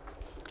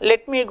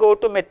 Let me go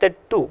to method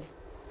 2.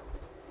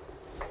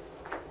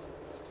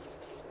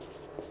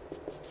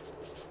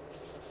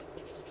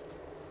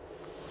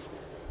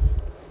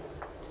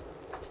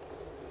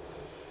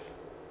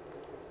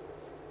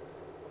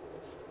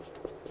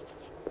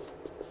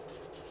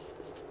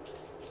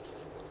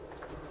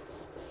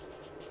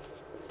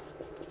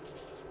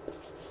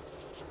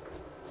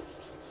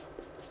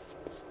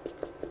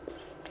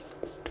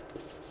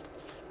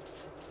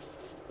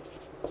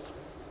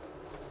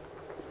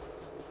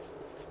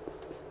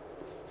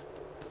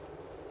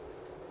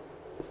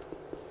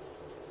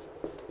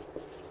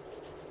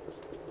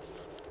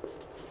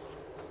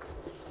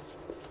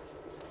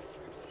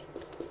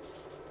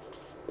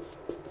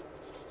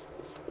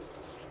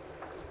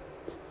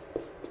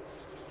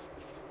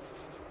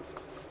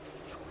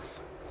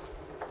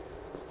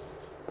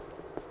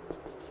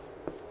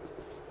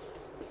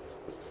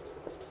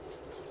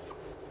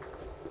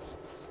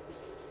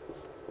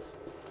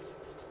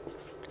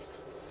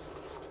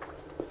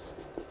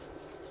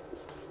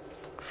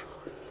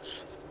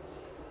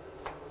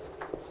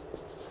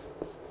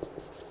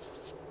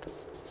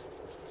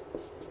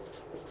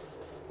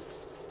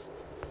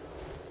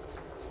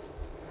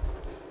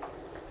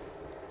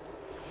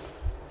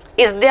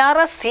 is there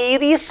a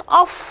series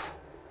of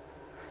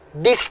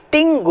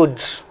distinct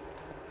goods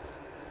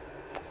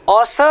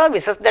or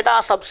services that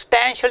are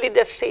substantially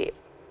the same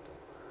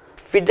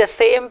with the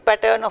same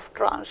pattern of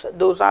transfer.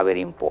 Those are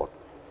very important.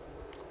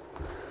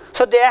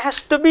 So there has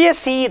to be a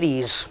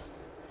series,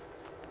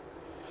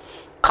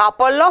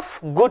 couple of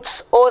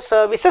goods or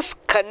services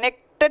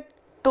connected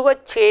to a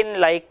chain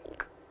like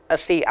a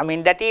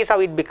that is how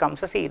it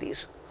becomes a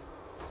series.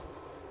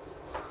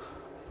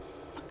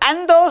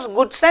 And those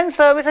goods and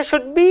services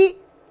should be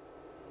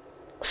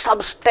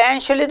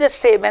substantially the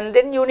same, and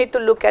then you need to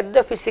look at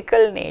the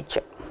physical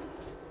nature.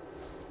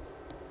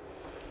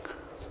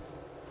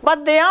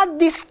 But they are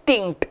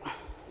distinct.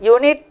 You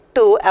need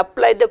to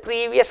apply the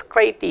previous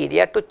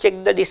criteria to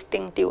check the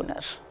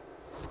distinctiveness.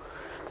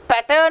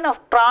 Pattern of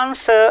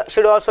transfer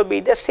should also be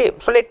the same.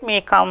 So let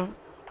me come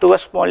to a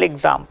small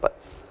example.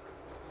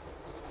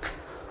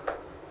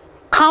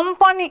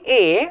 Company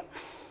A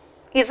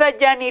is a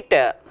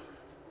janitor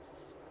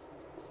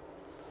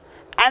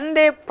and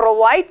they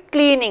provide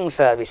cleaning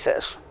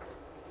services.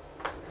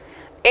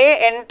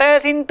 A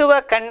enters into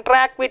a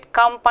contract with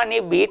company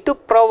B to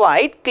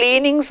provide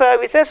cleaning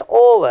services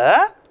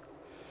over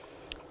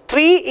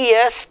 3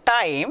 years'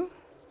 time,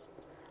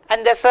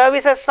 and the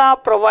services are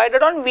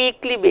provided on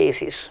weekly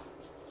basis.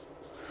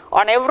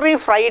 On every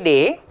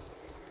Friday,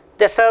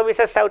 the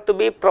services have to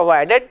be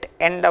provided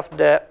end of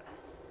the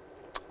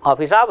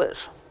office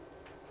hours.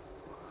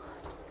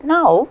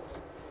 Now,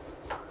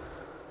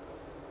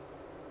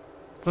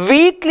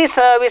 weekly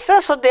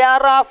services, so there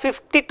are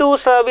 52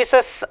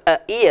 services a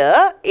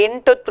year.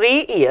 Into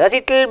 3 years,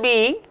 it will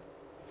be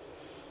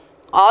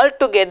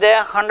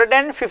altogether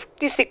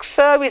 156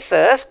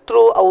 services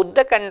throughout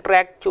the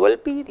contractual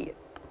period.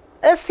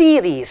 A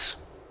series,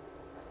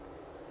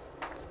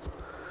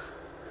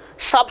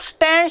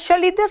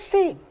 substantially the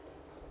same.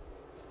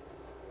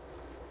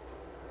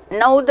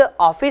 Now the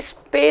office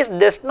space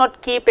does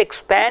not keep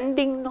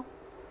expanding, no.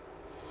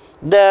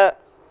 The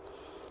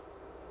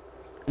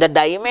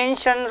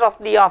dimensions of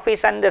the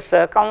office and the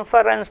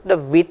circumference, the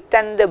width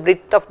and the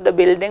breadth of the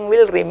building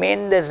will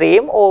remain the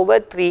same over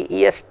 3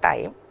 years'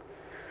 time.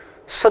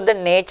 So the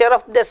nature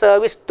of the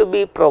service to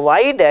be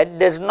provided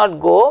does not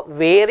go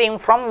varying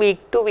from week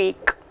to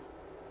week.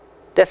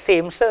 The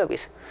same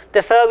service.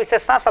 The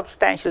services are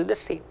substantially the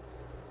same.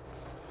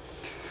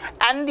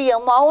 And the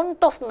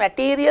amount of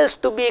materials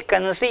to be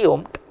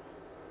consumed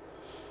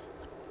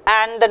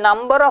and the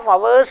number of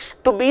hours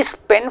to be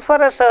spent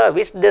for a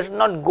service does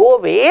not go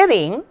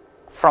varying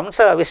from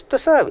service to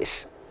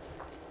service.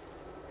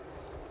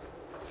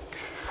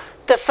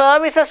 The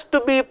services to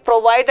be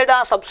provided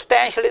are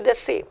substantially the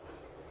same,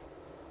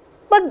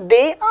 but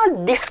they are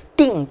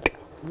distinct.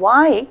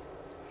 Why?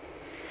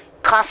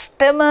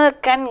 Customer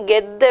can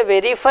get the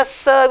very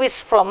first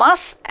service from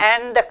us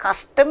and the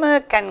customer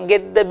can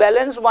get the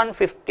balance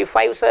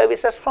 155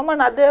 services from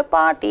another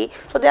party.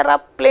 So there are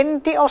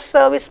plenty of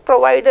service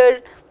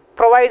providers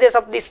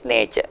of this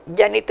nature,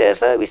 janitor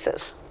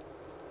services.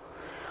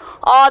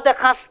 Or the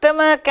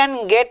customer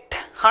can get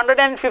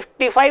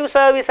 155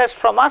 services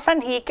from us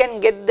and he can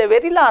get the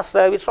very last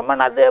service from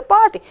another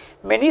party.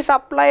 Many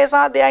suppliers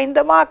are there in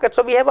the market,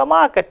 so we have a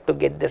market to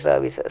get the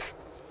services.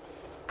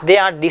 They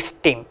are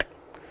distinct.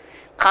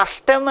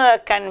 Customer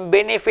can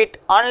benefit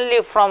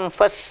only from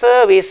first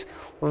service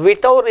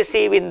without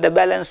receiving the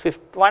balance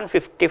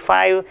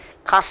 155.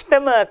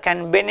 Customer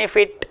can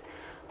benefit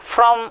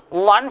from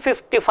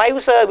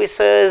 155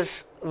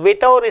 services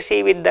without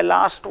receiving the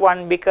last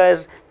one,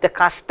 because the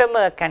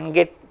customer can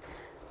get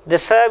the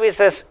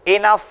services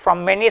enough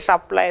from many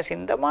suppliers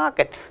in the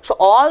market. So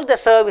all the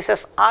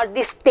services are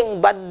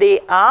distinct, but they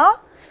are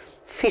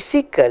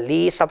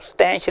physically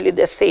substantially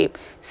the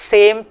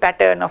same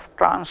pattern of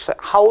transfer.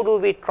 How do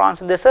we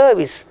transfer the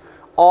service?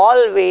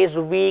 Always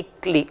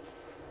weekly.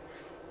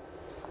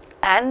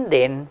 And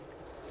then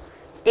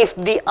if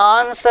the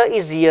answer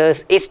is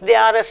yes, is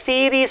there a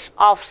series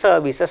of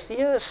services?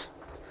 Yes.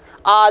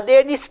 Are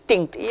they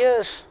distinct?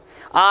 Yes.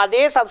 Are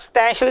they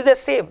substantially the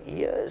same?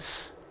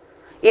 Yes.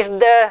 Is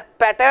the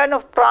pattern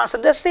of transfer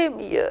the same?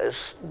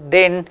 Yes.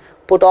 Then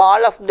put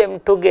all of them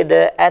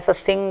together as a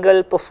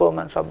single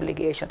performance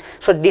obligation.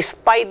 So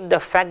despite the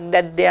fact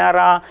that there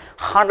are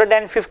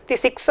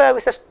 156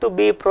 services to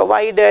be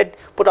provided,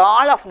 put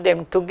all of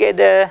them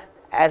together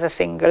as a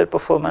single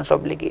performance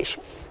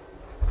obligation.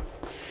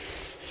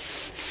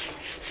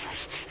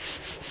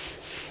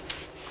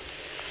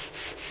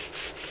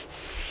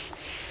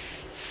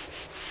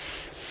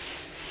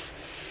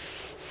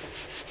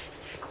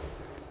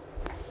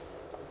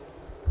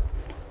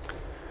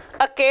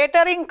 A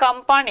catering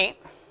company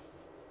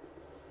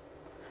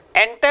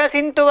enters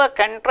into a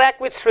contract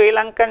with Sri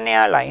Lankan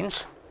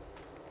Airlines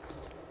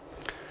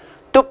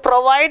to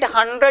provide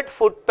 100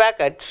 food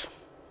packets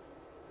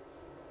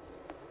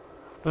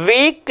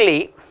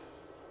weekly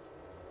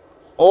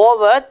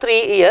over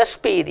 3 years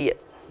period.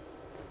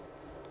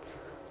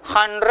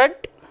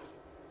 100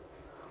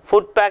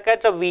 food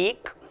packets a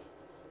week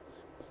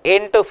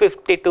into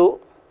 52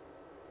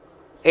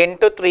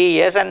 into 3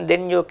 years, and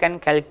then you can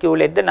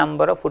calculate the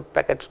number of food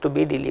packets to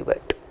be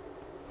delivered.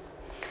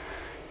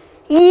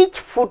 Each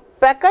food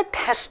packet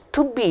has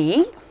to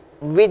be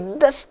with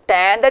the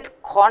standard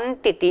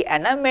quantity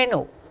and a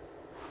menu.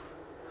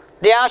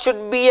 There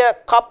should be a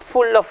cup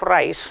full of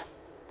rice.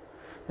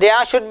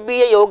 There should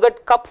be a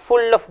yogurt cup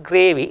full of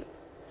gravy.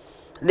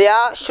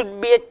 There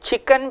should be a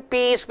chicken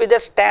piece with a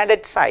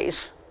standard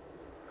size.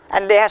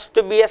 And there has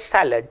to be a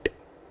salad.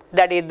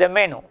 That is the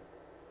menu.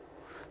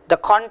 The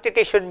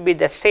quantity should be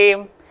the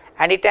same,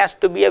 and it has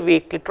to be a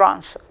weekly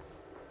transfer.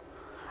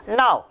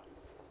 Now,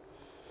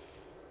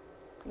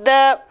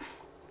 the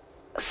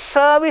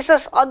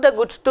services or the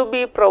goods to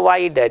be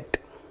provided,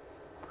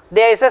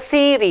 there is a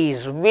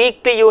series.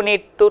 Weekly you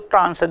need to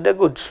transfer the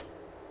goods.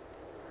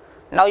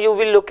 Now you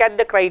will look at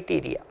the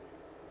criteria.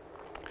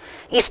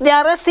 Is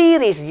there a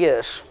series?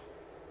 Yes.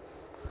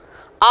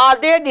 Are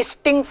they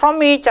distinct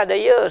from each other?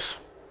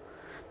 Yes.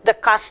 The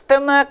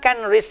customer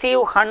can receive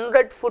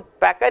 100 food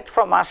packets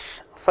from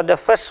us for the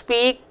first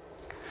week,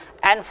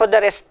 and for the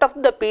rest of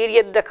the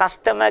period the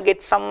customer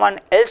gets someone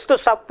else to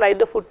supply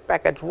the food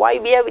packets. Why?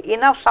 We have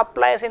enough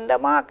suppliers in the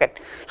market.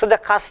 So the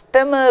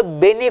customer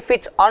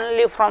benefits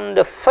only from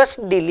the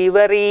first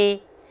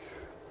delivery,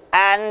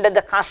 and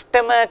the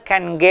customer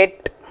can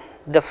get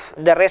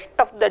the rest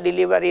of the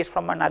deliveries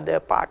from another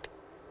part.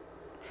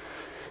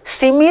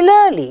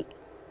 Similarly,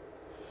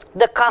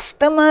 the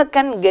customer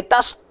can get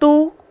us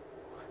to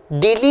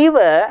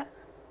deliver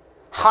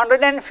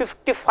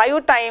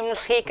 155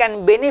 times, he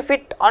can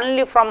benefit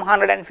only from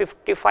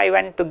 155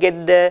 and to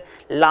get the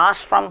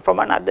last from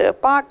another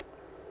part.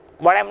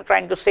 What I am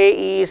trying to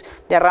say is,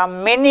 there are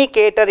many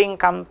catering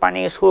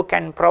companies who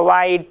can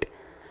provide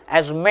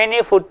as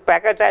many food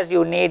packets as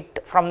you need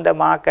from the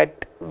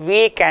market.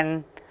 We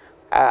can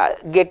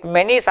get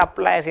many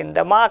suppliers in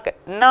the market.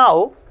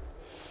 Now,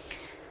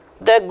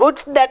 the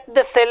goods that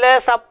the seller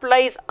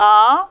supplies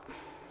are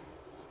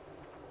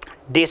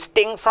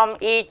distinct from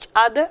each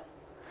other,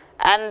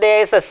 and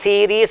there is a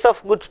series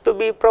of goods to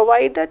be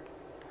provided,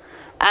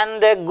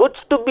 and the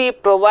goods to be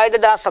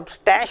provided are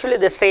substantially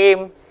the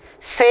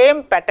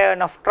same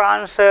pattern of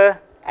transfer.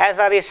 As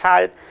a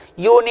result,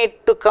 you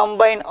need to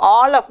combine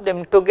all of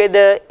them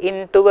together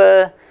into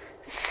a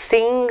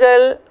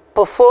single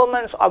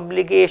performance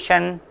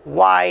obligation.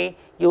 Why?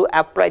 You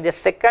apply the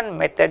second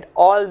method,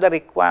 all the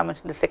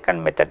requirements in the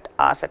second method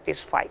are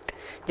satisfied.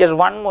 Just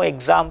one more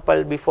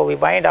example before we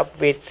wind up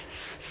with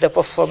the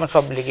performance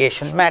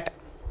obligation matter.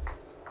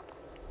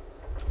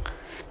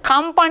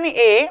 Company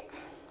A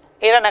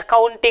is an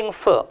accounting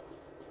firm.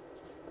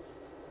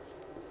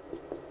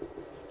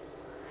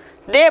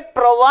 They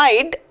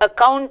provide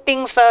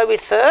accounting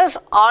services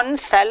on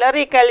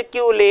salary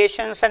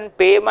calculations and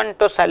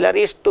payment of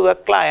salaries to a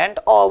client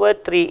over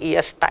 3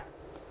 years' time.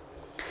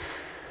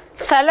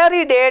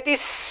 Salary date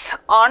is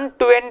on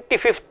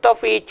 25th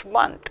of each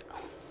month.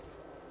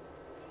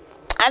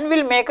 And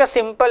we'll make a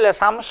simple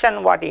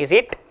assumption. What is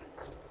it?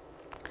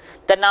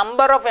 The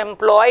number of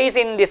employees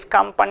in this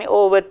company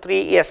over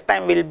 3 years'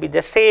 time will be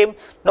the same.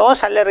 No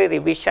salary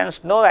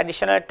revisions, no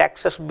additional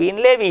taxes being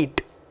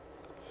levied.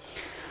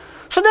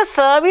 So the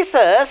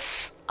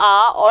services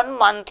are on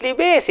monthly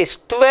basis.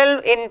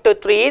 12 into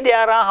 3,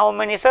 there are how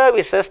many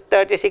services?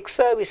 36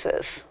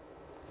 services.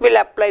 We'll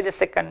apply the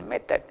second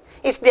method.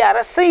 Is there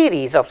a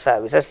series of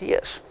services?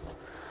 Yes.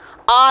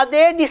 Are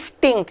they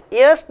distinct?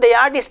 Yes, they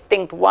are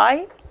distinct.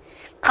 Why?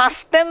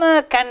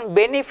 Customer can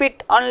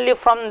benefit only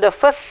from the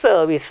first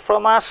service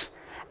from us,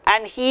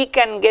 and he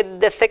can get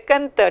the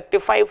second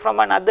 35 from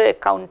another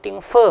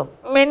accounting firm.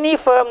 Many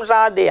firms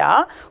are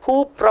there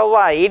who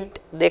provide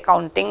the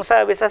accounting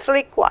services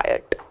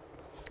required.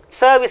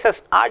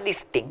 Services are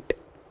distinct.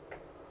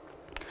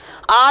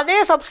 Are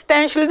they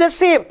substantially the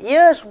same?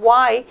 Yes.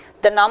 Why?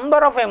 The number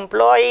of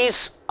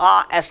employees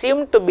are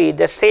assumed to be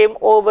the same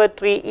over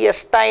 3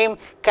 years' time.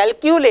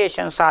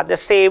 Calculations are the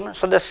same,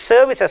 so the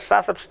services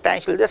are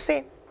substantially the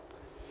same.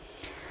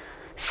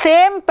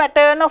 Same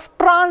pattern of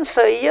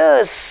transfer.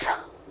 Yes.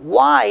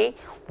 Why?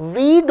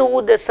 We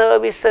do the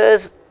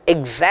services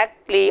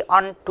exactly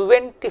on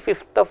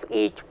 25th of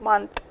each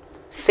month.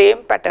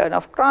 Same pattern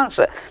of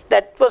transfer.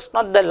 That was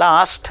not the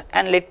last,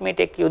 and let me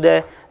take you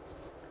to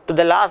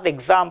the last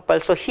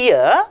example. So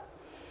here,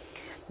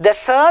 the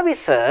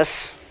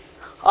services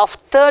of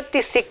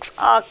 36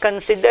 are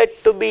considered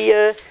to be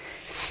a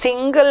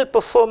single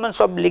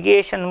performance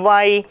obligation.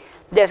 Why?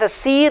 There's a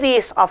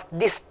series of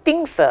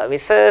distinct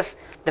services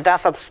that are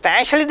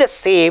substantially the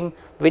same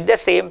with the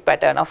same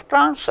pattern of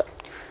transfer.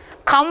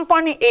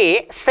 Company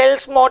A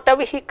sells motor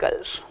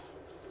vehicles.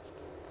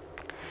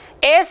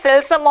 A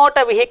sells a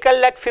motor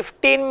vehicle at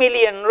 15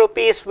 million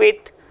rupees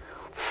with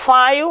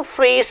 5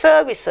 free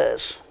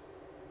services.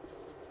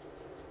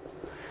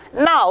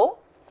 Now,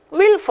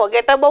 we'll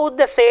forget about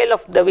the sale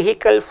of the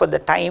vehicle for the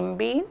time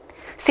being.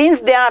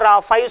 Since there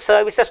are 5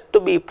 services to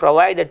be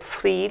provided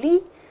freely,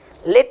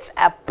 let's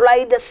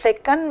apply the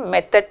second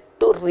method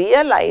to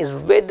realize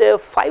whether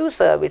 5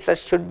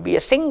 services should be a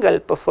single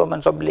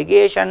performance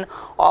obligation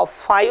or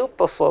 5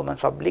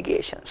 performance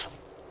obligations.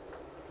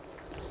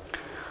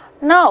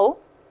 Now,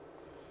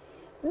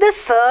 the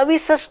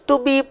services to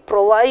be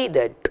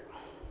provided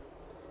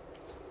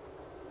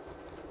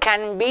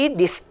can be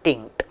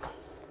distinct.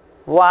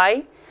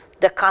 Why?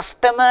 The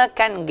customer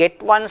can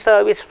get one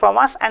service from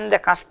us and the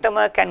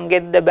customer can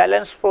get the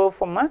balance flow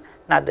from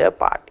another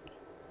party.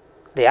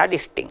 They are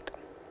distinct.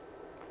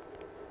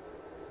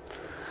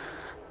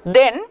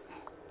 Then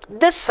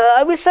the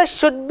services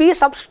should be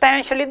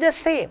substantially the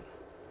same.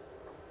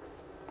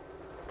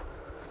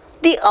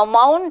 The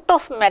amount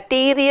of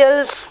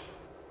materials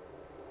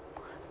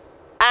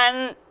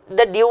and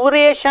the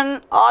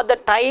duration or the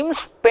time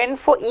spent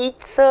for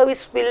each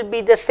service will be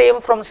the same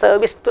from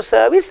service to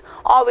service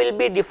or will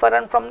be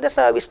different from the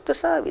service to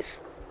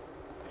service.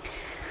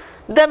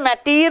 The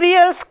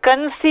materials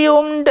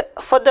consumed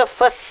for the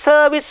first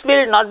service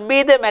will not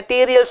be the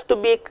materials to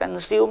be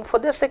consumed for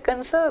the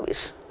second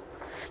service.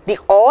 The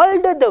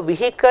older the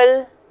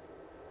vehicle,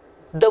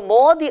 the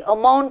more the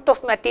amount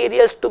of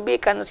materials to be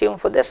consumed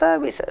for the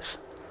services.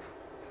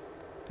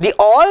 The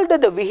older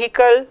the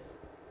vehicle,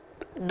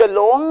 the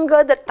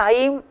longer the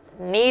time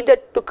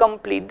needed to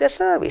complete the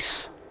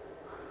service.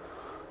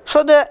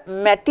 So, the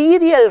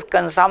material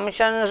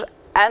consumptions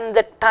and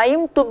the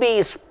time to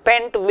be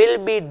spent will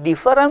be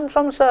different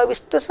from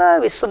service to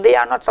service. So, they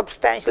are not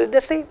substantially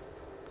the same.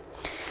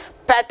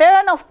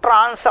 Pattern of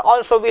transfer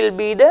also will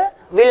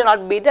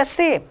not be the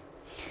same.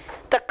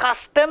 The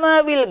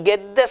customer will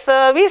get the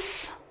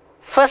service,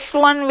 first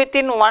one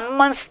within 1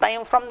 month's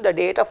time from the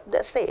date of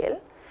the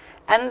sale,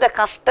 and the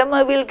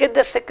customer will get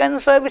the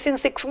second service in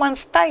 6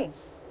 months' time.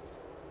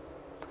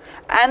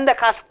 And the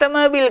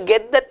customer will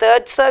get the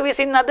third service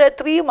in another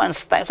 3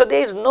 months' time. So,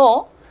 there is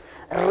no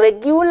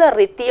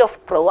regularity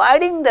of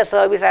providing the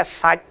service as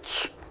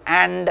such,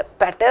 and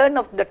pattern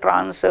of the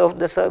transfer of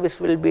the service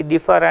will be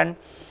different.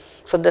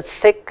 So, the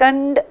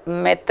second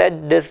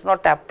method does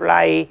not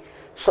apply.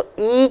 So,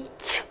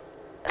 each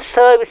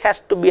service has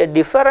to be a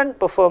different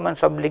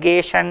performance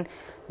obligation.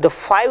 The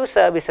 5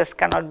 services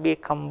cannot be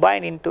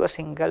combined into a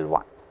single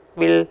one.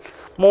 We will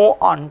move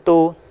on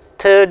to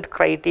third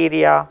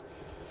criteria,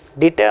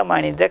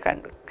 determining the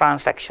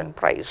transaction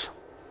price.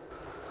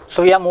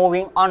 So, we are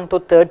moving on to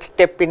third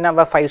step in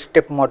our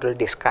 5-step model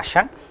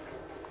discussion,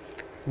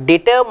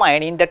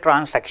 determining the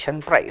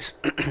transaction price.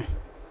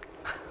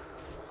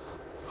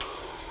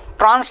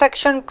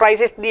 Transaction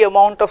price is the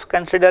amount of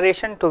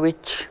consideration to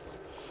which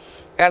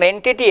an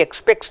entity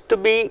expects to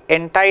be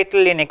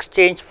entitled in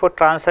exchange for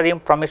transferring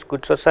promised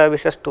goods or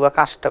services to a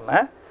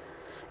customer,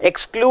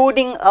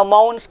 excluding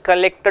amounts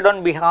collected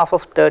on behalf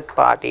of third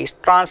parties.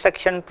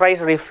 Transaction price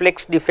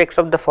reflects the effects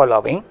of the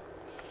following: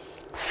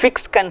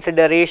 fixed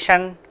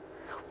consideration,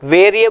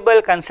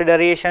 variable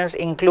considerations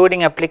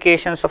including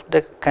applications of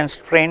the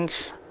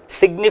constraints,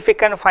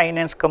 significant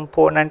finance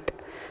component,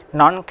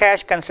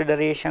 non-cash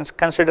considerations,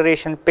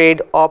 consideration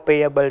paid or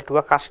payable to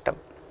a customer.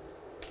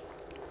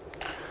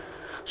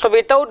 So,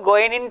 without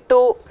going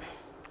into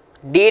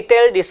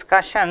detailed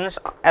discussions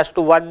as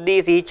to what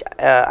these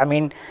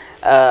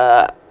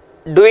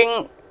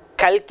doing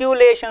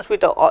calculations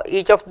with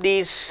each of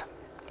these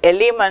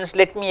elements,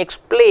 let me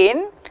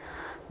explain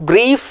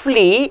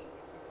briefly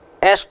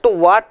as to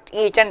what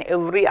each and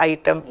every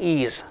item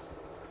is.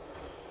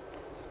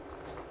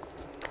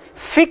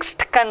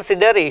 Fixed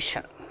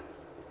consideration.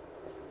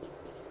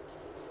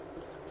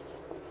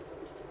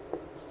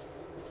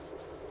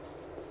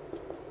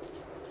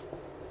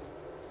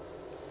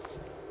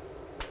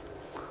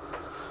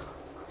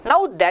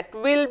 Now, that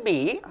will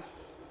be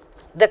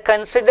the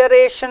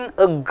consideration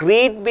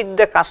agreed with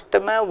the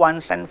customer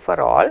once and for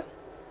all,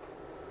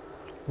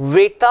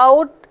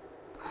 without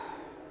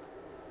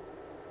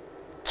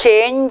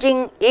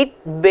changing it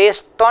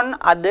based on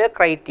other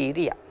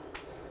criteria.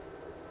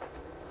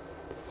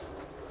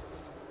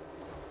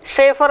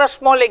 Say, for a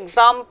small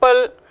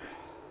example,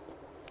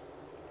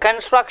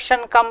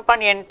 construction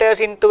company enters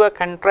into a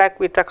contract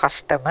with a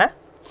customer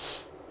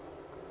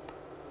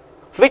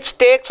which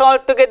takes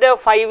altogether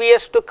 5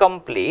 years to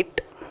complete,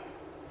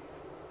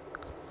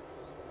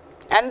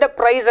 and the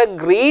price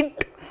agreed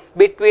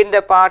between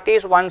the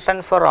parties once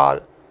and for all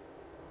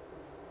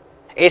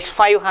is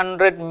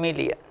 500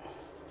 million.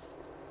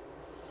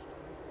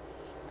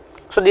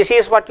 So, this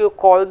is what you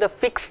call the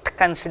fixed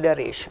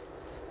consideration.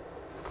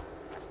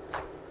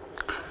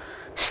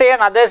 Say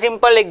another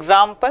simple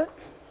example: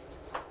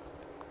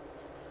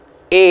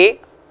 A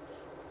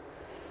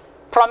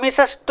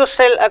promises to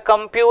sell a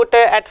computer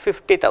at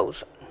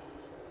 50,000,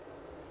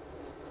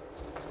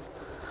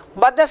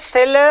 but the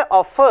seller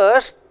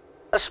offers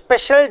a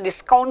special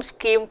discount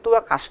scheme to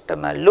a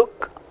customer.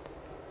 Look,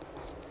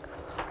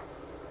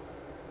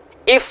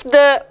 if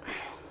the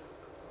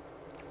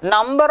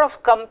number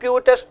of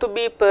computers to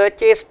be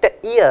purchased a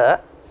year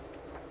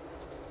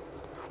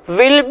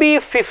will be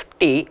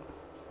 50,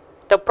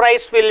 the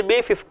price will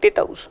be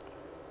 50,000.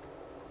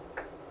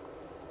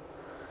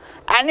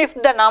 And if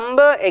the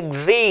number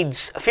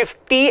exceeds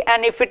 50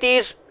 and if it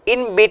is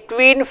in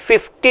between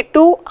 50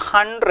 to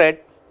 100,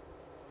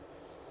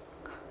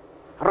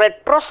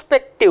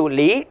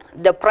 retrospectively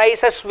the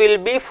prices will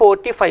be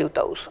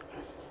 45,000.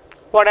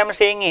 what I am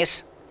saying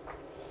is,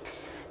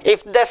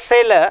 if the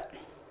seller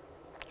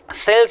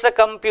sells a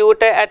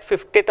computer at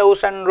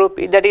 50,000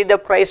 rupees, that is the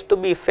price to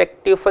be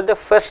effective for the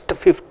first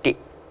 50.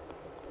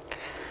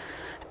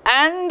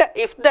 And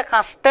if the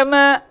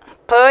customer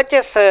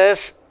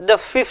purchases the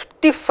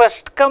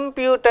 51st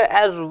computer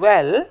as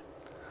well,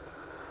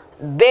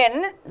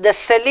 then the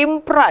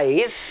selling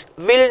price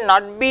will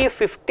not be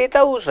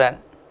 50,000,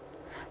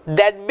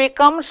 that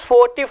becomes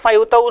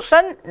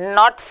 45,000,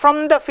 not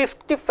from the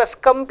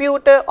 51st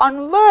computer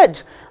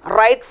onwards,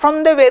 right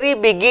from the very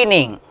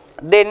beginning.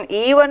 Then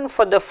even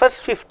for the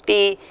first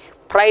 50,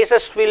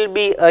 prices will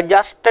be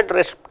adjusted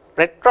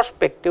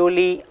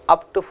retrospectively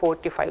up to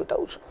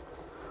 45,000.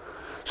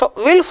 So,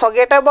 we will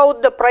forget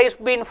about the price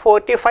being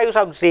 45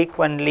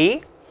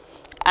 subsequently,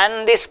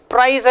 and this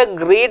price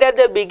agreed at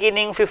the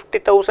beginning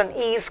 50,000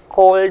 is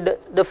called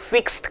the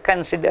fixed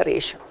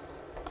consideration.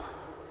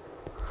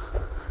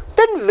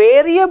 Then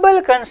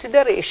variable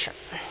consideration.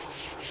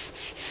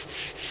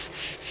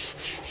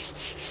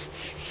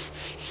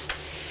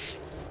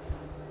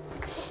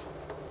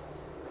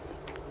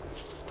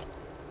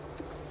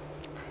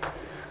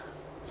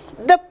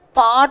 The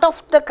part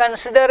of the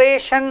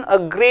consideration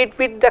agreed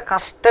with the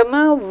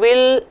customer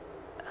will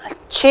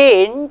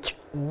change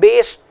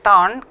based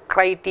on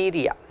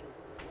criteria.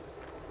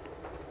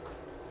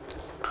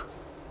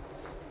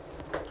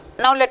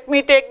 Now, let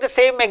me take the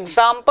same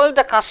example.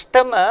 The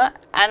customer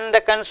and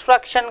the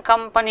construction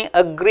company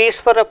agrees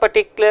for a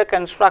particular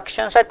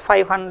construction at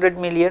 500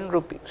 million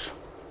rupees,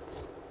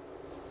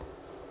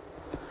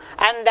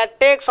 and that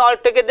takes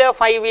altogether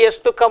 5 years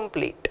to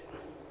complete.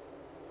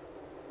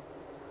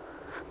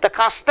 The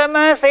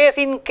customer says,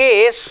 in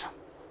case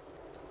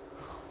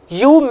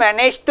you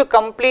manage to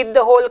complete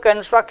the whole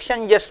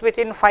construction just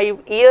within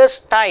 5 years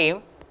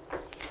time,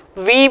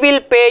 we will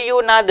pay you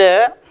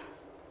another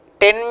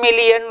 10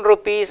 million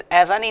rupees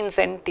as an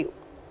incentive.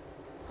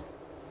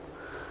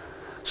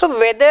 So,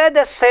 whether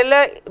the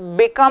seller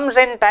becomes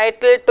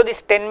entitled to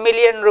this 10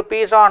 million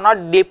rupees or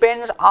not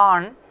depends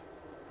on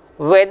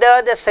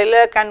whether the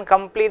seller can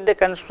complete the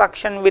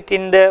construction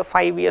within the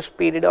 5 years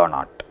period or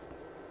not.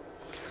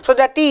 So,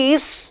 that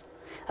is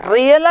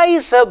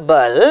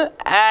realizable,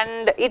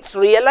 and its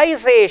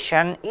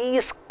realization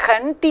is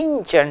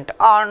contingent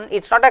on,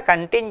 it is not a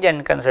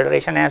contingent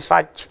consideration as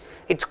such,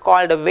 it is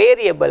called a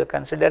variable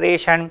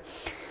consideration,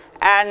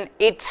 and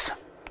its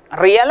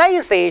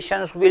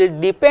realizations will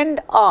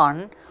depend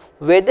on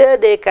whether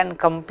they can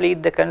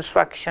complete the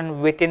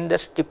construction within the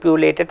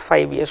stipulated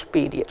 5 years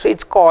period. So, it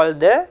is called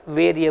the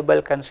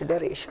variable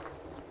consideration.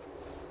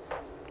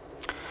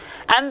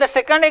 And the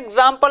second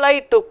example I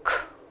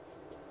took,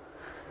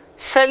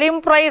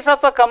 selling price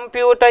of a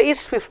computer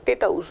is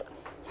 50,000,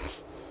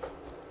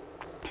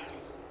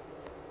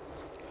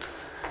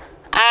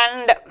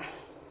 and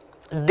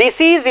this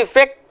is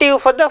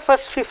effective for the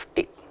first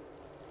 50.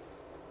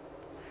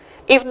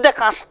 If the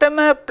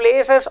customer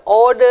places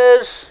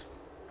orders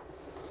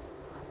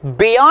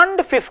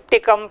beyond 50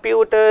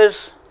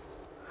 computers,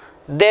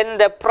 then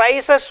the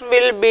prices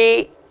will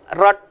be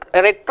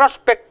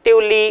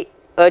retrospectively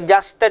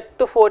adjusted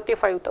to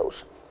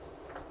 45,000.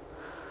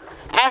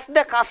 As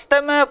the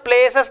customer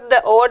places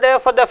the order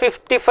for the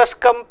 51st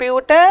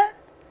computer,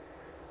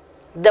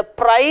 the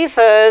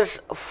prices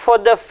for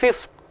the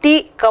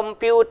 50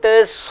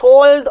 computers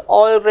sold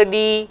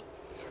already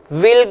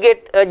will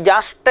get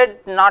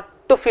adjusted not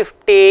to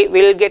 50,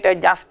 will get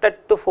adjusted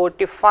to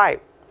 45.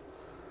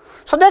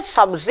 So, the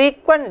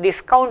subsequent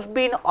discounts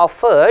being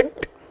offered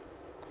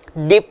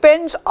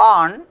depends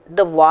on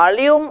the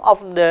volume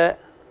of the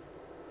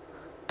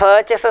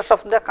purchases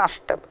of the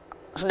customer.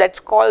 So, that is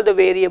called the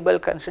variable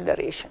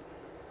consideration.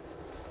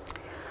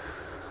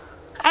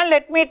 And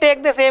let me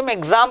take the same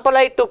example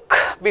I took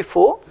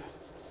before.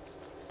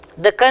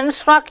 The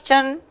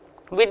construction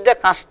with the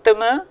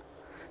customer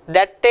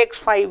that takes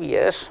 5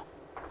 years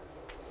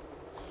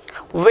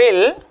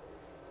will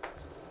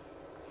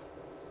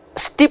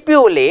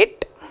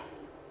stipulate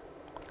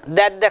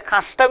that the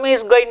customer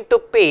is going to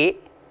pay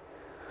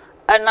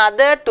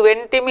another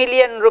 20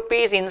 million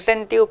rupees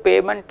incentive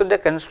payment to the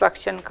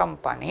construction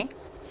company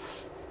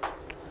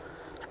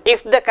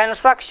if the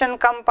construction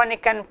company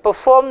can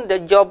perform the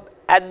job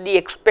at the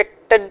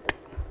expected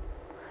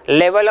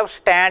level of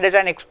standards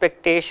and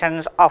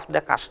expectations of the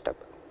customer.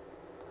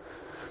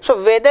 So,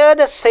 whether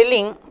the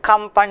selling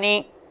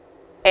company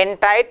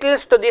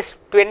entitles to this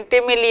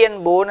 20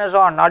 million bonus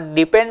or not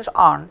depends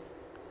on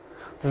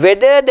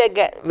whether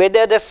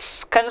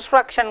the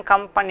construction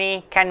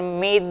company can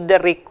meet the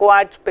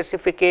required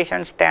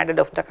specification standard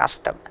of the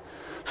customer.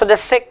 So, the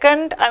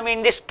second,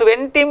 this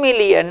 20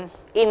 million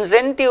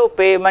incentive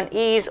payment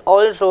is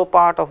also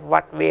part of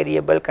what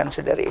variable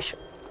consideration.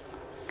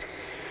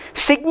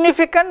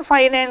 Significant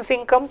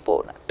financing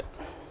component.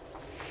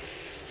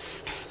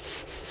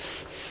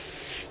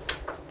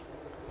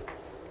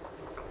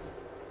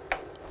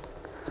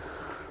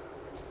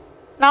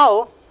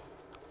 Now,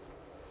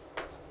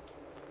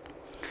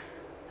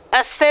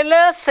 a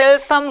seller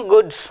sells some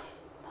goods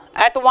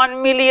at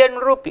 1 million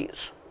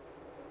rupees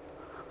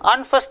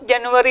on 1st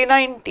January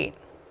 19.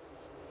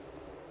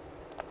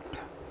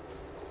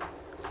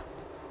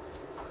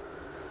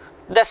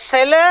 The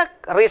seller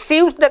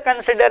receives the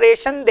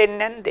consideration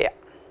then and there.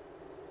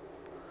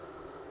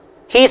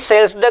 He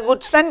sells the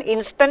goods and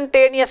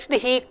instantaneously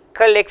he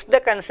collects the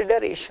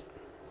consideration.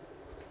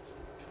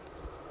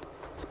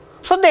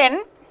 So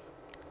then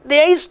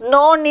there is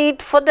no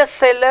need for the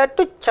seller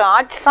to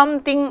charge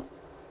something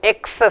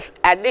excess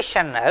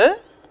additional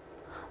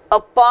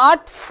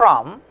apart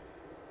from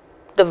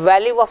the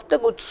value of the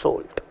goods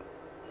sold,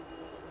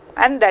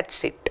 and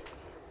that's it.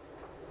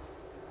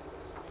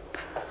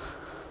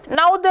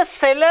 Now the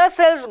seller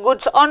sells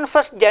goods on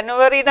 1st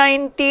January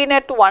 19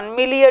 at 1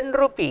 million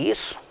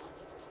rupees,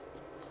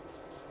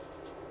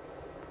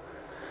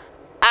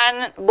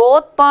 and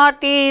both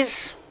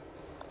parties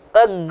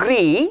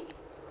agree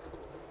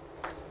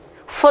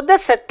for the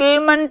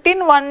settlement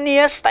in 1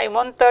 year's time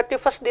on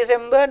 31st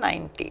December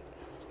 19.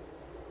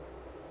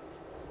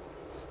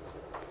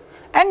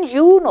 And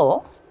you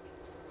know,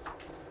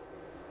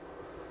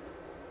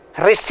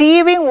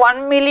 receiving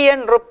 1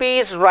 million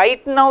rupees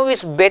right now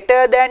is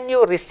better than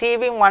you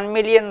receiving 1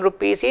 million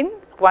rupees in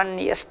 1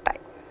 year's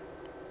time.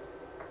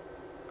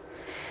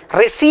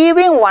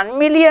 Receiving 1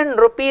 million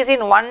rupees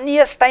in 1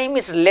 year's time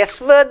is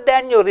less worth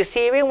than you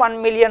receiving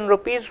 1 million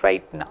rupees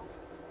right now.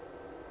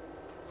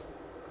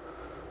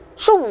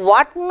 So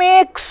what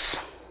makes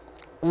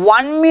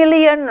 1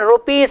 million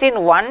rupees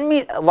in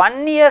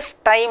 1 year's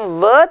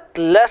time worth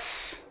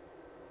less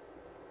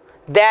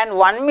than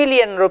 1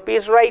 million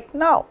rupees right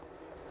now?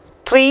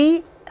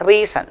 3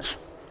 reasons.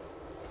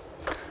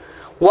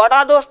 What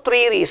are those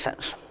 3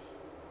 reasons?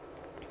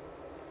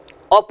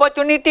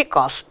 Opportunity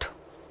cost.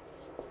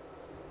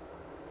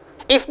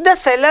 If the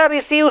seller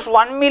receives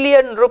 1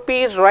 million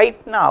rupees right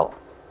now,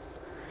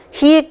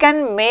 he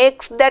can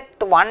make that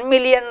 1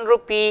 million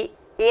rupee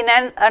in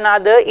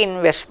another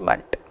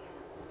investment.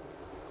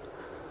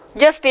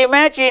 Just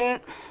imagine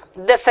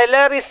the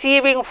seller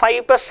receiving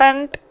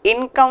 5%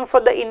 income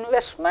for the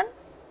investment.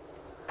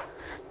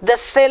 The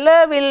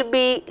seller will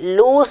be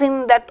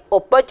losing that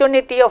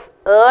opportunity of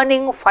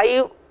earning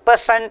 5%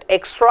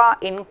 extra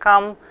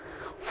income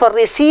for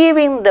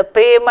receiving the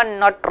payment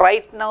not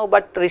right now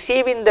but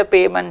receiving the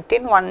payment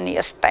in 1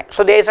 year's time.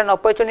 So there is an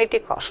opportunity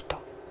cost.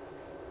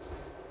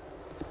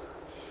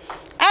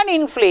 And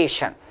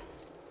inflation.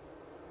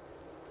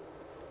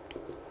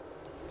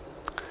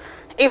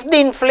 If the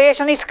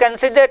inflation is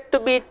considered to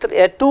be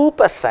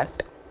 2%,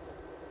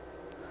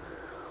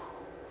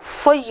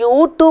 for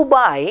you to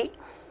buy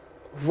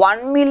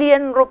 1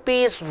 million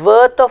rupees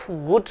worth of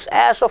goods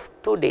as of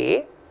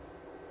today,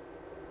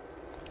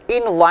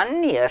 in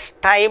 1 year's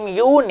time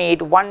you need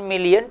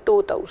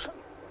 1,02,000.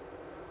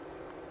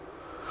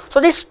 So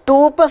this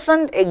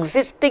 2%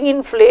 existing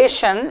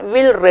inflation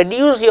will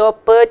reduce your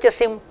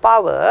purchasing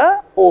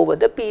power over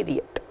the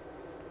period.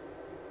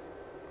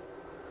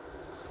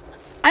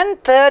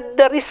 And third,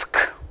 the risk.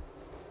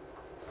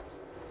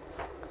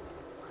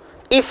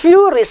 If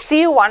you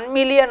receive 1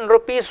 million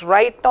rupees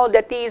right now,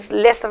 that is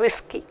less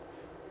risky.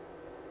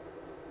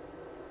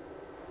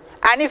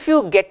 And if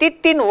you get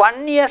it in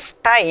 1 year's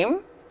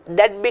time,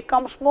 that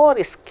becomes more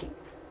risky.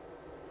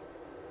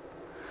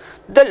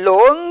 The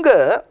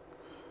longer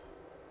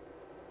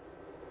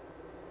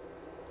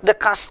the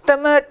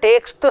customer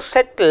takes to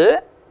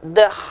settle,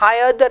 the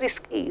higher the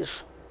risk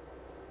is.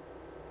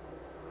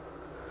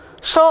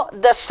 So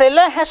the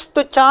seller has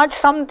to charge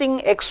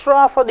something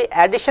extra for the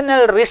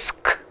additional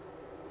risk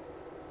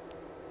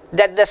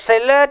that the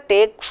seller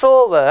takes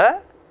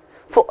over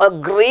for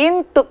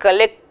agreeing to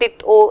collect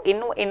it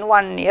in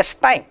 1 year's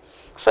time.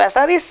 So as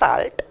a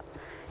result,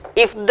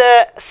 if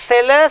the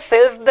seller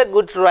sells the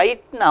goods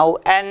right now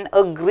and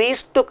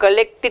agrees to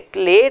collect it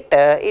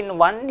later in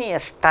 1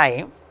 year's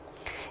time,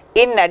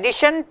 in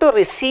addition to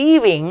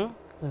receiving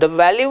the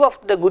value of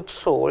the goods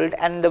sold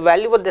and the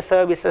value of the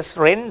services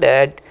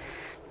rendered,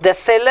 the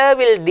seller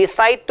will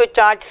decide to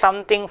charge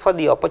something for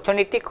the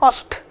opportunity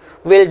cost,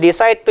 will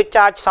decide to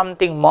charge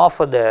something more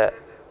for the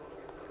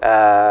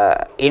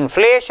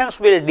inflations,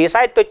 will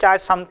decide to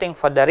charge something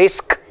for the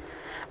risk,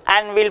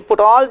 and will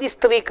put all these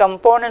 3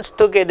 components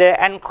together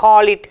and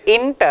call it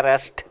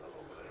interest.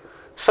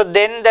 So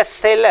then the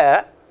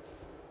seller,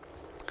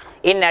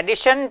 in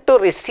addition to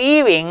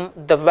receiving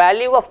the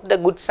value of the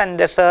goods and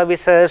the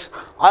services,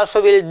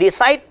 also will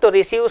decide to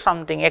receive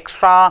something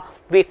extra.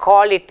 We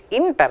call it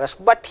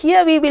interest, but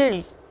here we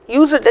will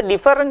use a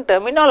different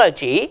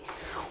terminology.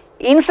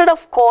 Instead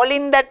of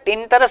calling that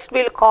interest,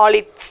 we will call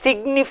it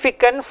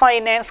significant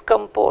finance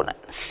component.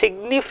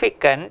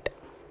 Significant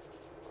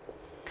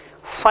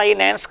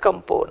finance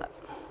component.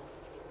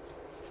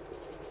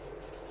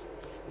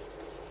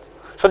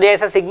 So there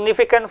is a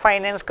significant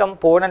finance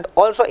component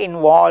also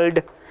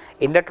involved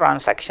in the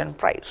transaction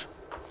price.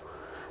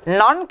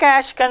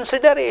 Non-cash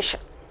consideration.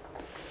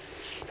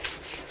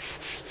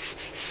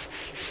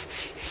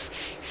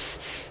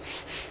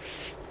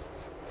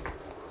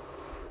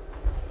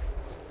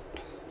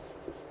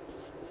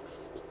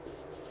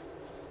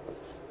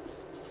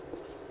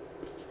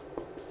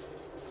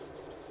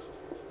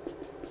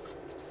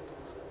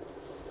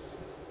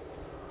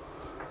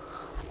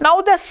 Now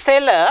the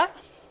seller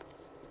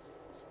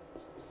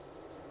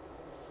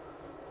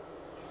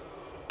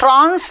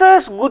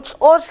transfers goods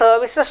or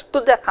services to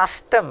the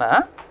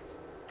customer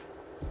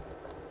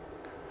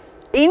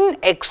in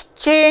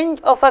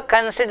exchange of a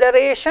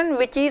consideration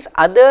which is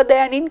other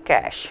than in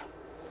cash.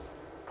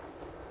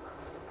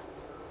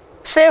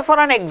 Say for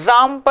an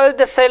example,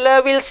 the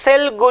seller will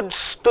sell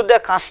goods to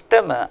the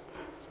customer,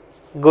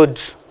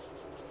 goods,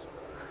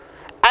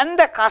 and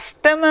the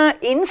customer,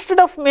 instead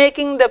of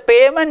making the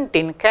payment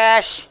in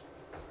cash,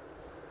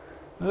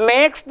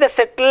 makes the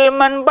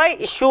settlement by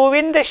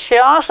issuing the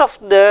shares of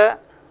the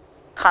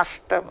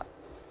customer.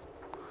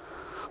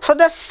 So,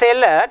 the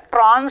seller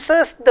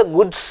transfers the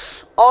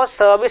goods or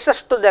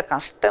services to the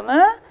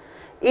customer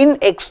in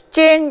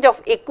exchange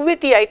of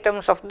equity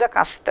items of the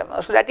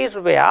customer. So, that is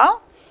where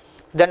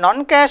the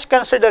non-cash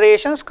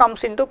considerations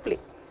comes into play.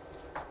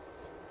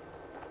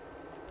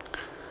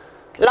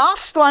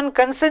 Last one,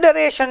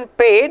 consideration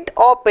paid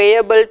or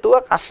payable to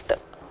a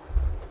customer.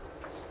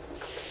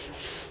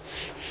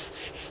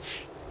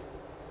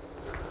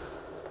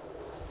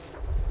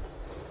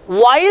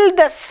 While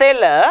the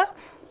seller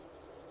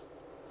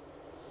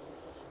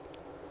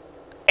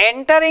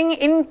entering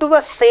into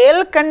a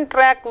sale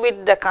contract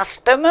with the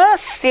customer,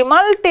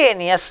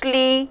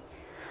 simultaneously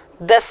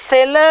the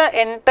seller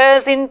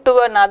enters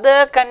into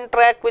another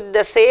contract with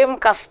the same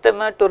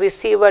customer to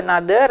receive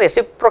another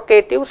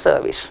reciprocative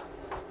service.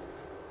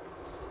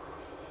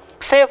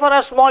 Say for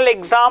a small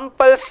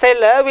example,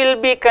 seller will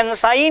be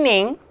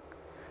consigning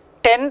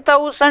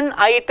 10,000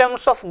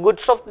 items of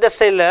goods of the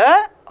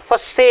seller for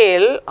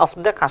sale of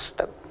the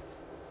customer.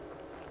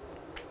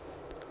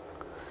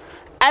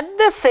 At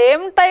the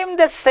same time,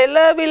 the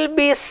seller will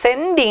be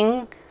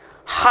sending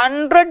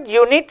 100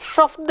 units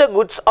of the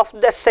goods of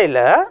the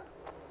seller,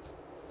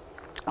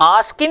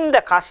 asking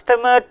the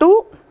customer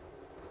to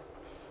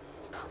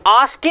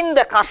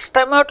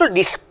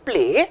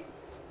display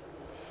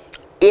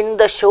in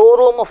the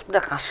showroom of the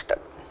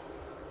customer.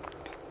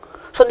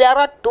 So, there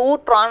are two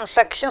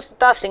transactions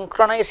that are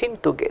synchronizing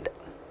together.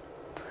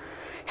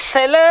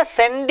 Seller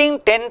sending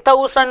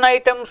 10,000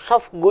 items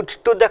of goods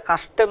to the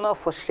customer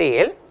for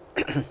sale,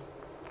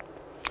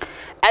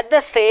 at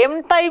the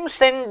same time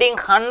sending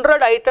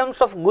 100 items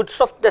of goods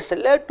of the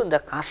seller to the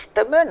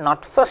customer,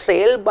 not for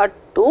sale but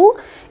to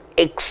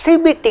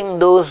exhibiting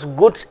those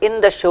goods in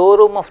the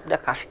showroom of the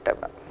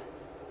customer.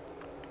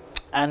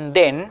 And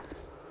then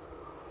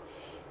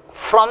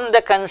from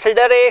the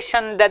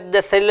consideration that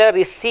the seller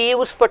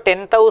receives for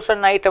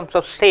 10,000 items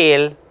of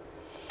sale,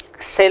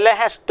 seller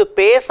has to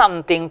pay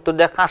something to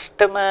the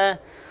customer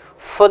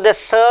for the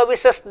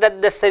services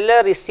that the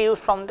seller receives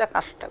from the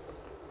customer.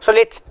 So,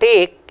 let us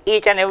take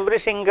each and every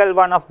single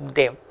one of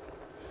them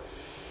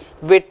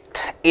with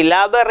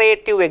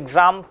elaborative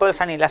examples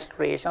and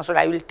illustrations. So,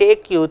 I will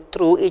take you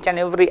through each and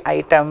every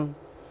item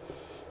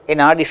in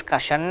our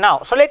discussion now.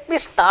 So, let me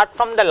start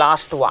from the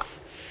last one.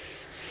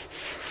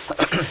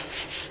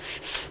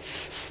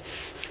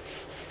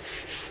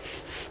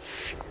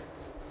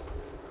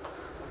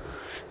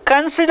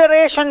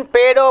 Consideration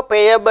paid or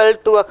payable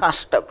to a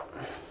customer.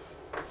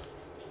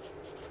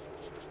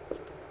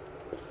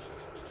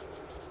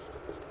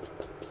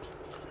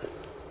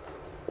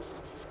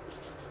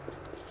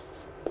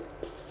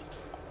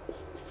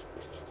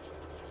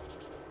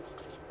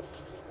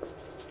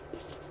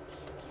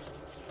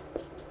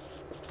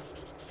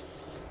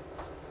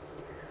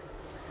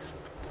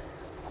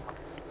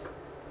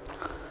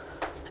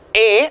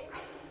 A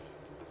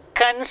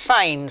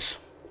consigns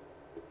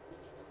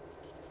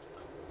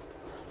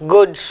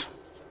goods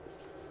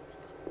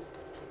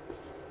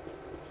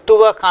to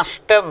a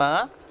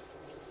customer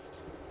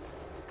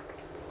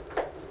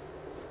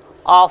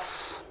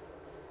of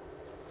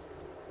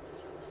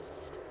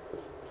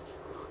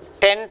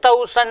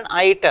 10,000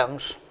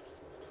 items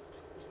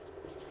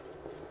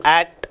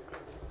at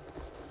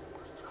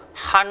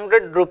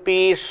 100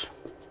 rupees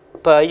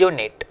per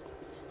unit.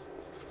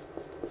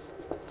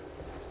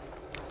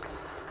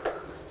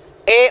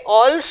 A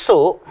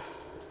also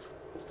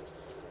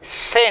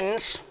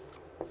sends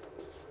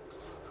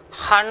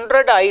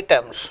 100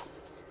 items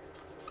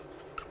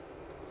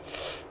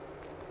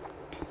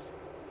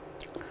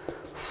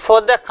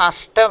for the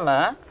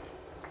customer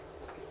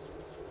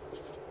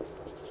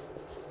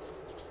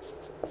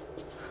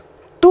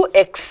to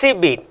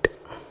exhibit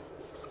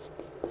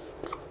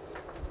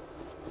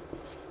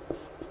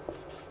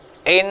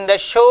in the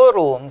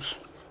showrooms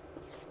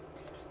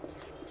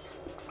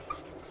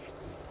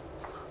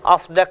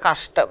of the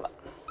customer.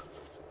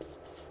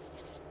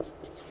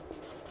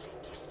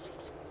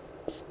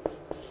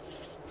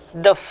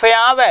 The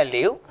fair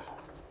value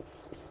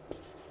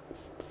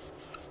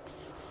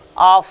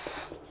of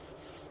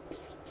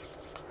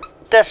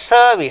the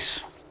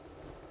service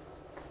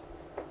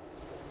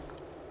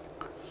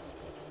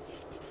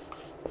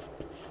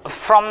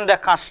from the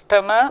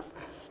customer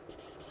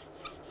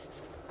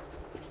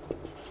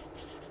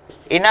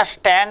in a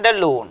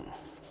standalone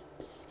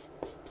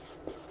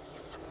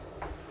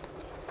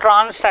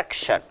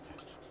transaction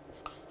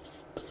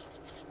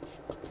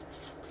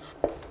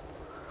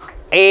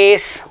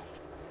is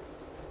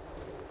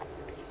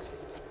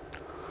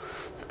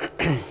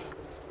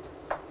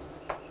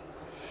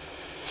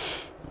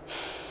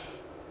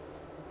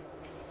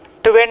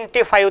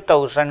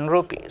 95,000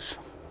 rupees.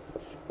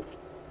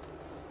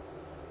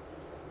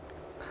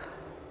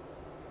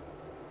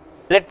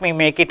 Let me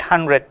make it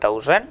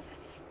 100,000.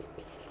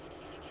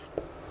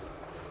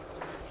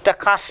 The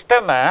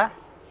customer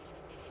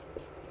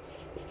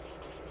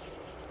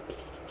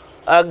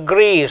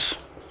agrees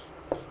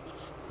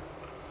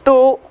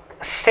to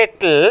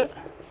settle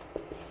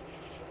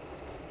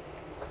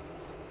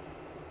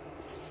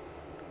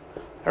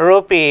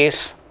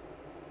rupees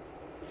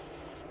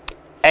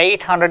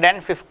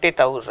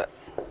 850,000.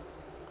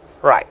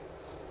 Right.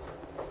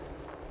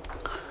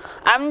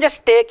 I am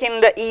just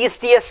taking the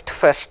easiest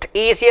first.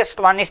 Easiest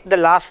one is the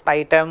last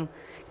item,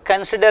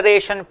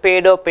 consideration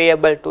paid or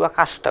payable to a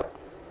customer.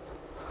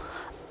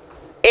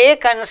 A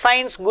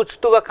consigns goods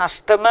to a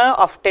customer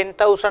of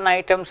 10,000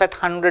 items at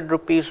 100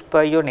 rupees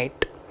per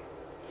unit.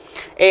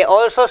 A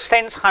also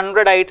sends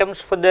 100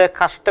 items for the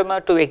customer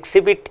to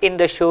exhibit in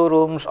the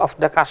showrooms of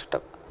the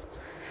customer.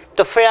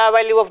 The fair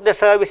value of the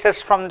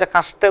services from the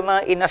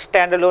customer in a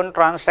standalone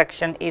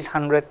transaction is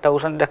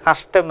 100,000. The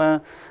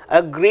customer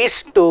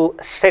agrees to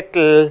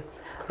settle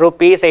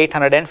rupees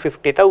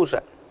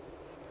 850,000.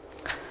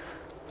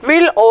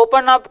 We will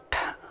open up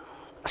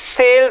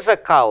sales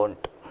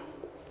account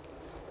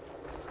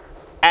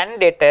and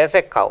debtors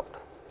account.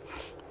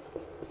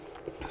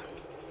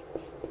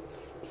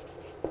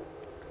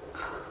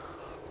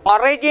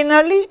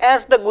 Originally,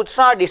 as the goods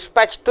are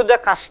dispatched to the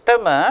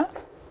customer,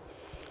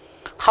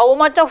 how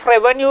much of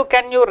revenue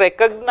can you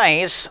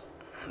recognize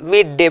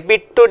with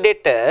debit to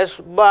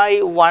debtors by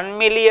 1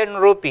 million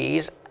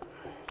rupees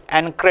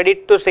and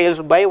credit to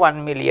sales by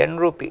 1 million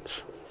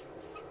rupees?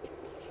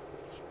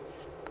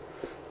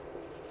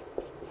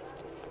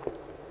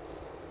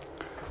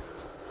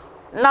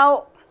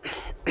 Now,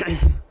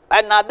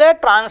 another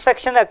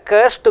transaction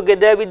occurs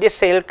together with the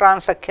sale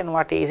transaction.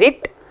 What is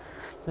it?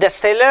 The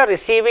seller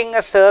receiving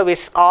a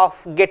service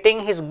of getting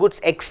his goods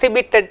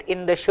exhibited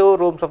in the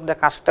showrooms of the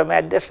customer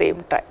at the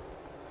same time.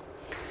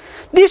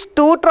 These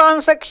two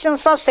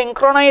transactions are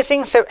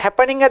synchronizing,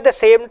 happening at the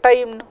same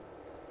time.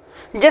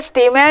 Just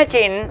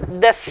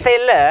imagine the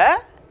seller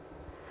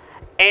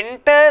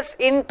enters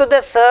into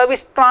the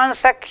service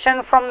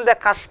transaction from the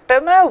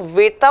customer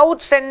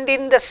without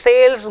sending the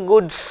sales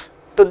goods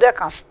to the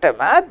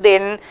customer,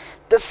 then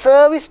the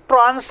service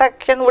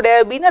transaction would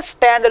have been a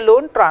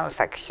standalone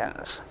transaction.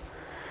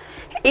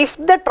 If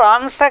the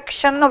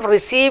transaction of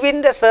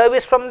receiving the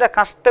service from the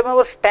customer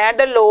was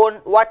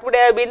standalone, what would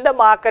have been the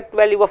market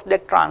value of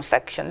that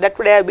transaction? That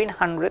would have been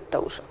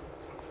 100,000.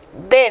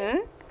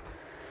 Then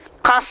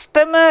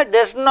customer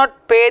does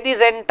not pay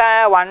this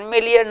entire 1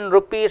 million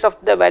rupees of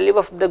the value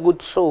of the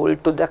goods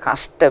sold to the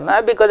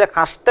customer, because the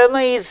customer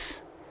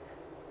is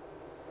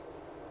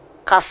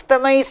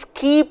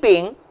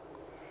retaining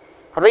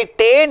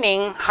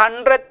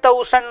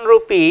 100,000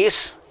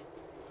 rupees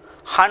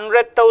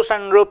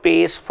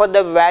for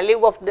the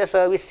value of the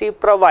service he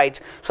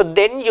provides. So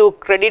then you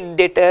credit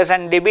debtors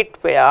and debit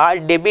where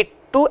debit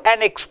to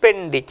an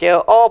expenditure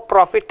or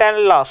profit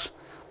and loss.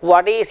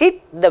 What is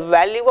it? The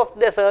value of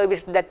the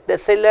service that the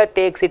seller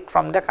takes it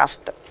from the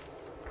customer.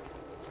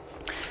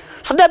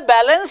 So the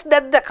balance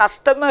that the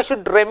customer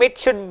should remit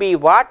should be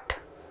what?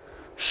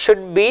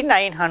 Should be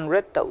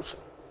 900,000.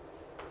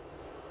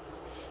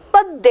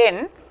 But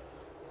then,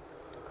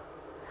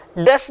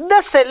 does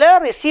the seller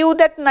receive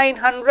that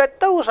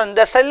 900,000?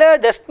 The seller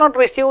does not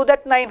receive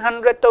that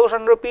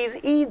 900,000 rupees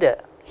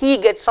either. He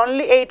gets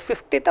only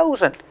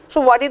 850,000.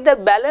 So what is the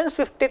balance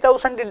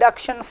 50,000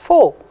 deduction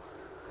for?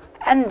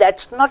 And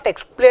that's not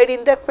explained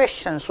in the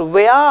question. So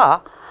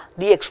where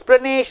the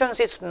explanations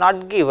is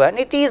not given,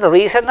 it is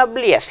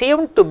reasonably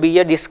assumed to be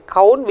a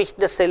discount which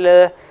the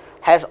seller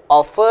has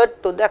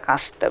offered to the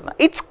customer.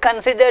 It's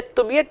considered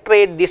to be a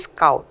trade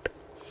discount.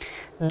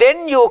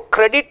 Then you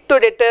credit to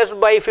debtors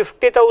by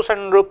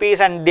 50,000 rupees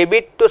and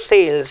debit to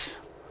sales.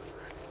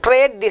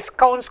 Trade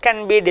discounts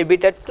can be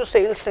debited to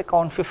sales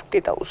account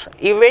 50,000.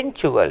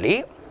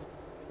 Eventually,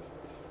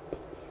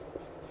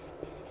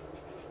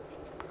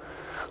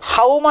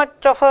 how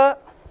much of a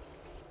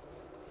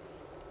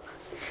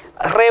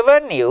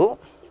revenue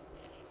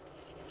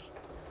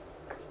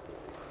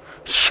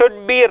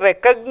should be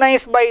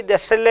recognized by the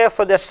seller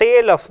for the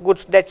sale of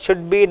goods? That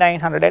should be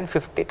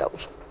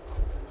 950,000.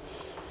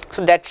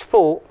 So that's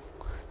for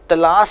the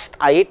last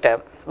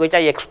item which I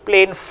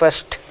explained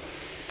first,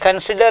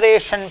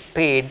 consideration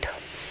paid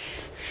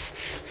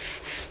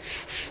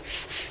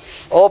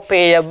or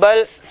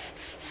payable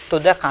to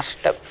the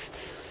customer.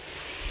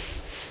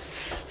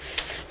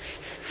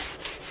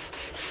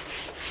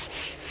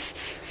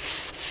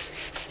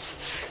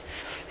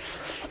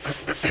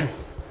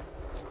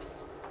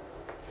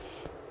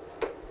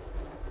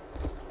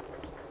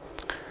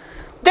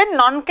 Then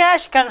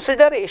non-cash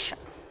consideration.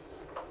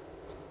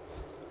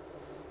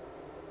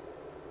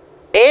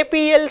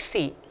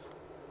 APLC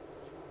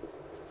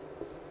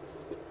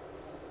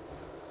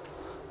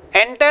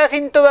enters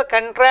into a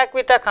contract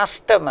with a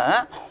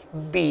customer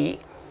B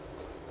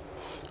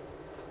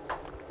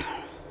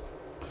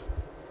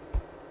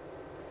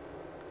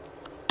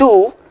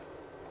to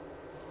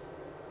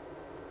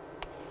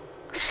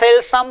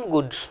sells some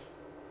goods.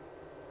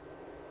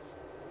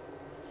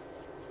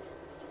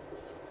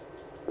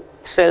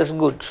 Sells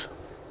goods.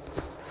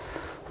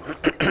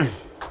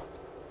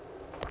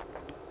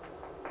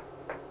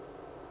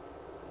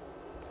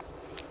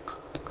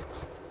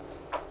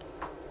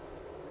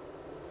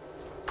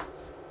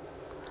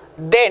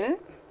 Then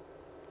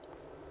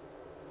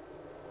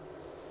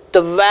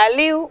the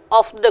value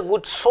of the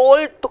goods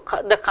sold to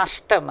the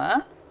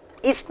customer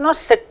is not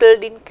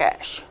settled in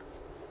cash.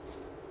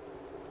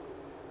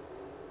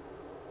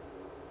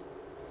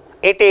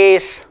 It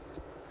is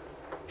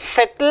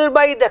settled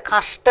by the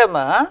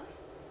customer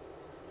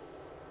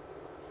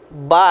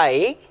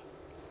by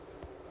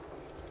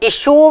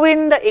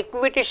issuing the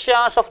equity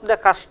shares of the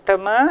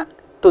customer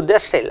to the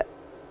seller.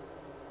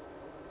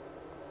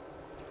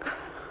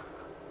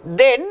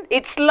 Then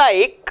it is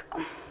like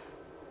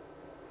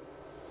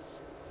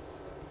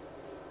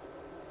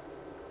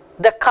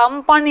the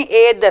company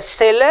A, the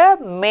seller,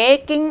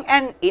 making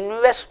an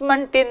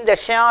investment in the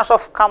shares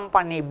of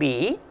company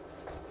B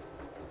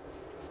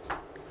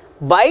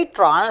by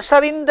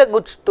transferring the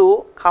goods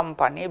to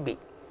company B.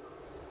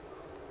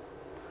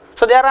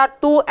 So, there are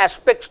two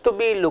aspects to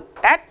be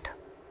looked at: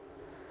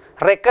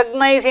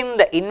 recognizing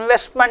the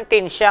investment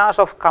in shares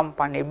of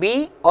company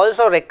B,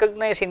 also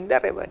recognizing the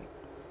revenue.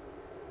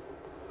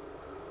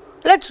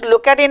 Let us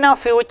look at in our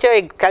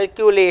future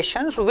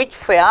calculations which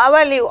fair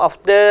value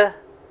of the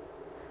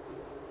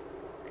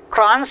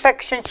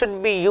transaction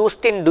should be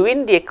used in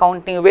doing the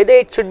accounting, whether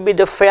it should be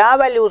the fair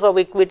values of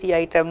equity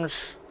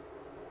items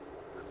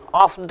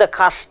of the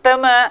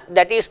customer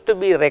that is to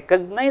be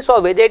recognized,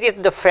 or whether it is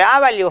the fair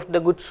value of the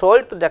goods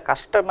sold to the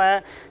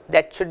customer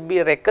that should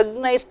be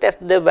recognized as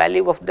the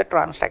value of the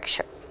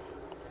transaction.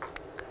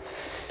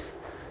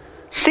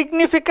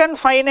 Significant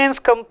finance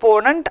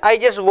component, I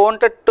just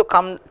wanted to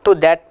come to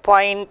that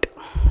point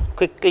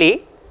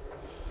quickly,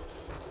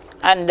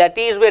 and that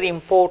is very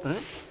important.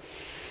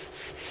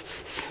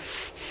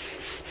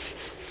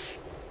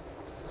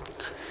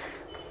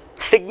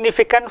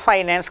 Significant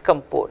finance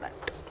component.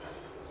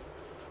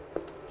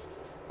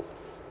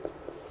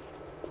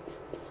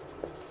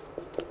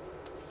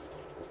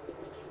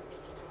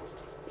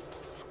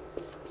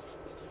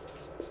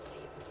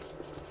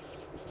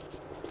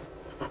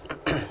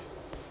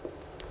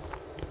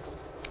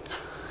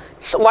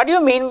 So, what do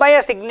you mean by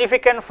a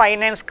significant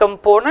finance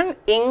component?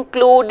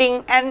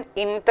 Including an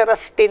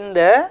interest in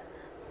the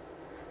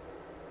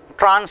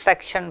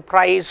transaction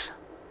price.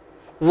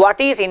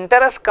 What is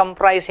interest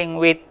comprising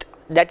with?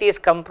 That is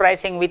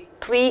comprising with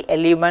three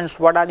elements.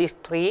 What are these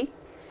three?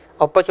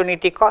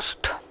 Opportunity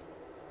cost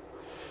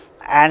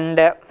and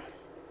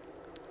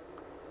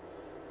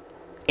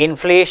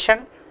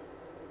inflation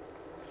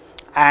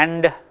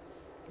and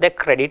the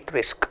credit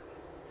risk.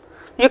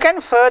 You can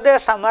further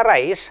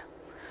summarize: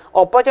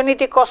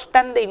 opportunity cost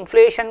and the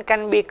inflation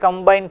can be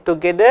combined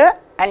together,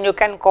 and you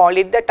can call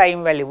it the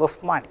time value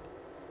of money.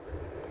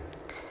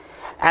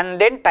 And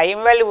then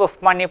time value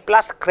of money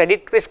plus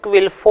credit risk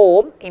will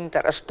form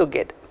interest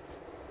together.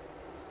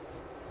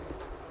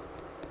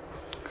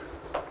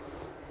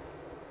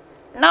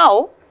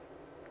 Now,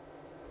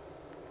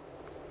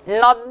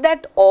 not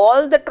that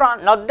all the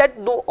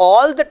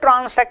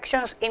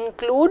transactions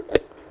include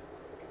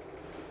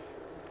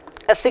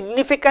a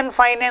significant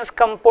finance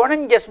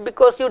component just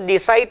because you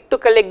decide to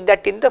collect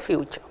that in the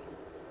future.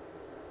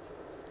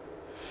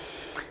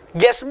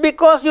 Just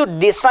because you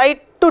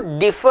decide to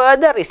defer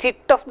the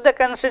receipt of the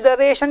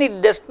consideration,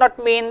 it does not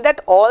mean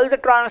that all the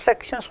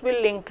transactions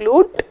will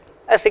include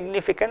a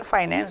significant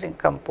financing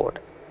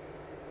component.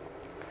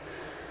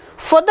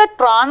 For the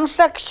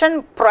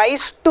transaction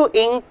price to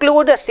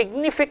include a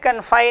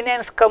significant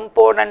finance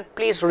component,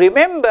 please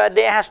remember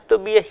there has to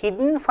be a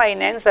hidden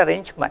finance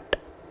arrangement.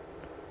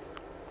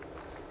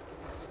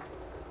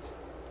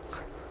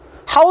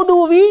 How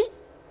do we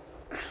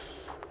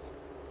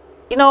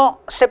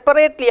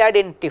separately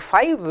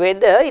identify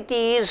whether it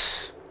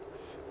is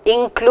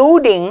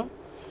including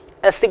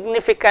a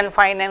significant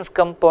finance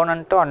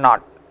component or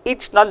not?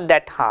 It is not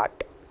that hard.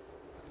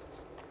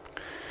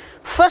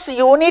 First,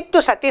 you need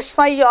to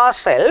satisfy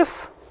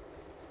yourself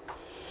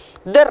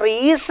the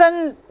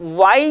reason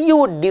why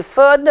you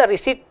defer the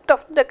receipt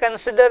of the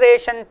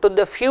consideration to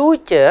the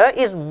future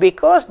is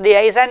because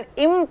there is an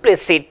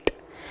implicit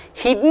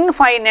hidden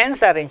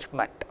finance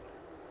arrangement.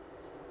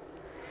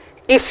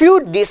 If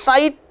you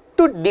decide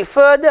to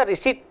defer the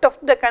receipt of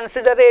the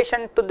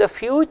consideration to the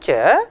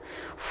future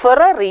for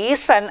a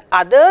reason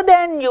other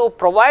than you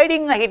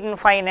providing a hidden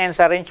finance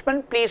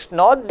arrangement, please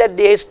note that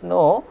there is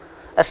no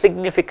a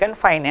significant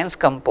finance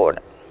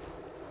component.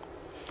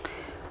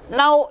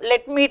 Now,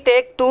 let me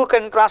take two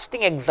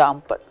contrasting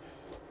examples.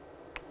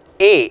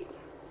 A,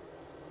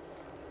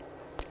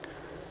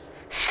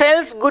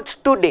 sells goods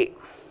today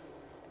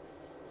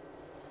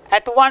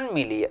at 1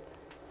 million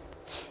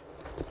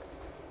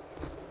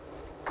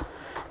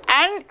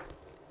and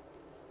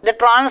the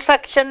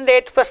transaction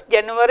date 1st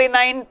January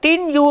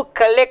 19, you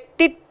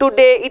collect it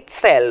today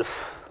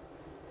itself.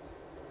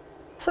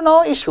 So,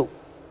 no issue.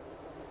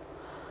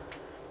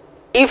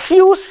 If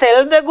you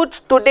sell the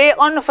goods today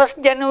on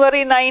 1st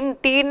January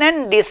 19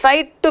 and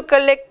decide to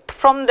collect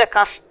from the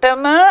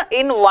customer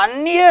in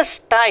 1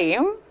 year's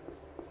time,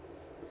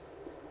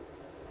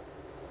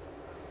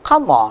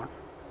 come on,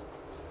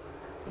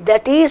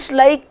 that is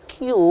like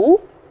you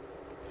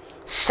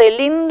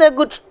selling the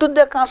goods to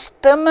the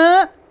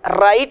customer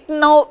right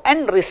now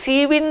and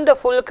receiving the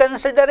full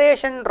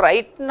consideration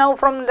right now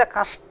from the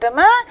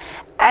customer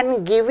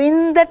and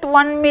giving that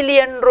 1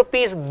 million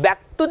rupees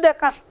back to the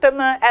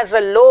customer as a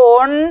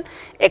loan,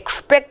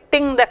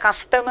 expecting the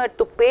customer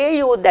to pay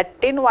you that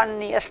in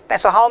 1 year's time.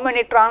 So, how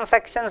many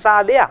transactions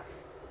are there?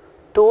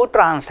 2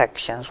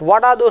 transactions.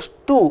 What are those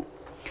 2?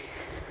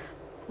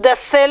 The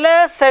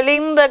seller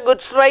selling the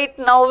goods right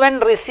now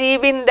and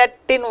receiving that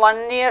in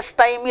 1 year's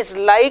time is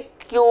like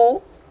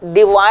you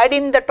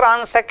dividing the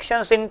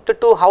transactions into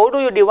 2. How do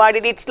you divide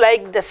it? It's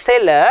like the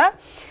seller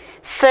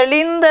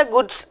selling the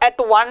goods at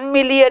 1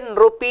 million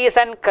rupees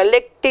and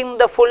collecting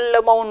the full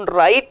amount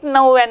right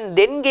now and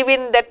then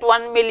giving that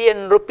 1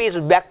 million rupees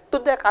back to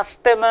the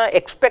customer,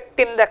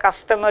 expecting the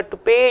customer to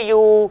pay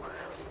you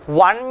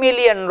 1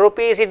 million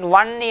rupees in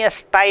 1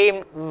 year's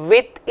time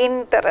with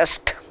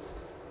interest.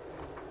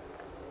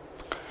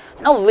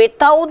 Now,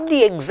 without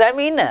the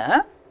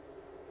examiner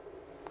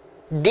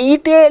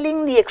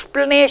detailing the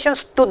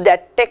explanations to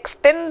that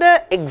extent,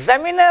 the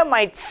examiner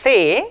might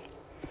say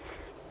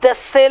the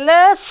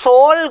seller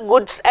sold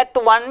goods at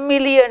 1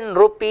 million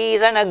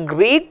rupees and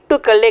agreed to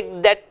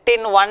collect that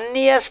in 1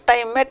 year's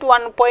time at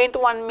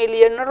 1.1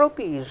 million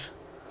rupees.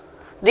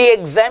 The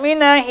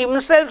examiner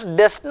himself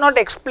does not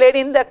explain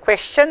in the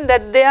question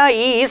that there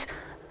is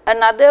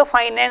another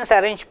finance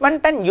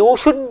arrangement, and you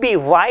should be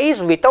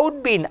wise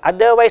without being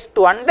otherwise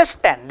to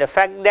understand the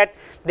fact that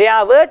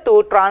there were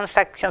 2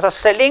 transactions of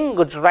selling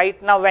goods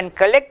right now and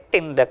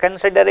collecting the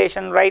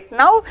consideration right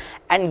now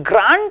and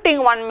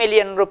granting 1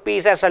 million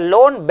rupees as a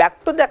loan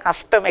back to the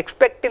customer,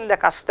 expecting the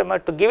customer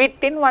to give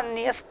it in 1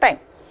 year's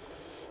time.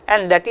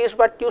 And that is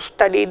what you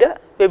study the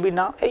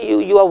webinar,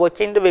 you are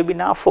watching the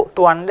webinar for,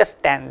 to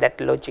understand that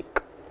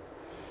logic.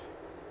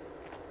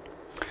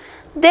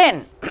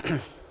 Then,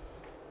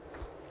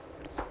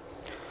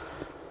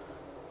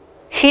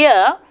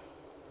 here,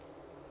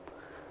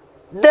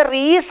 the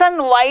reason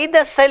why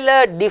the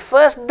seller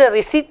defers the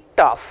receipt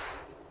of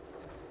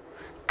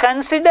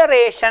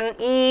consideration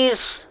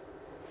is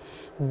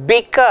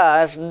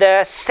because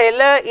the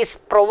seller is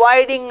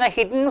providing a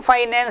hidden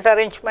finance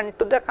arrangement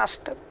to the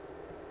customer.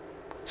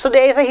 So,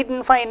 there is a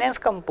hidden finance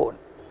component.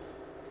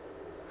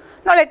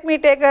 Now, let me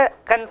take a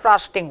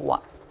contrasting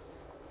one.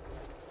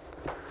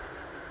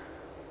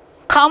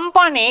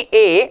 Company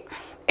A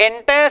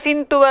enters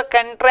into a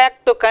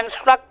contract to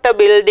construct a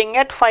building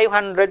at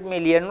 500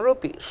 million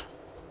rupees.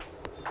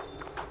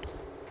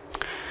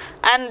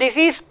 And this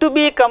is to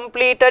be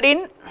completed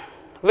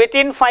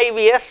within 5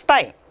 years'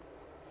 time.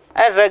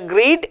 As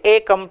agreed,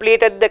 A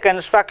completed the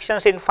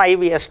constructions in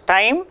 5 years'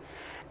 time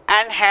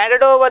and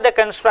handed over the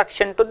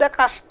construction to the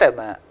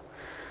customer.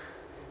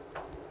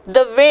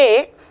 The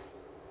way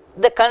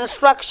the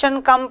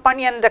construction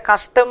company and the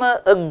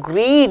customer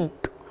agreed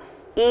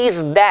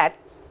is that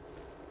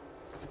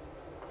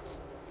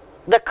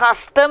the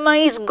customer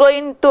is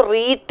going to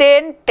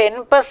retain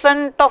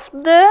 10% of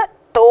the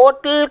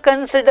total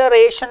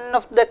consideration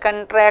of the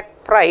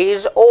contract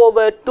price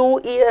over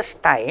 2 years'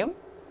 time,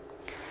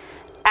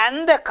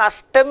 and the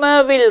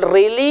customer will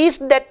release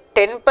that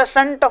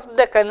 10% of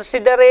the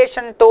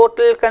consideration,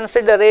 total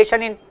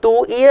consideration in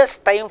 2 years'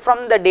 time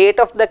from the date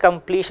of the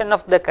completion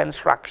of the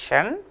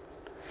construction,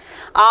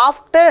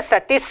 after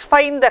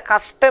satisfying the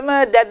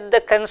customer that the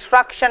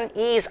construction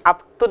is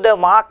up to the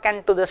mark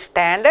and to the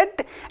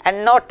standard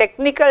and no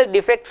technical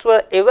defects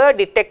were ever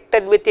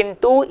detected within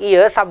 2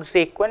 years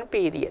subsequent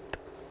period.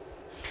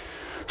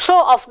 So,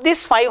 of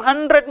this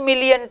 500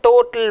 million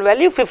total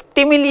value,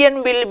 50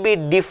 million will be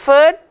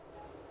deferred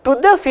to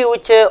the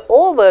future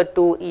over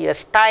 2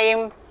 years'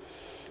 time.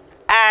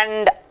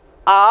 And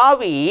are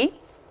we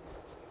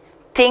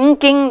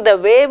thinking the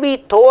way we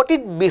thought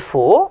it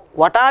before?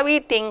 What are we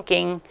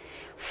thinking?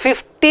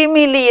 50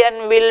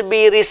 million will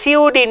be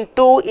received in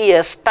 2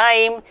 years'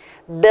 time.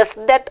 Does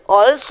that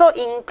also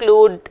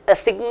include a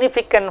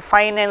significant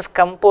finance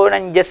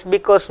component just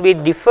because we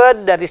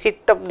deferred the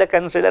receipt of the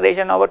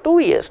consideration over 2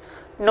 years?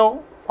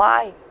 No.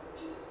 Why?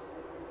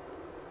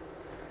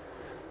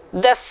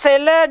 The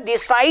seller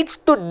decides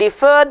to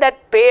defer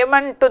that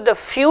payment to the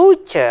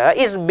future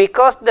is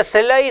because the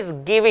seller is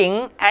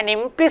giving an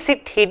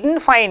implicit hidden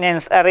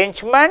finance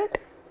arrangement,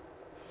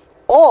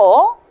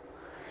 or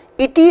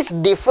it is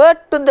deferred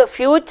to the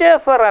future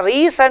for a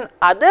reason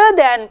other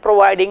than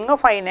providing a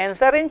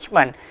finance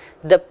arrangement.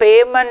 The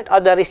payment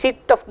or the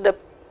receipt of the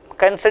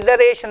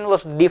consideration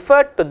was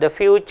deferred to the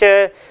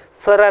future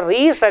for a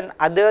reason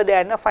other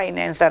than a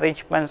finance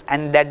arrangement,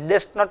 and that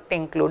does not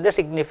include a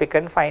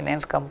significant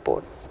finance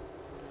component.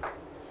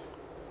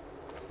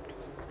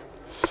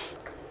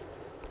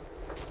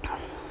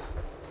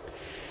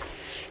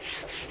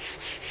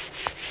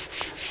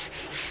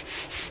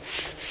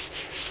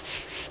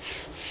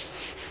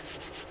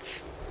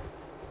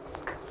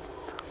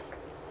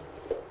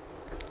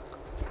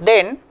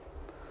 Then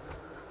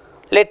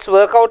let us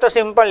work out a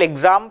simple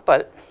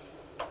example.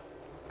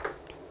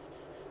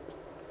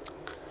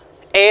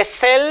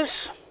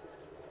 SL's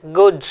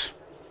goods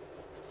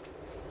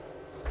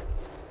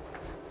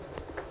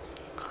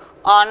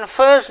on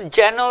 1st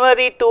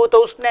January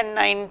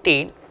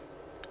 2019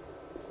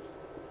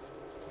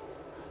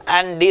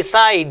 and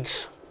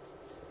decides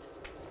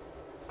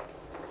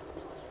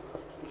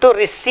to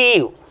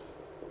receive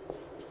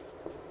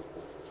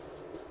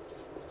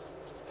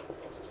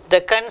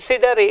the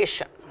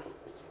consideration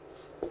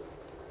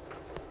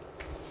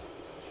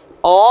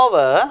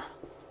over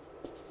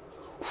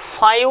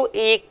 5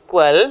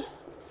 equal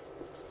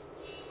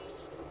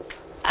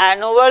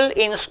annual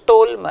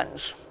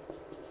installments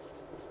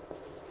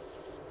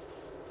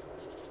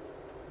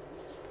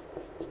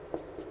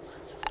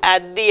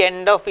at the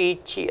end of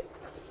each year.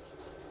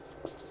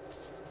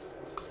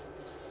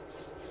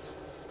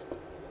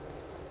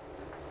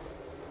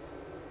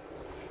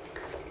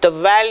 The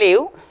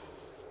value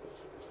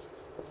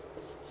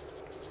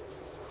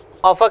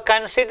of a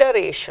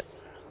consideration,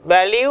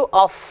 value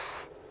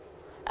of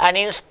an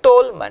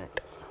installment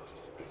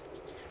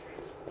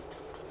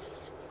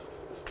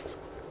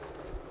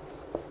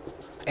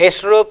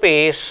is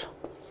rupees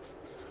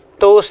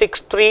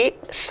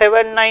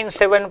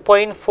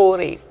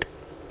 263,797.48.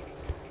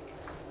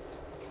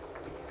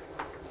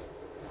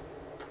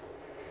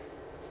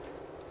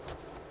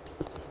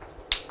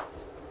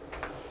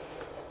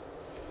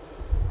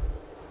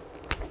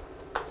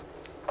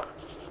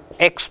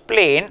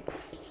 Explain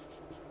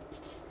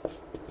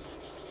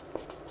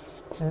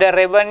the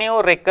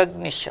revenue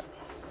recognition.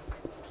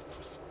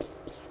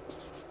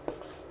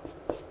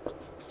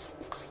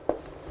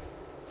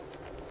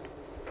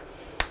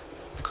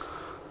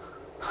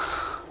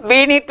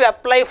 We need to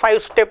apply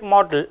 5-step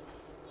model.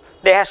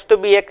 There has to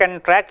be a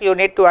contract. You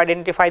need to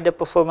identify the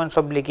performance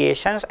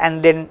obligations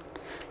and then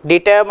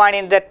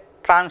determine the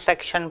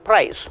transaction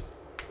price.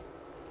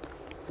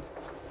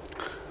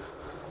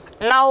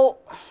 Now,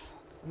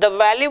 the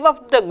value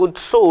of the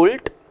goods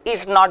sold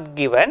is not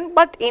given,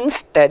 but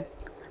instead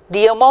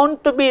the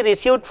amount to be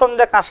received from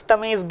the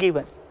customer is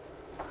given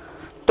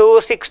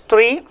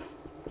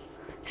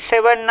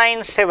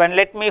 263,797.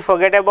 Let me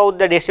forget about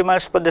the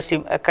decimals for the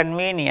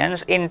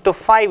convenience, into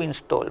 5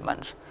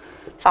 installments.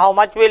 So, how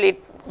much will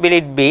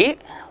it be?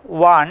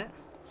 1,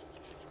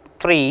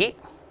 3,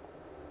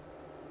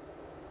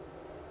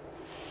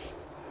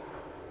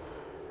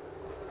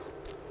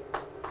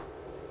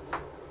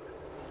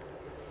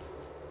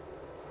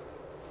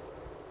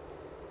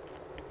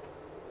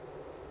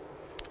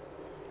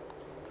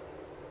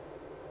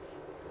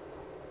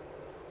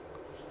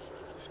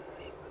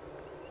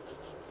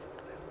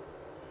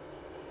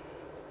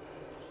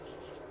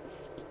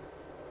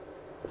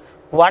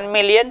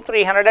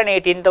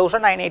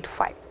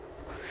 1,318,985.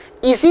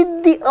 Is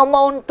it the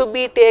amount to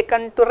be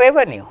taken to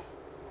revenue?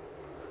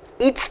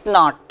 It is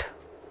not.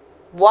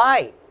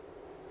 Why?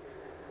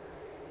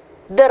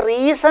 The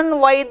reason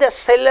why the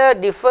seller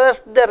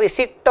defers the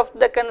receipt of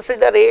the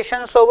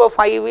considerations over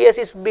 5 years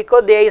is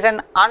because there is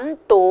an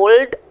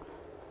untold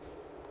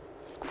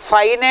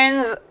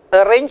finance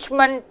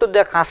arrangement to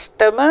the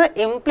customer.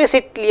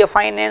 Implicitly a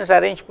finance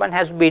arrangement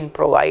has been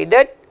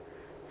provided.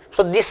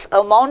 So, this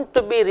amount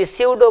to be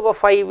received over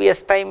 5 years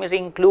time is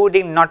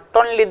including not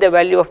only the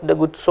value of the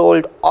goods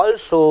sold,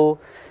 also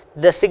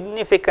the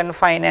significant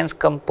finance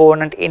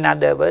component, in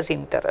other words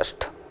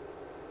interest.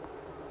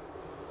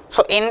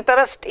 So,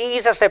 interest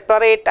is a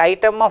separate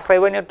item of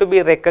revenue to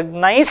be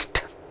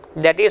recognized,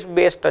 that is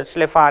based on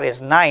Slfrs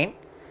 9,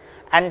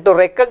 and to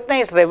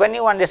recognize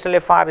revenue under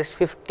Slfrs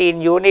 15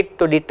 you need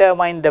to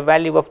determine the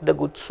value of the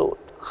goods sold.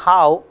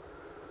 How?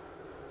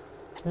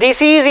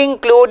 This is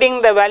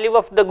including the value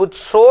of the goods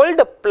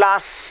sold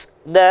plus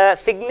the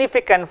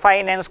significant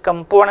finance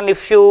component.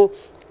 If you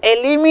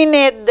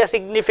eliminate the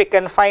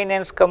significant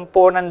finance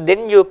component,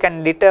 then you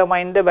can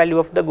determine the value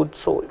of the goods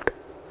sold.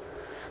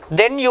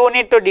 Then you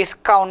need to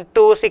discount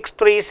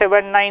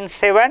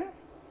 263,797.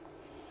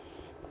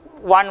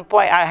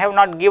 I have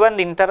not given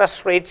the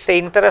interest rate, say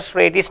interest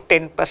rate is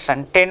 10%,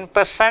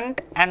 10%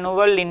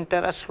 annual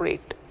interest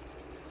rate.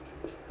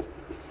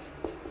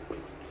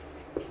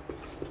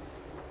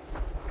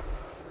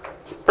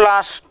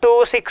 Plus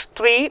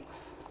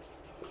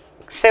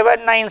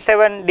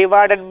 263,797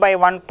 divided by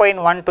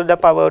 1.1 to the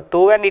power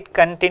 2, and it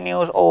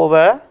continues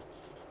over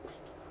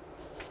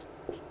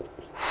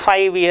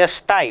 5 years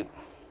time.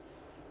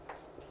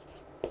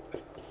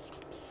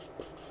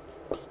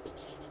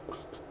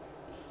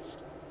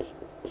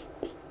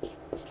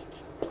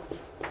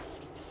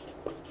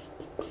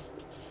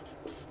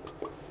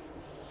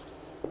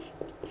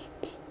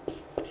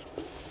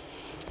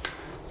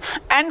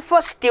 And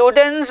for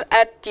students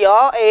at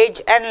your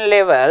age and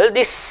level,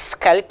 this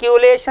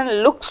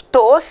calculation looks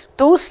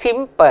too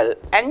simple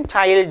and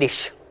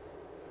childish.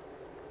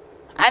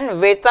 And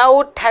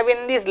without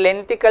having these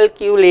lengthy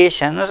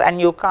calculations,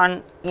 and you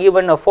can't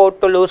even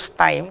afford to lose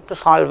time to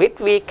solve it,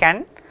 we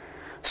can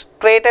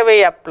straight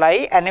away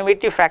apply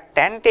annuity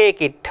factor and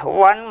take it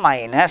 1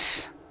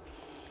 minus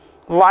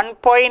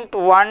 1.1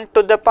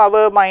 to the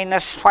power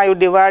minus 5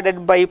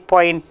 divided by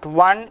 0.1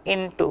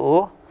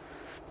 into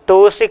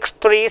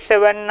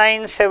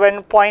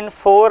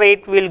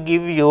 263,797.48 will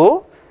give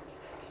you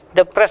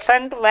the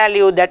present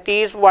value, that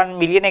is 1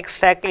 million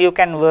exactly. You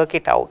can work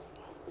it out.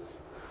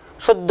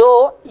 So,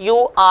 though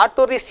you are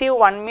to receive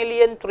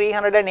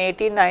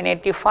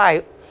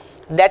 1,318,985,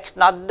 that is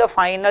not the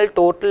final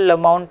total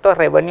amount of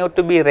revenue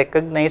to be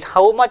recognized.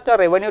 How much of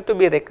revenue to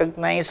be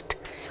recognized?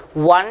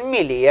 1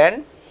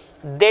 million.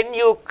 Then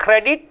you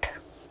credit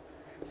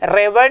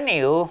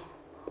revenue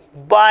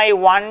by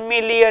 1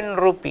 million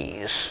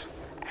rupees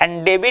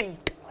and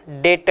debit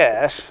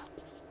debtors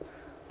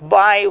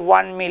by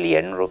 1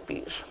 million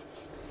rupees.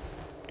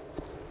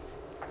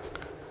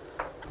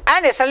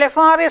 And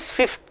SLFRS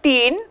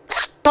 15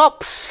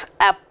 stops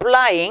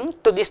applying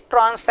to this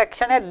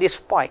transaction at this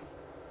point.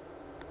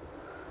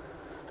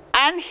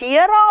 And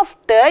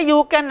hereafter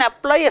you can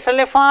apply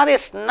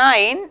SLFRS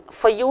 9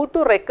 for you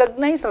to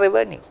recognize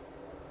revenue.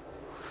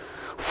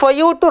 For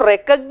you to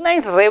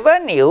recognize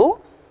revenue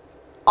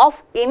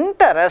of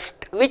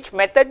interest, which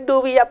method do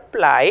we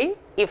apply?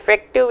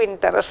 Effective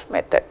interest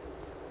method.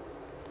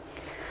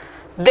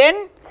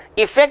 Then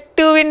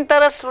effective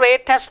interest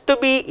rate has to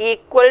be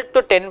equal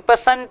to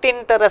 10%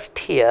 interest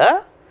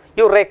here.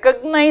 You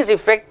recognize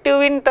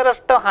effective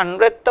interest of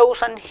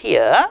 100,000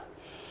 here,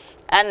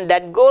 and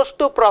that goes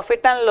to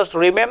profit and loss.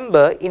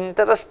 Remember,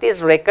 interest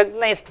is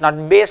recognized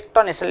not based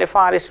on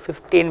SLFRS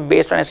 15,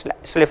 based on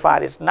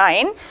SLFRS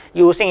 9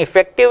 using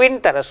effective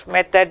interest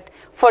method.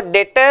 For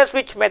debtors,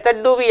 which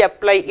method do we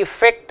apply?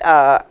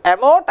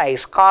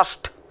 Amortize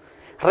cost,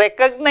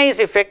 recognize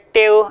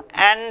effective,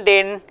 and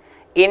then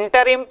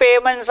interim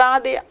payments are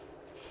there.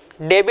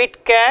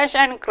 Debit cash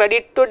and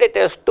credit to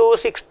debtors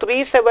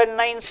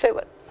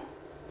 263,797.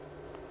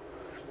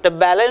 The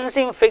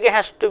balancing figure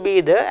has to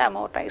be the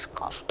amortized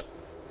cost.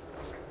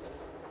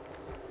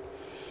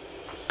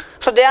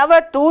 So, there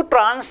were two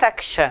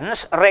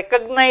transactions,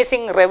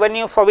 recognizing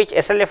revenue for which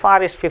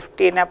SLFRS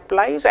 15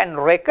 applies and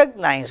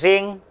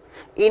recognizing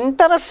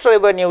interest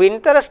revenue,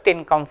 interest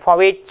income for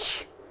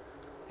which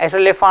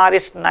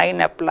SLFRS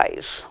 9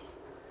 applies.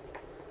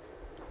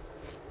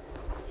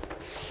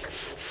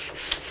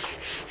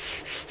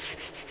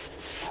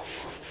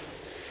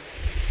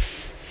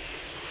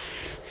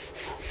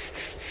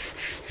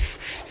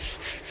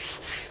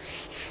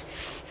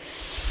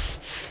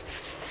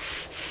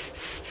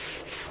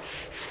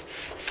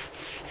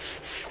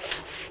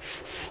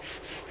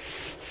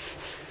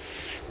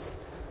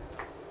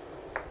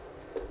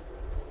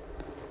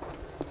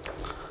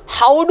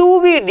 How do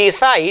we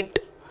decide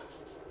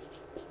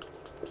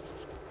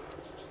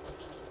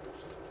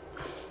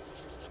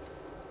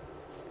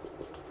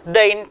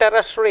the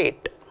interest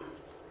rate?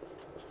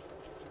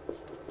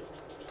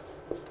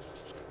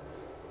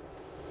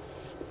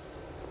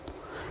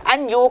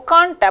 And you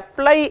can't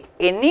apply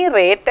any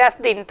rate as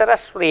the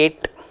interest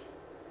rate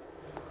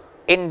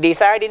in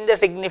deciding the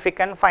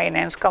significant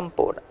finance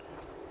component.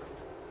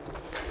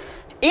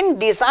 In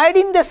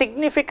deciding the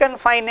significant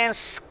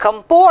finance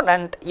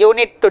component, you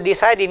need to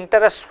decide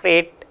interest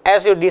rate.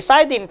 As you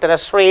decide the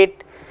interest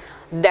rate,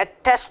 that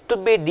has to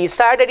be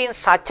decided in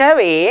such a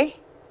way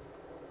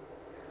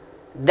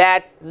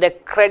that the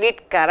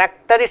credit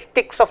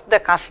characteristics of the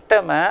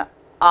customer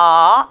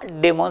are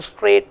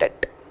demonstrated.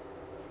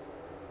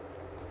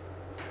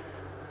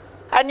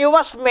 And you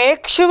must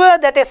make sure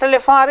that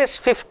SLFRS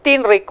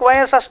 15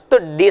 requires us to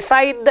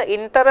decide the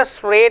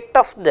interest rate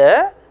of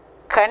the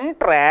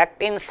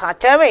contract in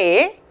such a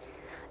way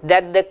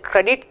that the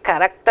credit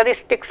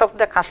characteristics of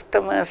the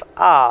customers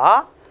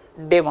are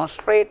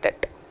demonstrated.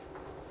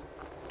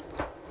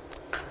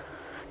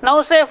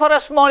 Now, say for a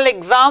small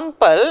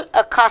example,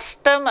 a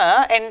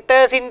customer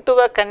enters into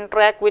a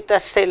contract with a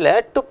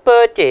seller to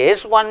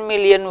purchase 1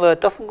 million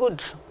worth of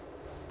goods.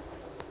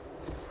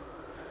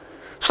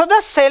 So,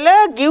 the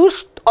seller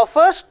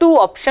offers two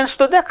options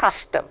to the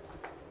customer.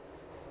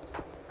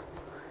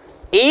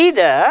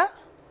 Either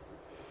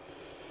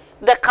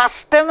the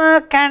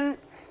customer can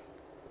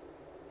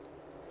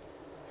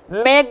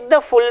make the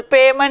full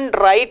payment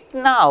right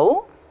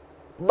now,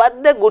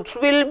 but the goods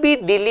will be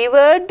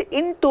delivered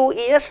in 2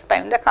 years'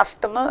 time. The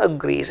customer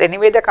agrees.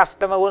 Anyway, the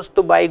customer wants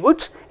to buy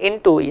goods in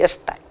 2 years'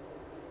 time.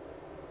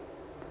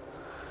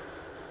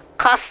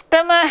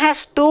 Customer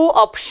has two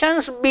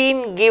options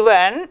being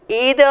given.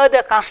 Either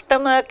the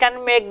customer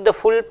can make the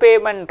full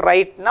payment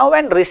right now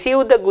and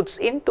receive the goods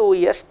in 2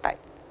 years' time,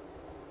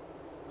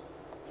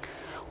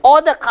 or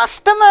the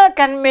customer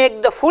can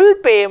make the full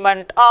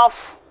payment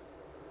of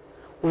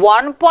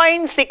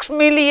 1.6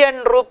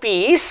 million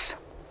rupees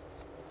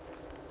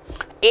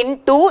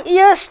in 2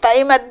 years'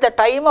 time at the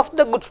time of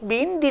the goods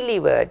being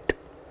delivered.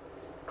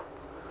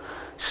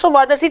 So,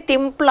 what does it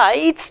imply?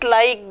 It's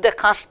like the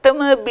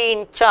customer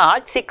being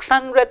charged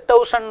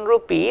 600,000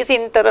 rupees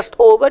interest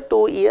over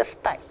 2 years'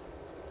 time.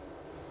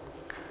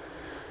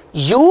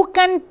 You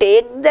can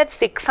take that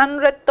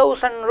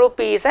 600,000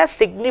 rupees as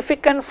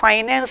significant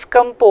finance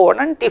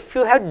component if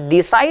you have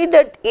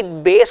decided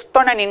it based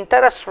on an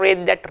interest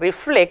rate that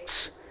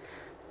reflects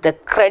the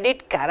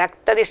credit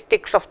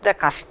characteristics of the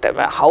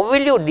customer. How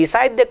will you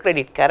decide the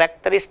credit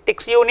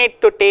characteristics? You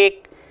need to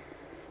take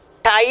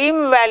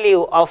time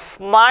value of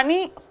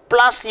money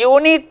plus you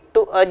need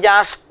to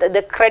adjust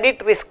the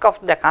credit risk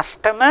of the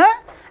customer,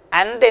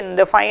 and then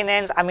the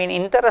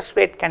interest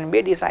rate can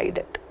be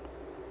decided.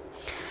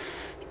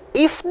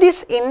 If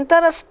this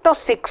interest of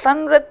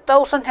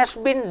 600,000 has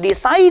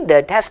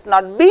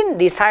not been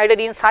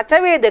decided in such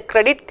a way the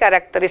credit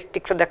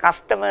characteristics of the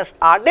customers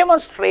are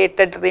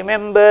demonstrated,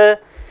 remember,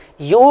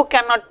 you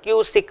cannot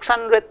use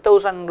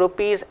 600,000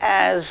 rupees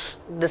as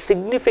the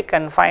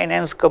significant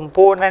finance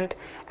component,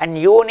 and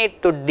you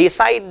need to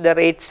decide the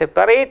rate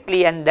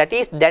separately, and that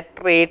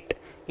rate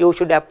you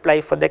should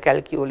apply for the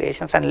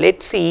calculations. And let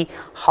us see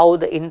how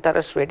the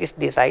interest rate is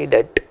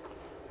decided.